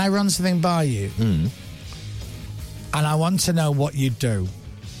 can I run something by you? Mm. And I want to know what you do.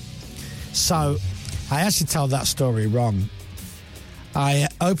 So, I actually told that story wrong. I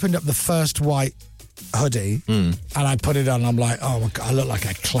opened up the first white hoodie and I put it on. I'm like, oh my God, I look like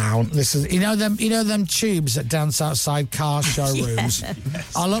a clown. This is, you know them tubes that dance outside car showrooms.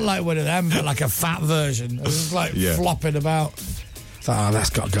 I look like one of them, but like a fat version. It was like flopping about. I thought, oh, that's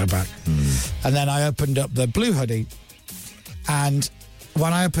got to go back. And then I opened up the blue hoodie, and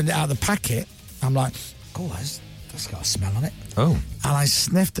when I opened it out of the packet, I'm like, oh, that's got a smell on it. Oh. And I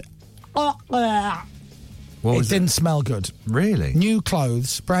sniffed it. It didn't smell good. Really? New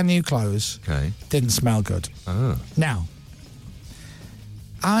clothes, brand new clothes. Okay. Didn't smell good. Oh. Now,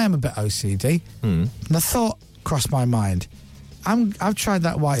 I am a bit OCD, and the thought crossed my mind. I've tried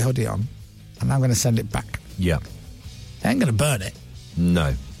that white hoodie on, and I'm going to send it back. Yeah. I ain't going to burn it.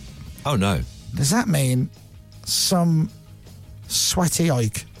 No. Oh, no. Does that mean some sweaty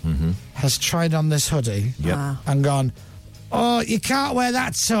oik has tried on this hoodie and gone, oh, you can't wear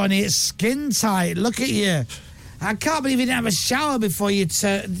that, Tony. It's skin tight. Look at you. I can't believe you didn't have a shower before you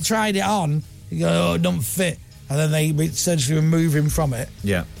tried it on. You go, oh, it don't fit. And then they surgically remove him from it,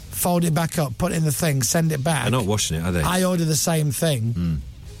 Yeah. fold it back up, put it in the thing, send it back. They're not washing it, are they? I order the same thing,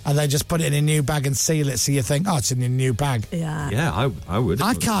 and they just put it in a new bag and seal it, so you think, oh, it's in a new bag. Yeah. Yeah, I would.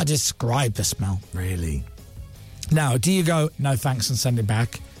 I can't describe the smell. Really? Now, do you go, no thanks, and send it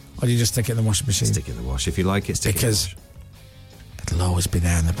back, or do you just stick it in the washing machine? Stick it in the wash. If you like it, stick it in the wash. It'll always be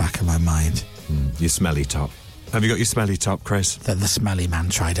there in the back of my mind. Your smelly top. Have you got your smelly top, Chris? That the smelly man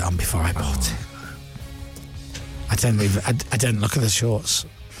tried it on before I bought it. I didn't look at the shorts.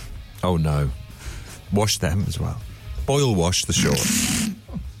 Oh, no. Wash them as well. Boil wash the shorts.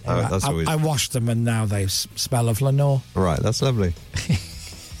 That's always... I washed them and now they smell of Lenore. Right, that's lovely.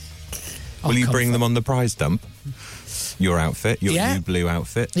 Will you bring them on the prize dump? Your outfit, your new blue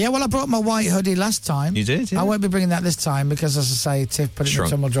outfit. Yeah, well, I brought my white hoodie last time. You did, yeah. I won't be bringing that this time because, as I say, Tiff put it in the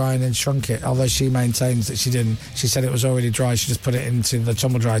tumble dryer and then shrunk it, although she maintains that she didn't. She said it was already dry. She just put it into the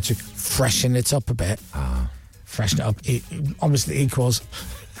tumble dryer to freshen it up a bit. Freshen it up. It obviously equals...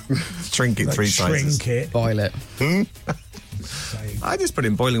 Shrink it 3 sizes. Shrink it. Boil it. I just put it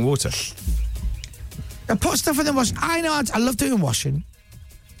in boiling water. I put stuff in the washing. I know. I love doing washing.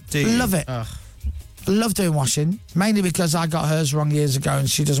 Do you? Love it. I love doing washing, mainly because I got hers wrong years ago and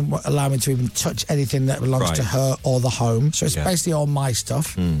she doesn't allow me to even touch anything that belongs to her or the home. So it's basically all my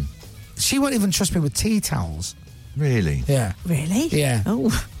stuff. She won't even trust me with tea towels. Really? Yeah. Really? Yeah.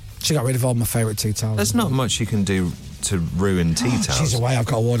 Oh. She got rid of all my favourite tea towels. There's not much you can do to ruin tea towels. She's away. I've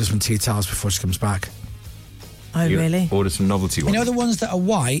got to order some tea towels before she comes back. Oh, really? Order some novelty ones. You know the ones that are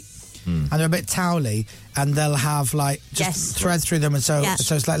white and they're a bit towely and they'll have like just thread through them and so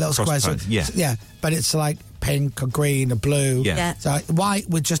it's like little Cross squares. patterns, Yeah, but it's like pink or green or blue. Yeah. So white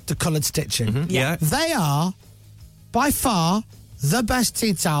with just the coloured stitching. Yeah. They are by far the best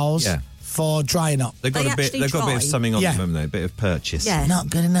tea towels for drying up. They've got a bit of something on them, haven't they? A bit of purchase. Yeah. Not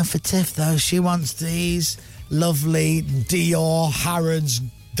good enough for Tiff though. She wants these lovely Dior Harrods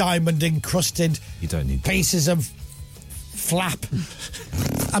diamond encrusted You don't need pieces of flap.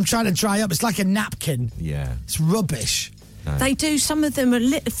 I'm trying to dry up. It's like a napkin. Yeah. It's rubbish. No. They do. Some of them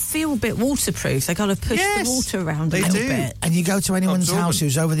feel a bit waterproof. They got to push the water around a little bit. And you go to anyone's house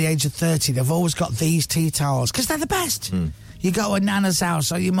who's over the age of 30, they've always got these tea towels because they're the best. You go to Nana's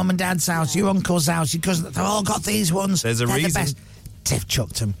house or your mum and dad's house, your uncle's house, your cousin, they've all got these ones. There's a they're reason. The best. Tiff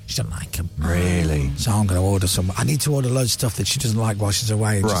chucked them. She doesn't like them. Really? So I'm going to order some. I need to order loads of stuff that she doesn't like while she's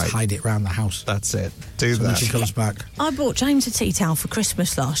away and just hide it around the house. That's it. Do so that. when she comes back. I bought James a tea towel for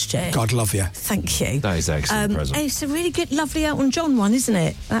Christmas last year. God love you. Thank you. That is an excellent present. It's a really good, lovely Elton John one, isn't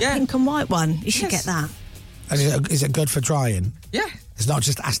it? That pink and white one. You should get that. And is it good for drying? Yeah. It's not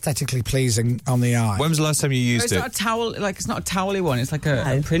just aesthetically pleasing on the eye. When was the last time you used It's it? not a towel, like it's not a towely one. It's like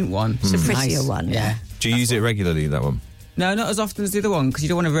a print one. It's a prettier one. Yeah. Do you use it regularly, that one? No, not as often as the other one because you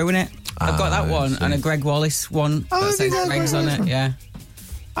don't want to ruin it. I've got that one and a Greg Wallace one that says Greg's on it. Yeah.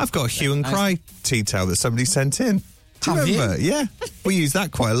 I've got a Hue and Cry tea towel that somebody sent in. Do you Have remember? Yeah. We use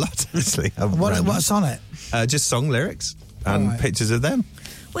that quite a lot, actually. What's on it? Just song lyrics and pictures of them.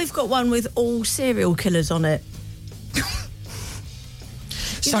 We've got one with all serial killers on it.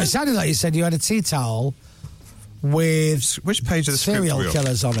 So it sounded like you said you had a tea towel with which page of the script serial were we on?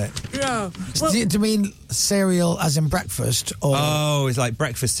 killers on it. Yeah. Do you mean cereal as in breakfast? Or Oh, it's like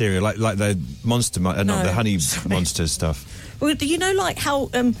breakfast cereal, like the monster, the honey monster stuff. Well, you know, like how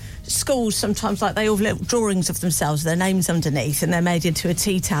schools sometimes, like, they all have little drawings of themselves, their names underneath, and they're made into a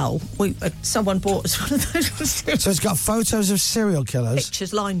tea towel. Someone bought us one of those. So it's got photos of serial killers?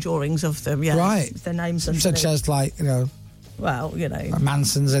 Pictures, line drawings of them, yeah. Right. With their names underneath. Such as, like, well,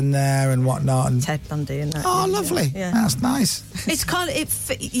 Manson's in there and whatnot. And Ted Bundy and that. Oh, lovely. Yeah. That's nice. It's kind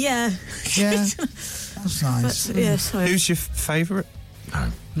of, yeah. Yeah. That's nice. But, yeah, so. Who's your favourite?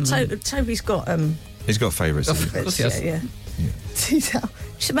 Toby's got... He's got favourites. Yeah. Tea towel.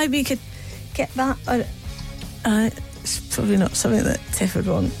 So maybe you could get that. It's probably not something that Tiff would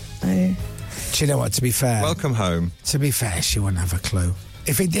want. Do you know what, to be fair... Welcome home. To be fair, she wouldn't have a clue.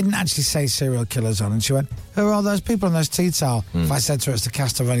 If it didn't actually say serial killers on and she went, who are all those people in those tea towel? If I said to her it's the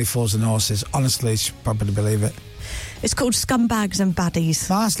cast of Only Fools and Horses, honestly, she'd probably believe it. It's called Scumbags and Baddies.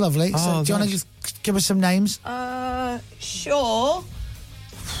 Oh, that's lovely. So, do you want to just give us some names? Sure.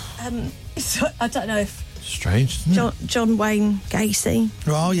 I don't know if... Strange. John Wayne Gacy.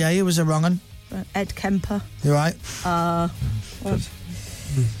 Oh, yeah, he was a wrong one. Ed Kemper. You're right.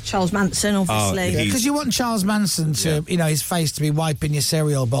 Charles Manson, obviously. Because you want Charles Manson to, his face to be wiping your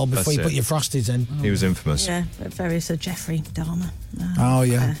cereal bowl before you put your Frosties in. He was infamous. Yeah, various Jeffrey Dahmer. Oh,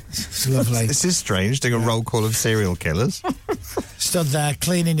 yeah. It's lovely. This is strange, doing a roll call of serial killers. Stood there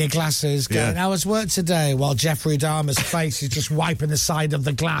cleaning your glasses, going, how was work today? While Jeffrey Dahmer's face is just wiping the side of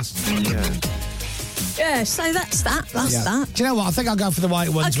the glass. Yeah, so that's that. That. Do you know what? I think I'll go for the white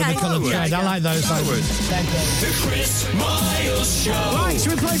ones with the coloured thread. I like those. Thank you. The Chris Miles Show. Right,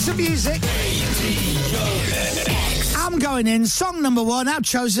 should we play some music? I'm going in. Song number 1. I've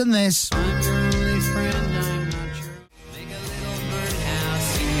chosen this.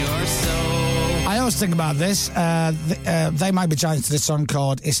 I always think about this. They Might Be Giants did a song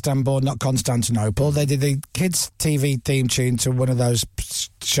called Istanbul, Not Constantinople. They did the kids' TV theme tune to one of those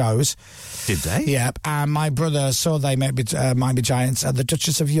shows. Did they? Yeah. And my brother saw They Might Be Giants at the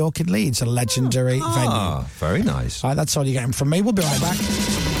Duchess of York in Leeds, a legendary venue. Ah, very nice. All right, that's all you're getting from me. We'll be right back.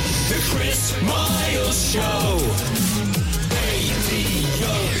 The Chris Miles Show.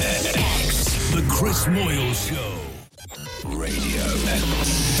 The Chris Moyles Show. Radio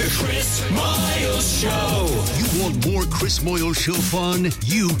X. The Chris Miles Show. You want more Chris Moyles Show fun?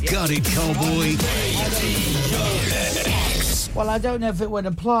 You got it, cowboy. Well, I don't know if it would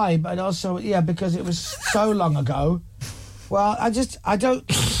apply, but also, because it was so long ago. Well, I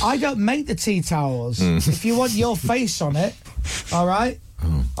don't make the tea towels. If you want your face on it, all right.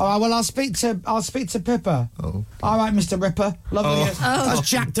 All right. Well, I'll speak to Pippa. Oh. All right, Mr. Ripper. Lovely. That's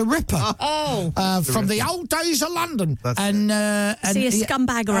Jack the Ripper. From the old days of London. Is he a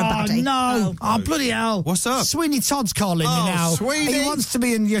scumbag or a baddie? Oh no! Oh, bloody hell! What's up? Sweeney Todd's calling me now. Sweeney. He wants to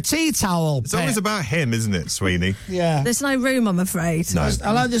be in your tea towel. It's always about him, isn't it, Sweeney? Yeah. There's no room, I'm afraid. No.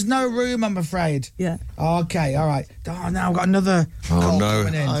 There's no room, I'm afraid. Yeah. Okay. All right. Oh, now I've got another. Oh no!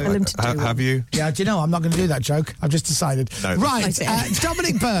 Coming in. Tell him to do Have you? Yeah. Do you know I'm not going to do that joke? I've just decided. No. Right.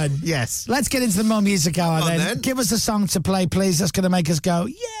 Dominic Byrne. Yes. Let's get into the more music hour Come on, then. Give us a song to play, please. That's going to make us go,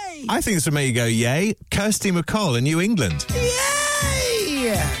 yay! I think this would make you go, yay. Kirsty MacColl in New England.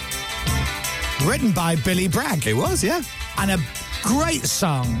 Yay! Written by Billy Bragg. It was, yeah. And a great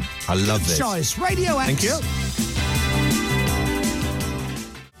song. I love Good this. choice. Radio X. Thank you.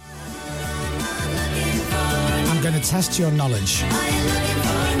 I'm going to test your knowledge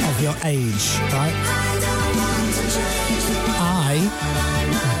of your age, right?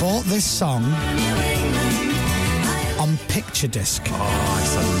 I bought this song on Picture Disc. Oh,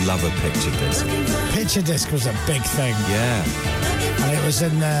 I love a Picture Disc. Picture Disc was a big thing. Yeah. And it was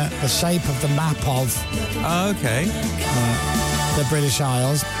in the shape of the map of the British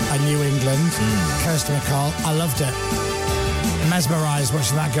Isles and New England. Kirsty MacColl. I loved it. Mesmerised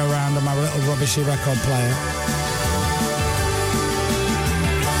watching that go around on my little rubbishy record player.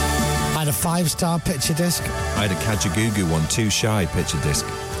 I had a 5-star Picture Disc. I had a Kajagoogoo one, Too Shy Picture Disc.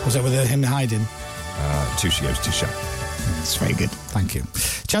 Was it with him hiding? Too Shy. It's very good. Thank you.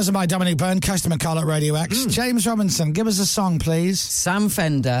 Chosen by Dominic Byrne, Kirsty MacColl at Radio X. James Robinson, give us a song, please. Sam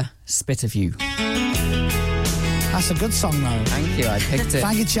Fender, Spit of You. That's a good song, though. Thank you, I picked it.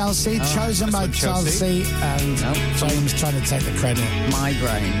 Thank you, Chelsea. Chosen by Chelsea. And James trying to take the credit. My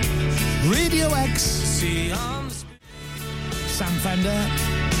brain. Radio X. Sam Fender,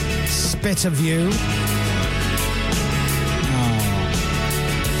 Spit of You.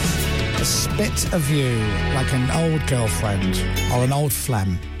 bit of you, like an old girlfriend or an old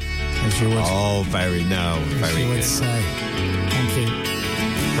phlegm, as you would. Oh, very would good. say. Thank you.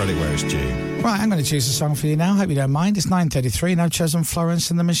 Credit where it's due. Right, I'm going to choose a song for you now. Hope you don't mind. It's 9:33 and I've chosen Florence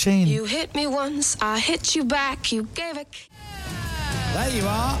and the Machine. You hit me once, I hit you back. You gave a... There you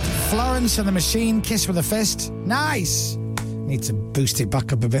are. Florence and the Machine, Kiss with a Fist. Nice. Need to boost it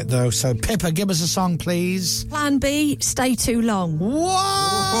back up a bit, though. So, Pippa, give us a song, please. Plan B, Stay Too Long. Whoa!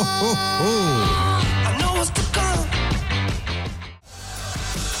 I know what's to come.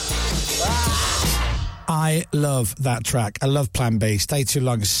 I love that track. I love Plan B. Stay Too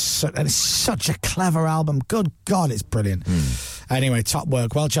Long. And it's such a clever album. Good God, it's brilliant. Anyway, top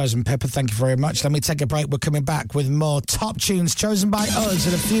work. Well chosen, Pippa. Thank you very much. Let me take a break. We're coming back with more top tunes chosen by us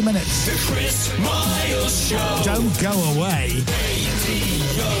in a few minutes. The Chris Miles Show. Don't go away.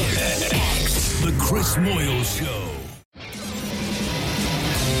 The Chris Moyles Show.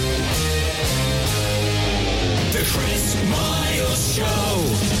 The Chris Miles Show.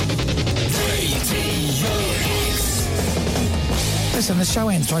 Radio X. Listen, the show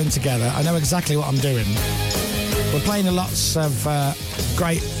ain't thrown together. I know exactly what I'm doing. We're playing lots of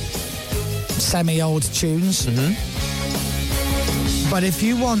great semi-old tunes. But if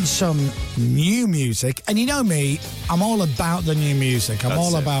you want some new music, and you know me, I'm all about the new music. I'm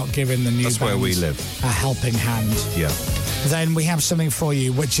all about giving the new That's where we bands live. a helping hand. Yeah. Then we have something for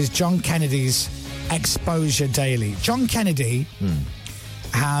you, which is John Kennedy's Exposure Daily. John Kennedy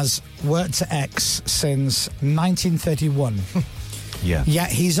has worked at X since 1931. Yeah. Yet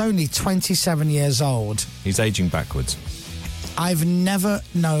he's only 27 years old. He's aging backwards. I've never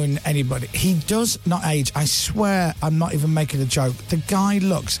known anybody. He does not age. I swear I'm not even making a joke. The guy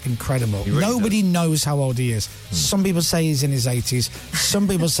looks incredible. He really Nobody knows how old he is. Some people say he's in his 80s. Some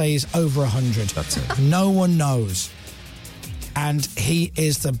people say he's over 100. That's it. No one knows. And he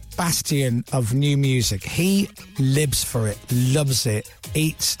is the bastion of new music. He lives for it, loves it,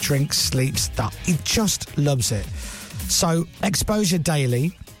 eats, drinks, sleeps, that. He just loves it. So, Exposure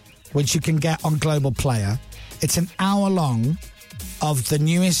Daily, which you can get on Global Player, it's an hour long of the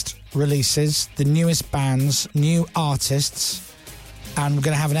newest releases, the newest bands, new artists, and we're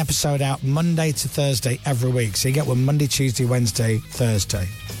going to have an episode out Monday to Thursday every week. So you get one Monday, Tuesday, Wednesday, Thursday.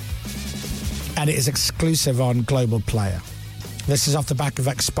 And it is exclusive on Global Player. This is off the back of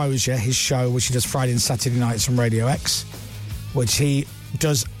Exposure, his show, which he does Friday and Saturday nights on Radio X, which he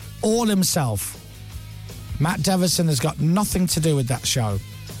does all himself. Matt Devison has got nothing to do with that show.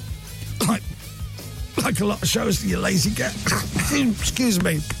 Like a lot of shows that you lazy get. Excuse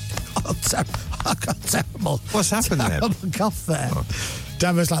me. I got terrible. What's happened there? Cough there.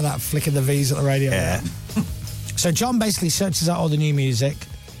 Devin's like that, flicking the V's at the radio. Yeah. So John basically searches out all the new music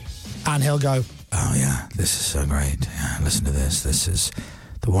and he'll go, oh yeah, this is so great. Yeah, listen to this. This is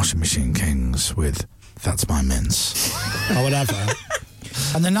the Washing Machine Kings with That's My Mince. Or whatever.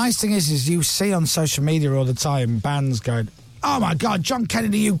 And the nice thing is you see on social media all the time bands going, oh my God, John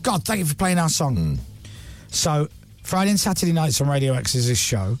Kennedy, you God, thank you for playing our song. So Friday and Saturday nights on Radio X is this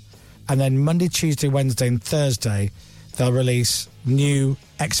show. And then Monday, Tuesday, Wednesday and Thursday, they'll release new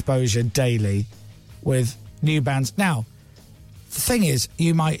Exposure Daily with new bands. Now, the thing is,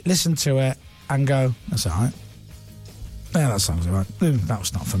 you might listen to it and go, that's all right. Yeah, that sounds all right. That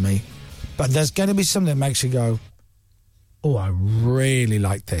was not for me. But there's going to be something that makes you go, oh, I really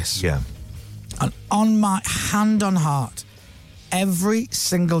like this. Yeah. And on my hand on heart, every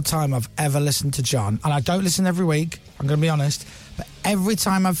single time I've ever listened to John, and I don't listen every week, I'm going to be honest, but every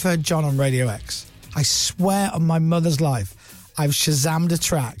time I've heard John on Radio X, I swear on my mother's life, I've Shazammed a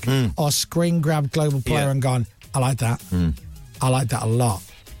track or screen grabbed Global Player and gone, I like that. I like that a lot.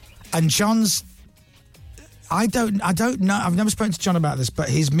 And John's, I don't know, I've never spoken to John about this, but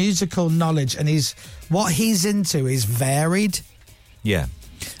his musical knowledge and what he's into is varied. Yeah.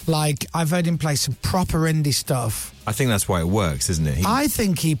 Like, I've heard him play some proper indie stuff. I think that's why it works, isn't it? I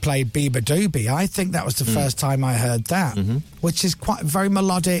think he played Biba Doobie. I think that was the first time I heard that, which is quite very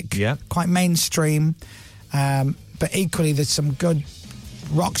melodic, quite mainstream. But equally, there's some good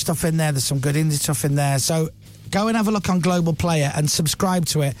rock stuff in there. There's some good indie stuff in there. So go and have a look on Global Player and subscribe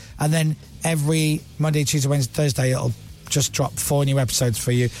to it. And then every Monday, Tuesday, Wednesday, Thursday, it'll just drop 4 new episodes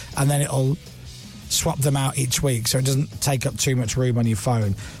for you. And then it'll swap them out each week so it doesn't take up too much room on your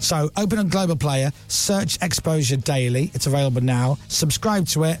phone. So open on Global Player, search Exposure Daily. It's available now. Subscribe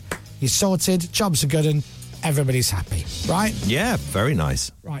to it. You're sorted. Jobs are good and everybody's happy. Right? Yeah, very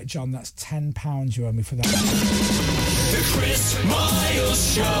nice. Right, John, that's £10 you owe me for that. The Chris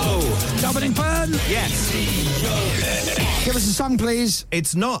Miles Show. Dominic Byrne? Yes. Give us a song, please.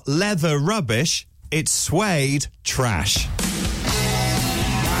 It's not leather rubbish, it's suede trash.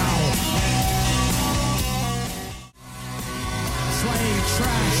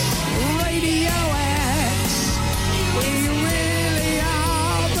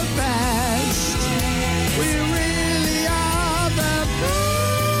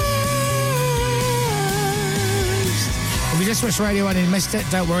 just wish Radio 1 and missed it,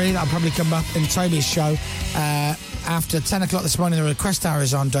 don't worry, that'll probably come up in Toby's show. After 10 o'clock this morning, the request hour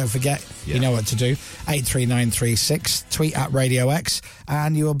is on, don't forget. You know what to do. 83936, tweet at Radio X,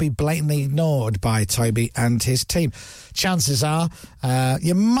 and you will be blatantly ignored by Toby and his team. Chances are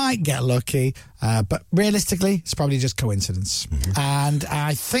you might get lucky, but realistically, it's probably just coincidence. And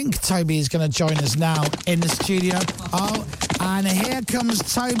I think Toby is going to join us now in the studio. Oh, and here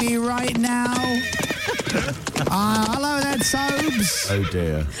comes Toby right now. Hello there, Tobes. Oh,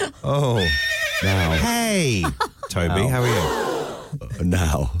 dear. Oh, now. Hey, Toby, how are you?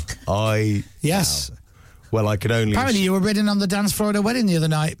 Now, Yes. Now. Well, I can only... Apparently you were ridden on the dance floor at a wedding the other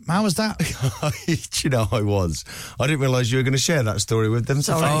night. How was that? Do you know, I was. I didn't realise you were going to share that story with them.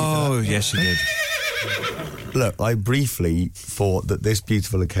 Sorry. Oh, yes, you did. Look, I briefly thought that this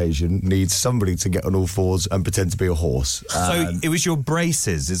beautiful occasion needs somebody to get on all fours and pretend to be a horse. So it was your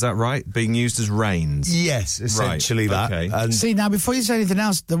braces, is that right? Being used as reins? Yes, essentially right. that. Okay. And See, now, before you say anything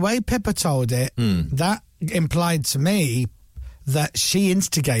else, the way Pippa told it, that implied to me that she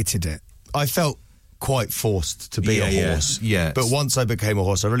instigated it. I felt quite forced to be a horse. Yeah. But once I became a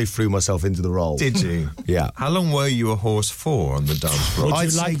horse, I really threw myself into the role. Did you? Yeah. How long were you a horse for on the dance floor?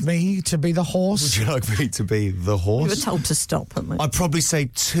 Would you like me to be the horse? Would you like me to be the horse? You were told to stop, haven't we? I'd probably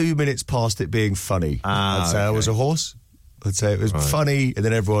say 2 minutes past it being funny. I'd say I was a horse. I'd say it was funny, and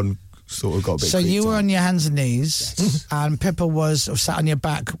then everyone sort of got a bit So you creeped were out. on your hands and knees, and Pippa was sat on your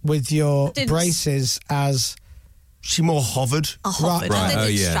back with your braces as... She more hovered. I hovered. Right. I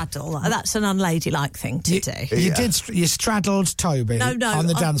didn't straddle. That's an unladylike thing to do. You straddled Toby No, on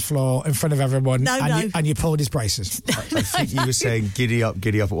the dance floor in front of everyone, and you pulled his braces. I think you were saying giddy up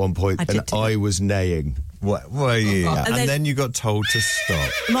at one point, and I was neighing. What were you? Oh, and then you got told to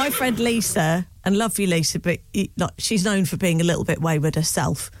stop. My friend Lisa, and love you, Lisa, but she's known for being a little bit wayward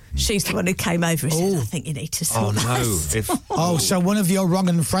herself. She's the one who came over and said, I think you need to sort that. So one of your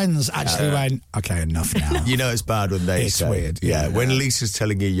wrong friends actually went, okay, enough now. You know it's bad when they say. Weird. Yeah, when Lisa's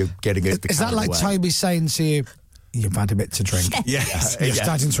telling you you're getting it. Is that like Toby saying to you, you've had a bit to drink? Yes. You're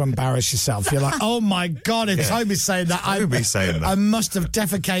starting to embarrass yourself. You're like, oh my God, if Toby's saying that, I must have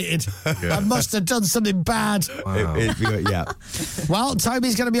defecated. I must have done something bad. Wow. Well,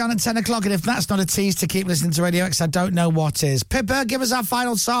 Toby's going to be on at 10 o'clock, and if that's not a tease to keep listening to Radio X, I don't know what is. Pippa, give us our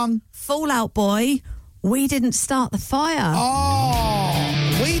final song. Fall Out Boy, We Didn't Start the Fire.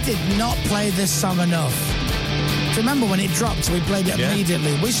 Oh, we did not play this song enough. Do you remember when it dropped, we played it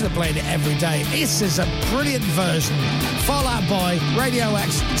immediately? We should have played it every day. This is a brilliant version. Fall Out Boy, Radio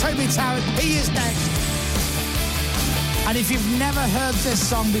X, Toby Tarrant, he is next. And if you've never heard this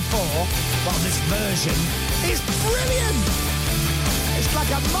song before, well, this version is brilliant. It's like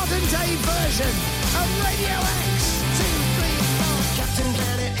a modern day version of Radio X. 2, 3, 4, Captain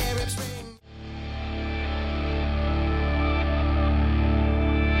Planet Arab Spring.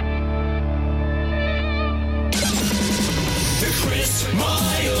 The Chris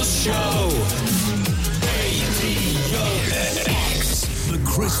Miles Show. Radio X. The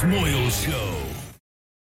Chris Moyle Show.